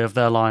bad boy of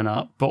their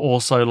lineup, but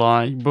also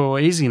like,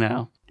 boy, easy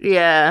now.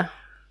 Yeah.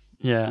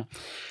 Yeah.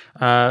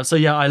 So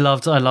yeah, I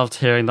loved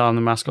hearing that I'm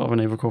the mascot of an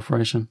evil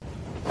corporation.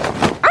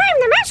 I'm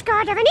the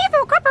mascot of an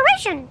evil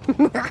corporation.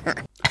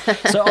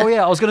 So,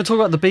 I was going to talk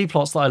about the B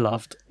plots that I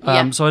loved.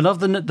 So I love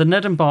the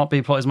Ned and Bart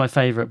B plot is my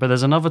favourite, but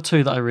there's another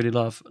two that I really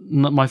love.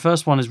 My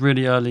first one is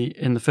really early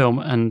in the film,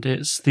 and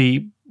it's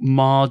the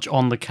Marge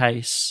on the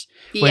case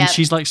when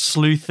she's like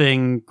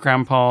sleuthing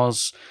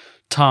Grandpa's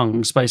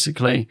tongues,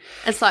 basically.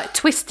 It's like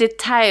twisted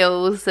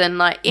tales and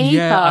like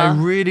Yeah, I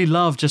really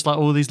love just like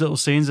all these little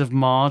scenes of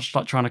Marge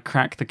like trying to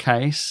crack the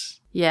case.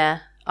 Yeah,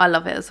 I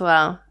love it as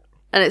well.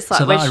 And it's like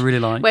so that I really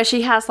like. Where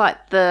she has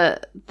like the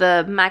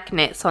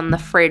magnets on the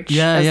fridge.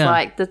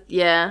 Like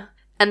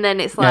and then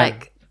it's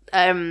like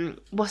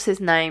what's his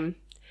name?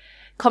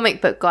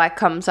 Comic book guy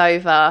comes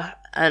over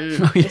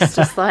and it's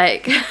just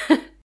like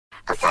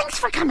thanks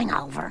for coming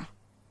over.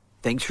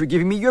 Thanks for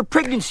giving me your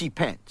pregnancy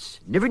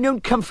pants. Never known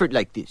comfort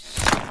like this.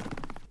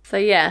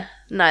 So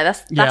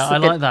that's I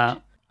like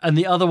that. And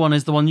the other one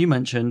is the one you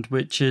mentioned,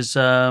 which is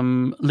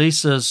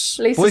Lisa's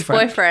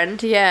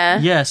boyfriend.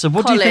 Yeah. So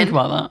what do you think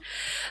about that?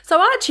 So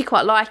I actually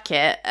quite like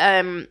it.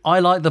 I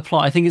like the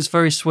plot. I think it's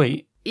very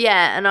sweet.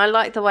 Yeah, and I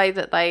like the way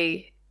that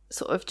they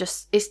sort of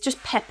it's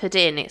just peppered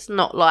in. It's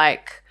not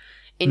like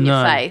in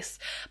your face.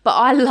 But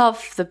I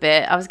love the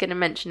bit, I was going to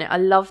mention it, I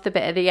love the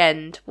bit at the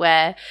end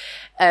where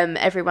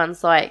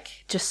everyone's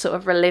like just sort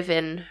of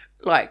reliving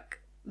like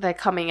they're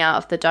coming out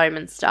of the dome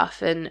and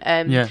stuff, and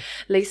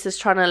Lisa's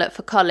trying to look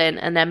for Colin,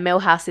 and then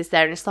Milhouse is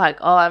there, and it's like,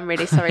 oh, I'm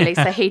really sorry,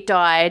 Lisa, he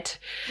died.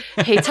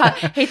 He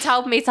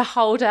told me to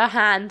hold her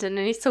hand, and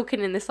then he's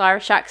talking in this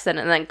Irish accent,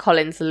 and then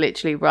Colin's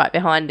literally right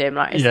behind him.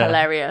 Like, it's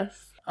hilarious.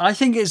 I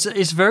think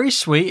it's very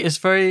sweet. It's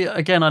very,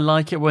 again, I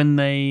like it when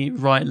they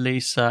write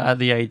Lisa at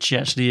the age she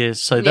actually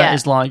is. So that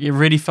is like, it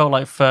really felt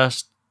like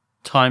first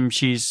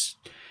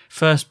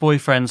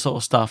boyfriend sort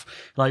of stuff.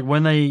 Like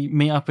when they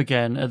meet up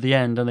again at the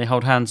end and they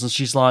hold hands and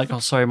she's like, oh,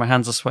 sorry, my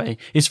hands are sweaty.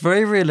 It's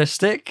very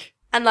realistic.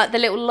 And like the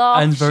little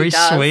laugh and very she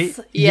does. Sweet.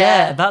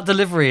 Yeah, that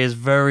delivery is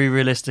very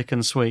realistic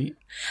and sweet.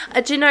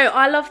 Do you know,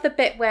 I love the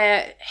bit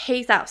where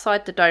he's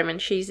outside the dome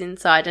and she's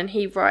inside and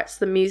he writes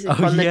the music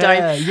on the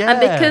dome. Yeah.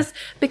 And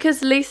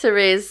because Lisa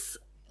is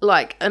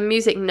like a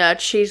music nerd,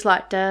 she's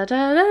like da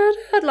da da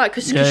da, like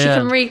because she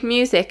can read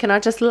music, and I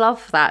just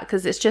love that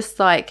because it's just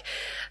like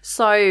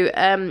so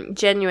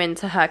genuine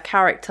to her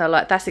character.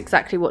 Like that's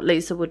exactly what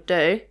Lisa would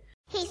do.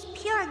 He's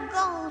pure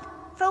gold.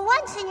 For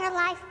once in your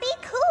life, be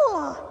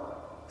cool.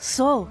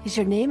 So, is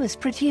your name as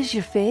pretty as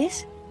your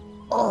face?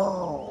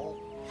 Oh.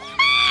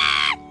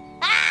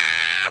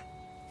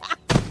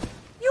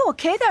 You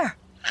okay there?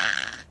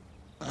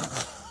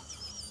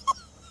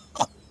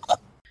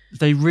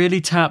 They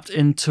really tapped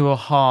into a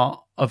heart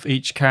of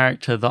each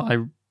character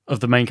of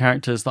the main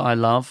characters that I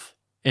love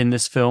in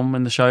this film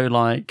and the show.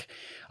 Like,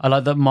 I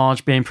like that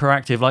Marge being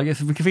proactive. Like,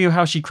 if we think of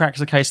how she cracks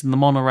the case in the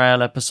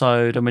monorail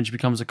episode and when she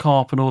becomes a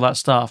cop and all that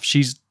stuff,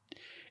 she's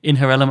in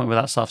her element with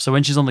that stuff. So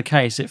when she's on the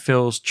case, it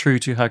feels true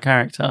to her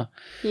character.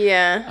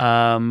 Yeah.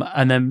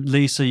 And then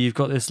Lisa, you've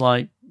got this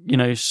like, you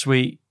know,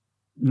 sweet,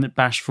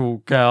 bashful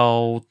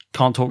girl,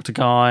 can't talk to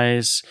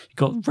guys. You've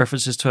got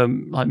references to her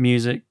like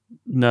music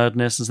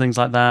nerdness and things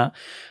like that.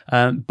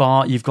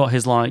 Bart, you've got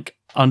his like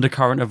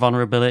undercurrent of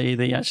vulnerability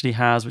that he actually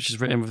has, which is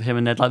written with him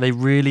and Ned. Like they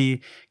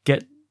really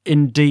get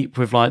in deep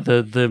with like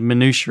the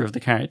minutiae of the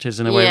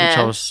characters in a way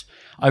which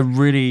I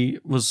really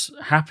was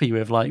happy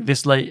with. Like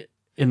this late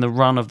in the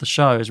run of the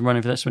show, it's been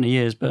running for that many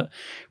years, but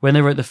when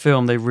they wrote the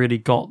film, they really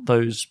got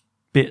those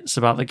bits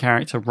about the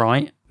character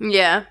right.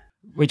 Yeah.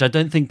 Which I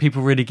don't think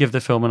people really give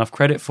the film enough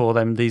credit for.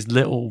 Them, these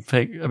little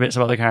bits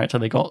about the character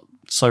they got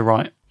so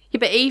right. Yeah,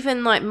 but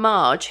even like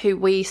Marge, who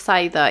we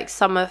say that like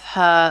some of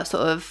her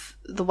sort of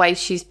the way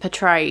she's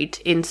portrayed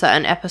in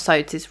certain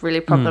episodes is really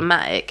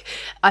problematic.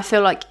 I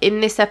feel like in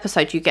this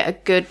episode you get a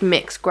good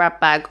mixed grab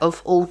bag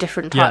of all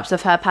different types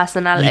of her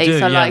personality.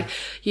 Like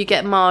you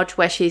get Marge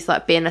where she's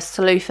like being a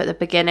sleuth at the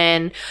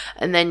beginning,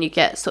 and then you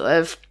get sort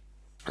of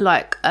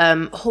like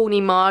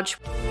horny Marge.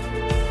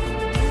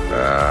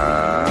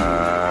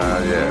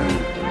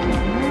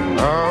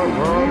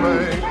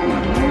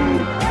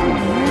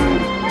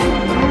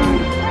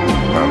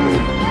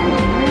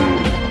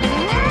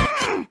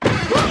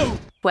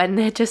 When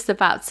they're just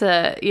about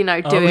to, you know,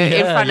 do it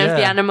in front of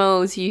the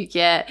animals, you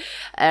get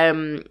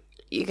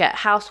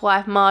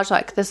housewife Marge.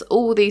 Like, there's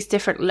all these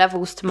different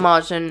levels to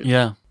Marge,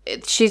 and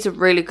she's a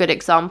really good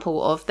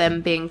example of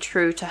them being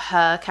true to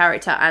her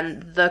character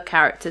and the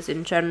characters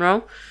in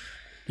general.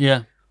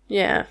 Yeah.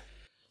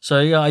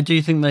 So I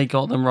do think they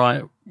got them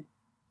right.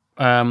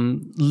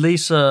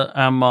 Lisa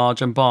and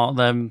Marge and Bart,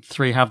 them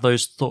three have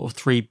those sort of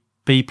three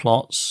B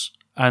plots,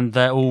 and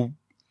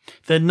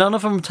none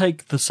of them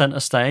take the center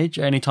stage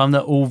at any time.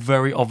 They're all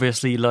very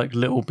obviously like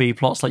little B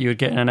plots like you would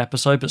get in an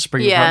episode, but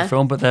spring throughout the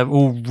film. But they're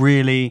all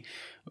really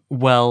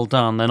well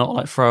done. They're not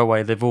like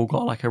throwaway. They've all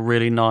got like a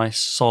really nice,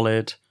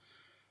 solid,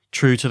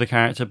 true to the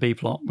character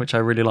B-plot, which I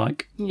really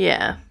like.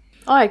 Yeah,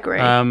 I agree.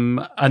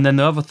 And then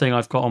the other thing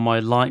I've got on my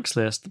likes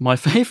list, my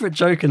favourite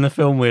joke in the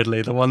film,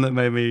 weirdly, the one that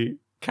made me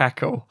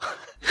cackle,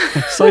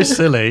 so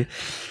silly.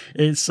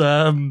 It's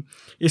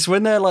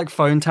when they're like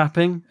phone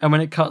tapping, and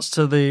when it cuts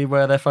to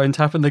where they're phone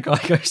tapping, the guy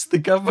goes, "The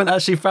government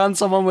actually found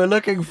someone we're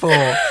looking for,"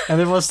 and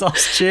everyone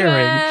starts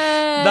cheering.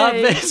 Yay! That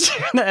bit,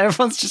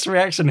 everyone's just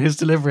reaction, his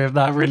delivery of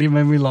that really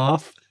made me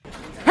laugh.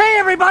 Hey,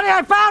 everybody,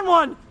 I found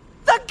one!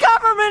 The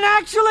government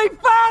actually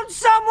found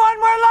someone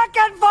we're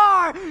looking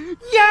for!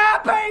 Yeah,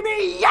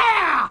 baby,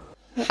 yeah!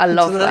 I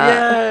love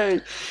that.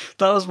 Yay!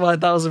 That was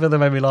the bit that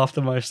made me laugh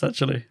the most,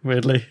 actually,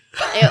 weirdly.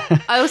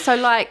 I also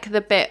like the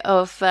bit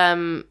of...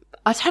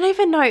 I don't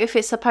even know if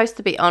it's supposed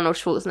to be Arnold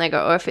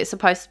Schwarzenegger or if it's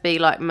supposed to be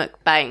like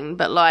McBain,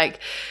 but like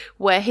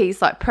where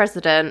he's like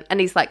president and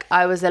he's like,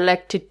 I was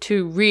elected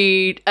to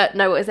read.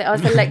 No, what is it? I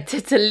was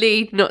elected to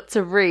lead, not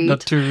to read.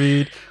 Not to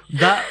read.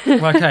 That,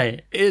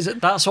 okay,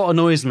 that's what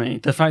annoys me,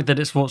 the fact that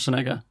it's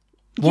Schwarzenegger.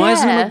 Why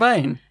isn't it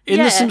McBain? In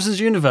the Simpsons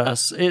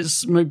universe,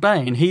 it's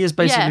McBain. He is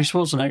basically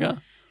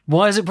Schwarzenegger.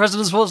 Why is it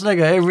President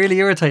Schwarzenegger? It really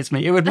irritates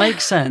me. It would make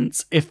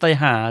sense if they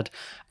had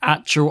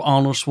actual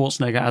Arnold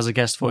Schwarzenegger as a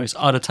guest voice.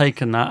 I'd have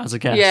taken that as a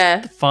guest.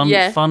 Yeah.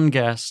 Fun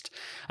guest,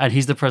 and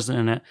he's the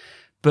president in it.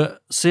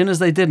 But soon as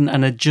they didn't,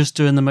 and they're just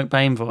doing the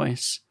McBain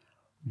voice,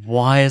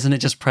 why isn't it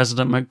just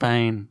President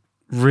McBain?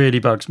 Really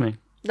bugs me.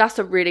 That's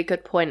a really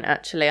good point,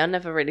 actually. I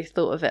never really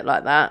thought of it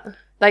like that.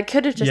 They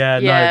could have just...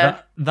 No,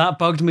 that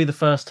bugged me the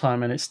first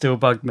time, and it still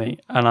bugged me.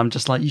 And I'm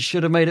just like, you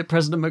should have made it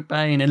President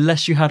McBain.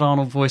 Unless you had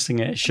Arnold voicing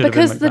it, it should have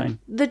been McBain. Because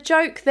the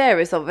joke there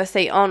is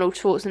obviously Arnold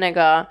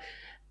Schwarzenegger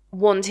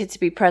wanted to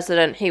be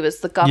president. He was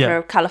the governor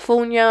of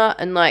California,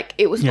 and like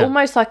it was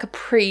almost like a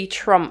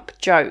pre-Trump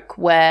joke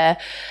where,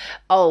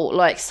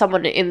 like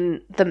someone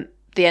in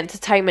the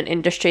entertainment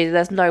industry,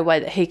 there's no way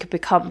that he could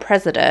become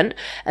president,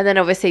 and then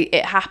obviously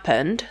it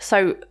happened.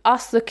 So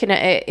us looking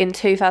at it in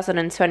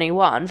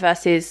 2021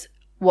 versus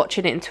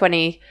watching it in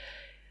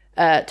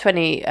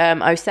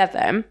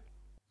 2007,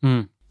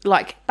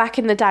 like back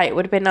in the day it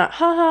would have been like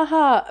ha ha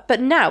ha,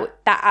 but now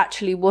that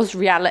actually was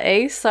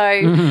reality.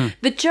 So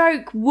the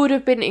joke would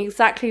have been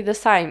exactly the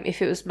same if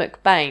it was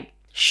McBain.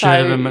 Should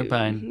have been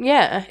McBain.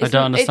 Yeah. I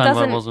don't understand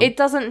why it wasn't. It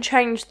doesn't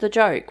change the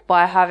joke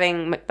by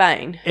having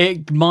McBain.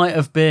 It might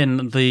have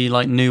been the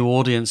like new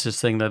audiences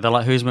thing though. They're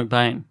like, who's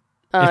McBain?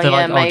 Oh, if they're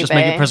like, maybe. just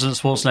make it President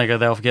Schwarzenegger,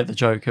 they'll forget the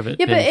joke of it.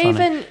 But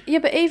funny.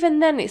 even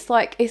then, it's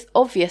like it's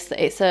obvious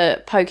that it's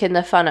a poking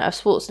the fun out of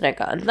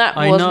Schwarzenegger, and that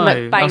was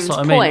McBain's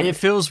point. It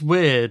feels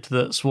weird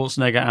that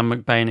Schwarzenegger and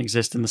McBain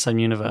exist in the same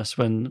universe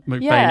when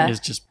McBain is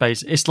just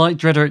based. It's like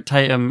Drederick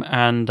Tatum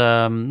and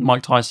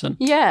Mike Tyson.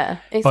 Yeah,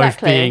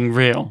 exactly. Both being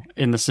real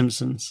in The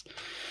Simpsons.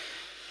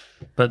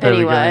 But there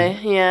we go.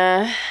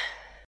 Yeah.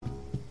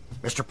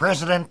 Mr.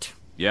 President.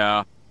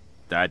 Yeah,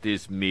 that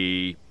is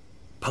me.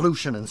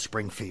 Pollution in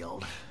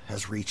Springfield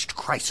has reached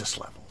crisis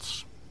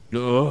levels.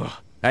 Ugh,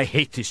 I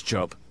hate this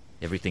job.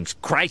 Everything's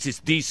crisis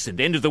this and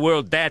end of the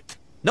world that.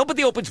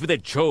 Nobody opens with a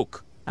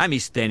joke. I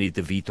miss Danny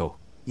DeVito.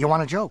 You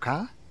want a joke,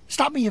 huh?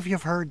 Stop me if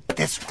you've heard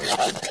this one.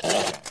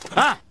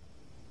 Ah!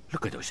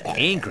 Look at those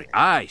angry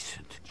eyes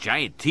and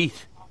giant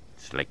teeth.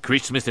 It's like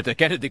Christmas at the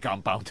Kennedy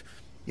compound.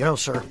 You know,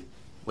 sir,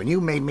 when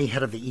you made me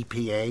head of the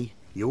EPA,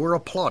 you were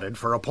applauded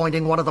for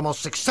appointing one of the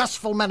most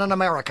successful men in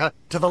America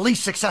to the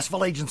least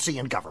successful agency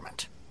in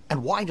government.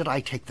 And why did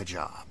I take the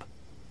job?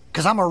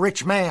 Because I'm a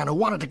rich man who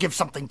wanted to give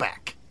something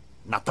back.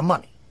 Not the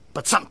money,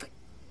 but something.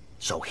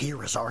 So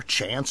here is our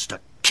chance to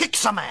kick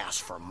some ass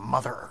for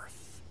Mother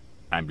Earth.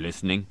 I'm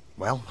listening.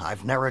 Well,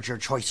 I've narrowed your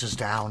choices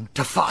down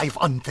to 5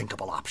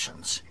 unthinkable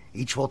options.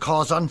 Each will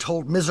cause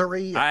untold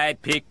misery. I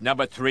picked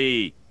number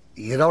 3.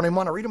 You don't even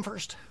want to read them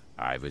first?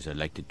 I was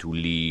elected to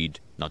lead,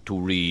 not to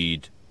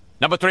read.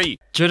 Number 3.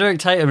 Drederick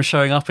Tatum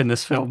showing up in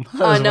this film as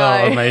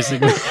well,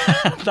 amazing.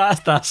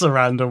 That's a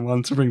random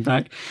one to bring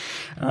back.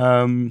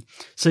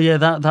 So yeah,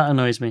 that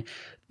annoys me.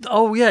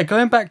 Oh yeah,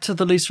 going back to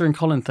the Lisa and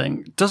Colin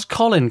thing, does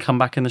Colin come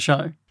back in the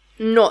show?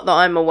 Not that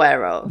I'm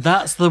aware of.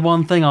 That's the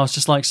one thing I was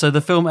just like, so the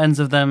film ends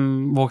of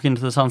them walking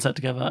into the sunset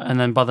together, and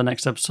then by the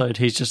next episode,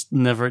 he's just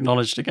never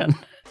acknowledged again.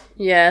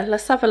 Yeah,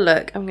 let's have a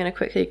look. I'm going to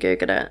quickly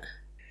Google it.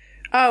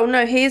 Oh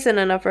no, he's in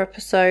another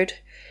episode.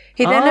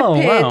 He then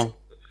appeared. Wow.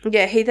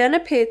 Yeah, he then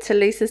appeared to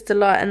Lisa's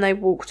delight and they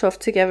walked off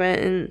together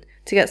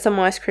to get some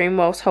ice cream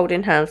whilst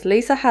holding hands.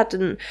 Lisa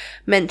hadn't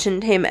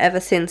mentioned him ever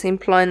since,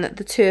 implying that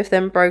the two of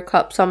them broke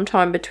up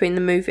sometime between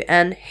the movie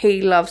and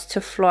He Loves to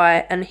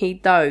Fly and He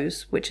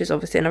Does, which is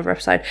obviously another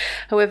episode.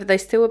 However, they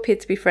still appear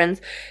to be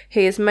friends.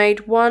 He has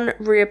made one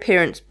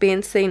reappearance,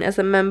 being seen as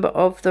a member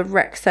of the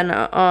Rec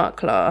Centre art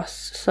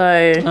class.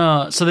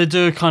 So they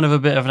do kind of a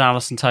bit of an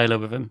Alison Taylor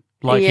with him.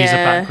 Like he's a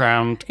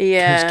background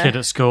kid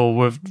at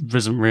school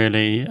isn't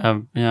really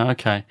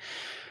okay.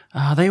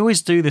 They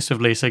always do this with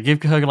Lisa.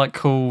 Give her like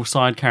cool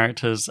side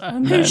characters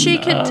and who you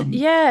could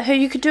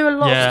do a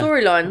lot of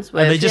storylines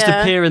with. And they just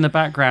appear in the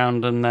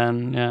background and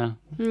then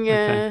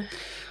okay.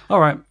 All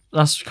right.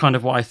 that's kind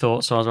of what I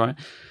thought, so I was right.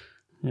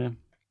 Yeah.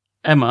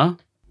 Emma?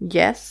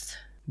 Yes?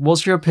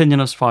 What's your opinion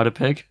of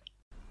Spider-Pig?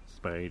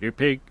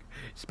 Spider-Pig,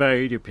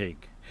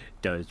 Spider-Pig,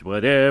 does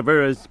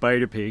whatever a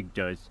Spider-Pig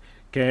does.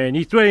 Can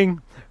he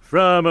swing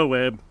from a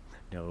web?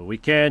 No, he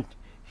can't.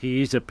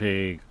 He's a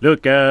pig.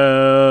 Look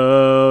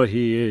out,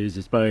 he is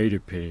a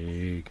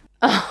Spider-Pig.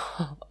 We're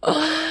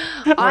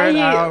an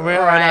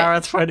hour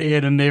 20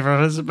 in and neither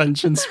of us have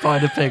mentioned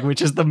Spider-Pig,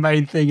 which is the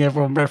main thing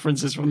everyone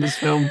references from this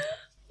film.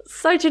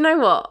 So do you know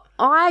what?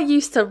 I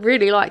used to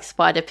really like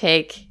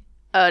Spider-Pig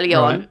early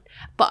on,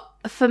 but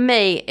for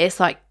me, it's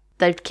like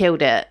they've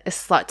killed it.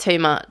 It's like too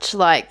much.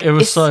 Like it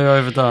was so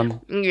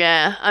overdone.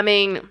 Yeah, I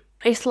mean,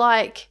 it's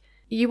like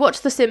you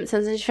watch The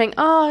Simpsons and you think,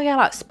 oh yeah,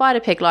 like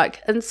Spider-Pig,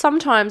 like, and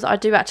sometimes I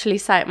do actually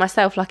say it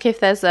myself, like if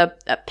there's a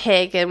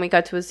pig and we go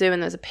to a zoo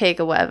and there's a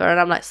pig or whatever, and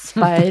I'm like,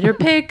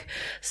 Spider-Pig,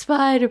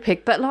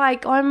 Spider-Pig, but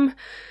like I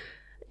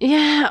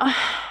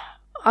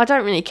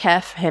don't really care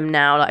for him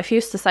now. Like if you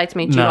used to say to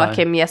me, do you like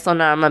him, yes or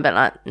no, I'm a bit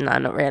like, no,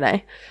 not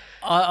really.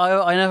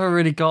 I never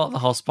really got the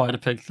whole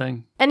Spider-Pig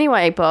thing.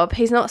 Anyway, Bob,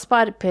 he's not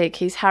Spider-Pig,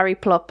 he's Harry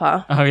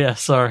Plopper. Oh yeah,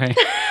 sorry.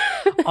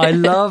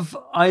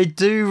 I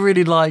do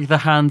really like the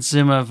Hans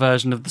Zimmer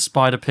version of the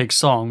Spider-Pig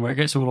song where it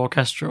gets all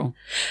orchestral.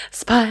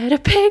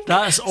 Spider-Pig.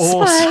 That's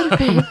awesome.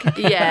 Spider-Pig.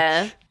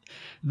 Yeah.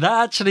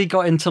 That actually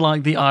got into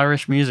like the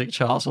Irish music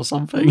charts or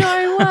something.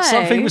 No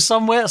way.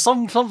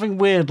 something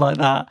weird like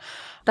that.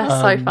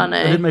 That's so funny.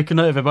 I didn't make a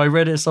note of it, but I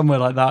read it somewhere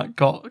like that.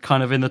 Got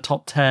kind of in the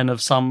top 10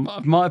 of some.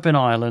 It might have been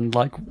Ireland,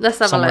 like Let's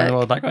have somewhere a in the look.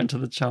 world that got into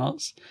the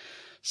charts.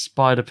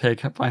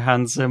 Spider-Pig by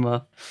Hans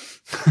Zimmer.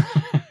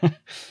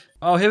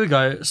 Oh, here we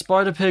go.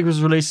 Spider-Pig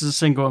was released as a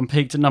single and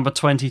peaked at number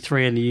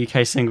 23 in the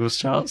UK singles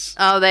charts.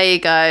 Oh, there you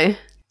go.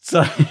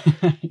 So,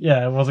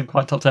 yeah, it wasn't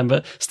quite top 10,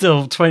 but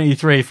still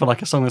 23 for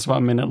like a song that's about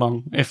a minute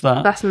long, if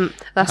that. That's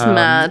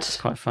mad. It's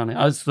quite funny.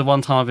 It's the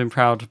one time I've been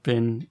proud of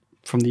being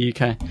from the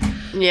UK.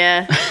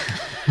 Yeah.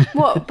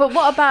 But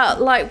what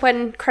about like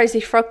when Crazy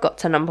Frog got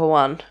to number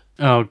 1?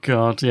 Oh,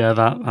 God, yeah,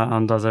 that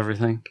undoes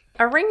everything.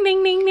 A ring,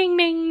 ding, ding, ding,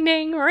 ding,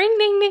 ding, ring,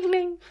 ding, ding,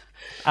 ding.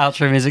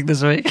 Outro music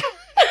this week.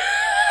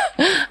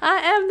 I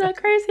am the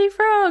Crazy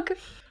Frog.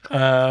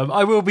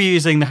 I will be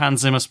using the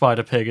Hans Zimmer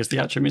Spider-Pig as the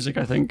outro music,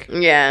 I think.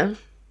 Yeah.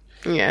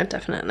 Yeah,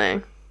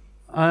 definitely.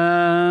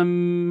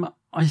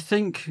 I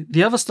think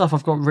the other stuff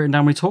I've got written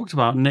down we talked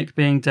about, Nick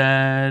being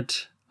dead,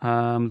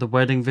 the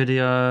wedding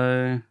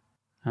video.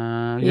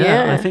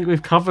 I think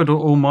we've covered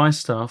all my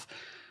stuff.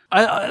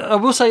 I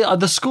will say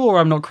the score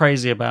I'm not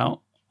crazy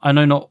about. I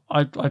know not.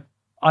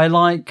 I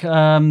like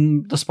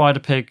the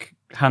Spider-Pig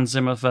Hans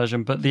Zimmer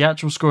version, but the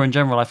actual score in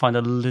general I find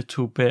a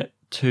little bit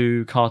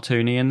too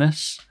cartoony in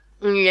this.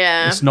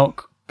 Yeah.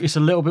 It's a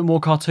little bit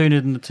more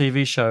cartoony than the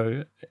TV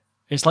show.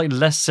 It's like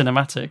less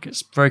cinematic.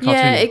 It's very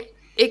cartoony. Yeah,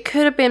 it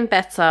could have been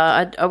better.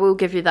 I will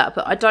give you that,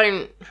 but I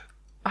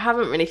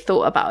haven't really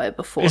thought about it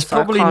before. It's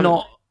probably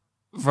not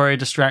very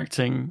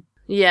distracting.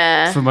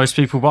 Yeah. For most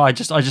people, but I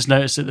just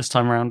noticed it this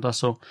time around.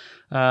 That's all.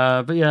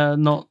 But yeah,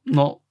 not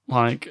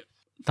like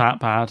that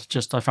bad.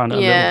 Just I found it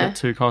a little bit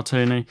too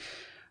cartoony.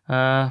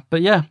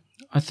 But yeah,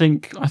 I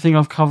think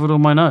I've covered all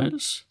my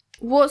notes.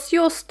 What's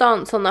your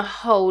stance on the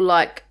whole,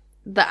 like,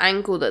 the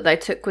angle that they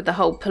took with the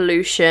whole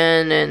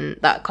pollution and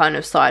that kind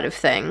of side of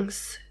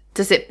things?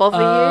 Does it bother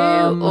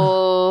you,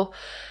 or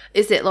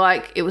is it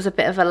like it was a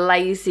bit of a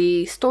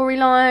lazy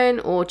storyline,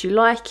 or do you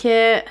like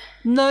it?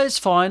 No, it's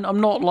fine.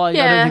 I'm not like,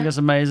 I don't think it's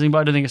amazing, but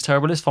I don't think it's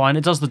terrible. It's fine.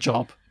 It does the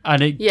job.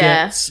 And it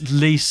gets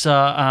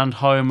Lisa and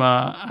Homer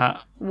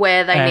at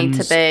where they need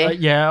to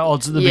be.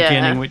 Odds at the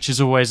beginning, which is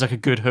always like a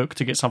good hook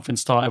to get something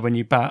started when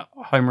you bat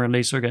Homer and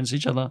Lisa against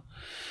each other.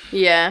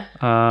 Yeah.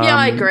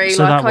 I agree.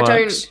 So like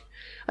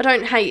I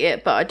don't hate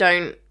it, but I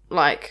don't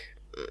like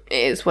it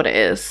is what it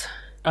is.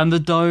 And the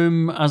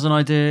dome as an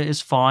idea is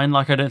fine.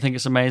 Like I don't think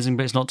it's amazing,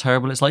 but it's not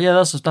terrible. It's like, yeah,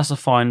 that's a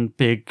fine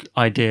big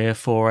idea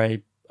for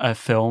a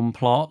film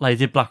plot. They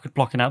did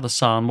blocking out the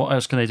sun. What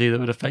else can they do that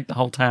would affect the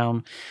whole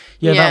town?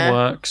 Yeah, that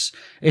works.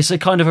 It's a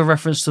kind of a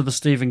reference to the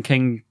Stephen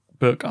King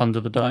book Under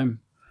the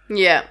Dome.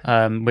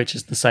 Yeah. Which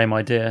is the same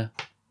idea.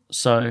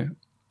 So,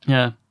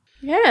 yeah.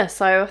 Yeah,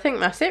 so I think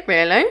that's it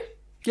really.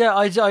 Yeah,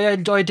 I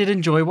did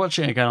enjoy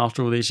watching it again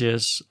after all these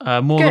years.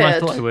 More than I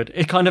thought I would.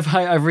 It kind of,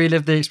 I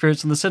relived the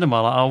experience in the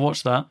cinema. Like, I'll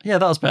watch that. Yeah,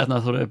 that was better than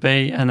I thought it would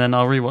be. And then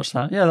I'll rewatch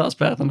that. Yeah, that was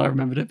better than I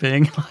remembered it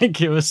being. Like,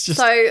 it was just,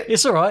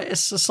 it's all right.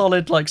 It's a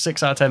solid,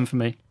 6 out of 10 for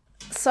me.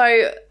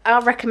 So,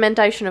 our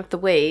recommendation of the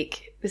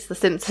week is the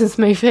Simpsons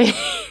movie.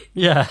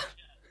 Yeah.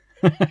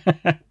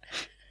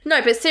 No,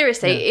 but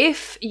seriously,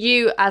 if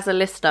you as a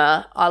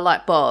listener are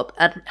like Bob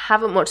and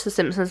haven't watched the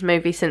Simpsons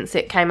movie since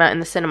it came out in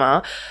the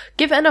cinema,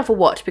 give it another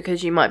watch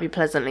because you might be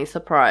pleasantly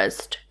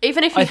surprised.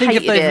 Even if you hated it. I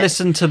think if they've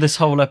listened to this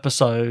whole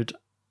episode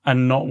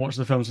and not watched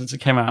the film since it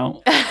came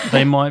out,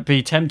 they might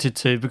be tempted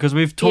to, because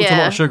we've talked a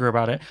lot of sugar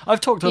about it.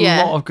 I've talked a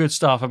lot of good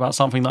stuff about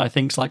something that I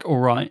think's like all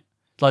right.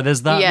 Like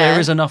there's that, there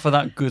is enough of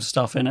that good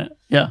stuff in it.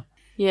 Yeah.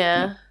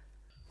 Yeah.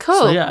 Cool.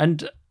 So yeah,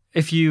 and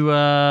if you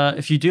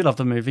do love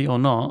the movie or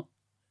not,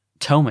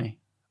 tell me.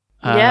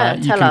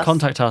 you can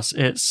contact us.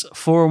 It's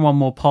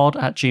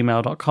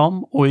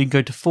 4and1morepod@gmail.com, or you can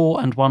go to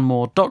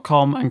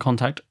 4and1more.com and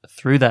contact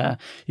through there.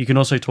 You can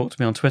also talk to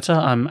me on Twitter.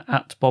 I'm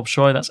at Bob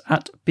Shoy. That's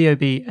at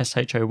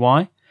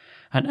BOBSHOY.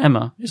 And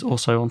Emma is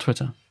also on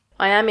Twitter.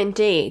 I am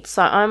indeed.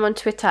 So I'm on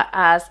Twitter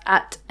as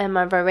at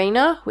Emma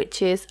Rowena,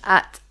 which is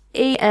at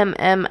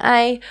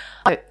EMMAOENA.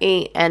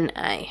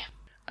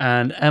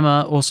 And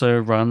Emma also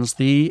runs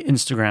the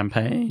Instagram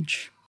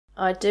page.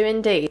 I do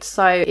indeed.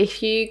 So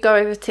if you go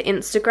over to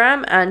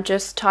Instagram and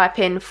just type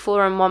in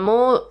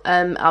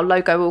 4and1more, our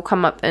logo will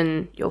come up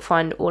and you'll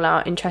find all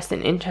our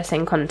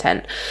interesting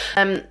content.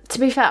 To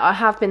be fair, I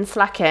have been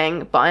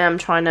slacking, but I am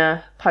trying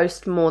to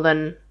post more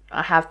than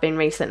I have been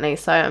recently,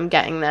 so I'm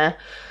getting there.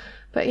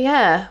 But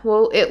yeah,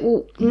 well,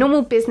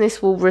 normal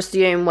business will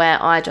resume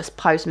where I just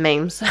post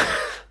memes.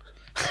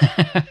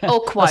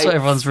 Or quotes. That's what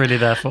everyone's really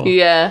there for.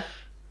 Yeah.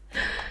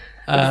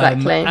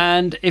 Exactly.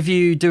 And if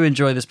you do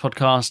enjoy this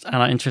podcast and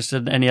are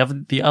interested in any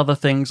of the other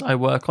things I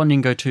work on, you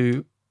can go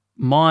to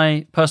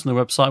my personal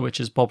website, which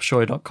is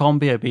bobshoy.com,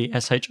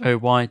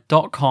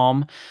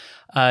 BOBSHOY.com.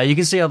 You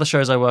can see other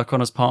shows I work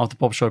on as part of the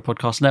Bob Shoy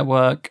Podcast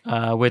Network.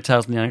 Weird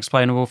Tales and the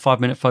Unexplainable,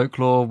 5-Minute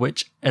Folklore,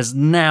 which is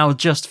now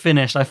just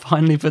finished. I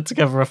finally put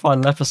together a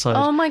final episode.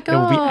 Oh my God. It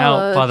will be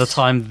out by the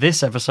time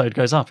this episode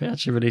goes up. It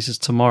actually releases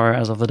tomorrow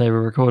as of the day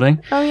we're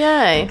recording. Oh,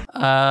 yay.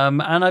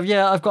 And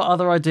I've got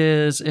other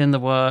ideas in the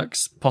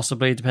works,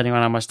 possibly, depending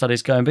on how my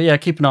study's going. But yeah,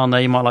 keep an eye on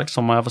there. You might like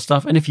some of my other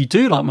stuff. And if you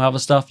do like my other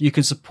stuff, you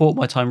can support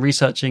my time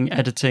researching,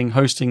 editing,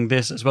 hosting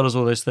this, as well as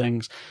all those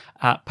things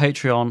at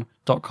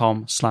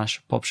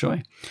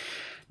patreon.com/BobShoy.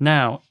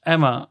 Now,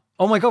 Emma,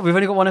 oh my God, we've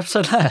only got one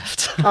episode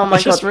left. Oh my God.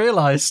 I just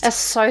realised. That's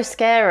so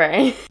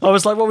scary. I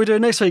was like, what are we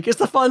doing next week? It's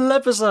the final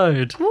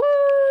episode.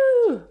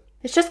 Woo!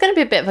 It's just going to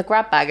be a bit of a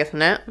grab bag,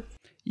 isn't it?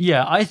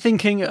 Yeah, I'm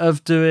thinking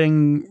of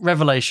doing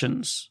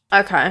Revelations.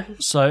 Okay.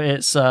 So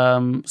it's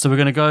so we're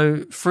going to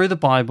go through the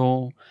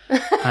Bible,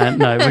 and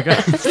no, we're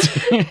going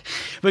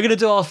to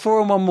do our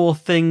 4and1 more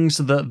things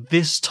that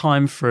this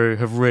time through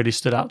have really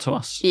stood out to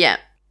us. Yeah.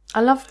 I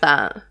love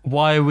that.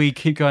 Why we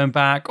keep going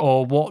back,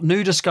 or what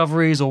new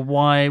discoveries, or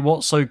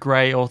what's so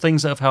great, or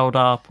things that have held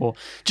up, or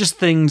just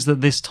things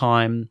that this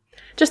time.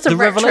 Just a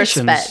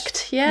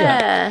retrospect.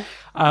 Yeah.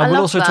 We'll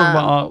also talk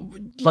about our,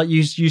 like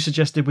you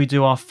suggested, we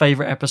do our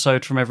favourite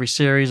episode from every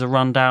series, a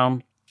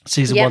rundown,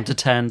 season 1 to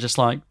 10, just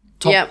like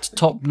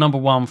top number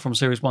 1 from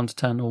series 1 to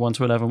 10 or 1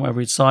 to 11, whatever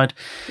we decide.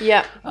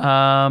 Yeah.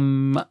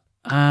 And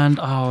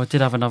I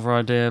did have another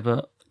idea,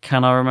 but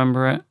can I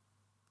remember it?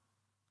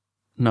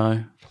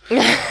 No.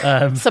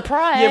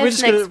 Surprise! Yeah,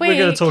 we're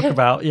going to talk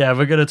about. Yeah,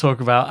 we're going to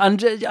talk about,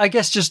 and I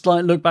guess just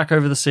like look back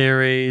over the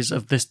series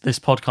of this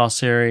podcast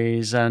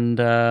series, and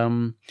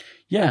I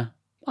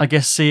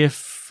guess see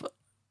if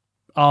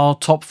our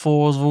top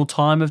 4s of all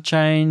time have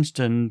changed,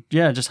 and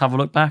just have a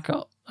look back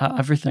at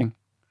everything.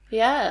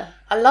 Yeah,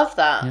 I love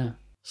that. Yeah,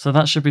 so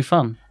that should be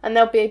fun, and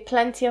there'll be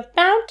plenty of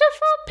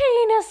bountiful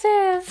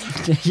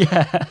penises.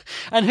 Yeah,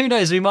 and who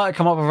knows, we might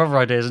come up with other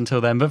ideas until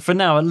then, but for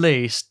now, at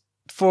least.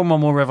 4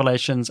 more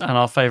Revelations and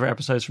our favourite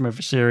episodes from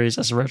every series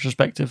as a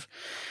retrospective.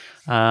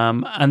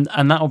 And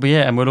that'll be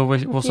it. And we'll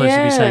also be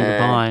saying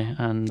goodbye.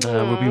 And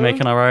we'll be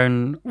making our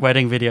own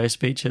wedding video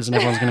speeches, and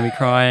everyone's going to be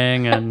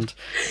crying, and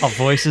our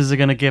voices are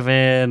going to give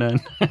in.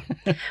 And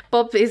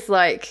Bob is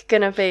like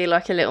going to be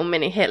like a little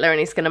mini Hitler, and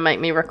he's going to make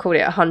me record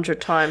it 100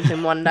 times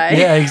in one day.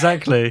 Yeah,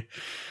 exactly.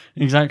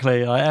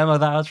 Emma,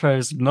 that outro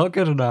is not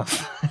good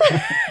enough.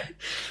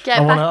 Get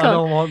back on. I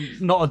don't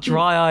want not a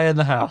dry eye in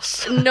the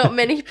house. Not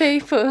many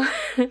people.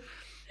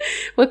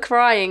 We're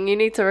crying. You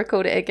need to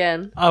record it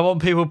again. I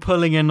want people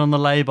pulling in on the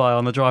lay-by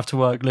on the drive to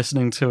work,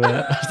 listening to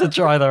it to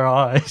dry their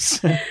eyes.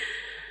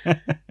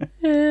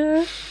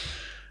 Yeah.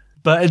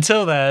 But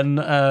until then,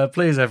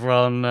 please,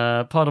 everyone,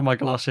 pardon my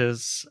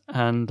galoshes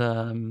and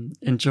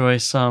enjoy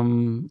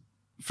some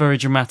very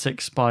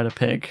dramatic Spider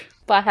Pig.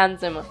 By Hans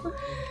Zimmer.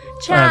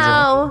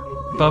 Ciao.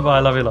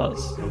 Bye-bye. Love you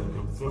lots.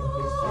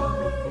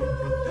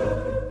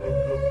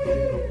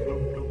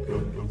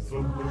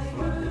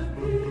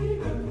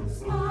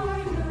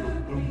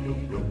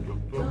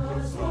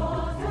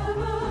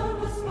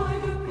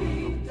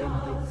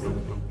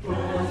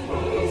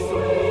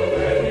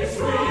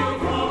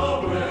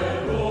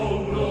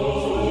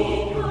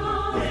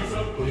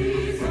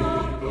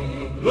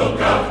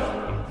 Look out!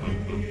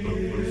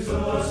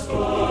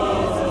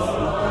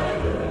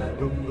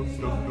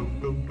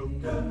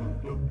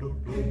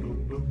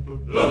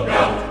 Look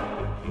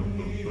out!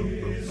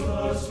 He's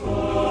a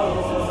spider.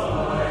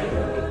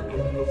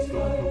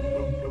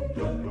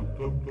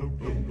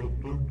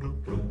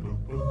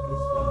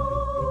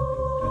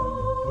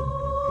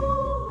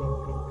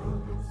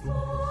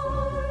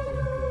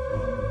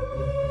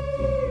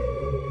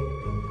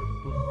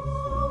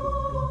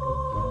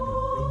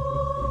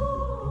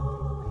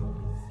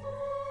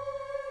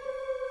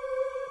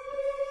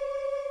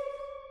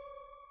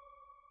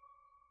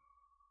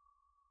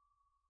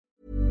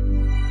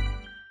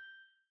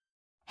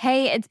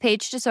 Hey, it's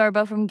Paige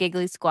DeSorbo from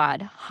Giggly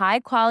Squad.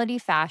 High quality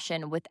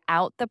fashion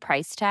without the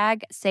price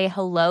tag. Say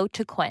hello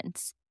to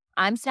Quince.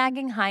 I'm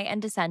snagging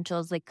high-end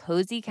essentials like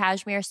cozy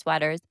cashmere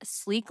sweaters,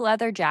 sleek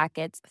leather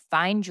jackets,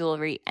 fine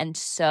jewelry, and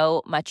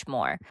so much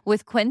more.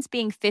 With Quince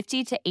being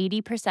 50 to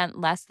 80%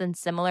 less than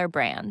similar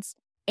brands.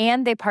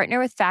 And they partner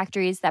with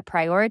factories that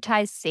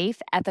prioritize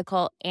safe,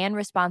 ethical, and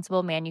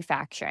responsible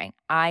manufacturing.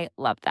 I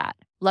love that.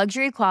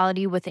 Luxury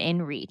quality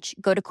within reach.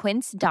 Go to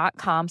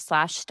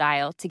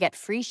quince.com/style to get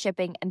free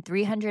shipping and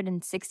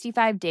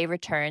 365-day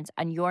returns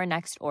on your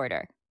next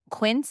order.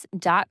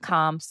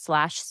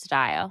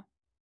 Quince.com/style.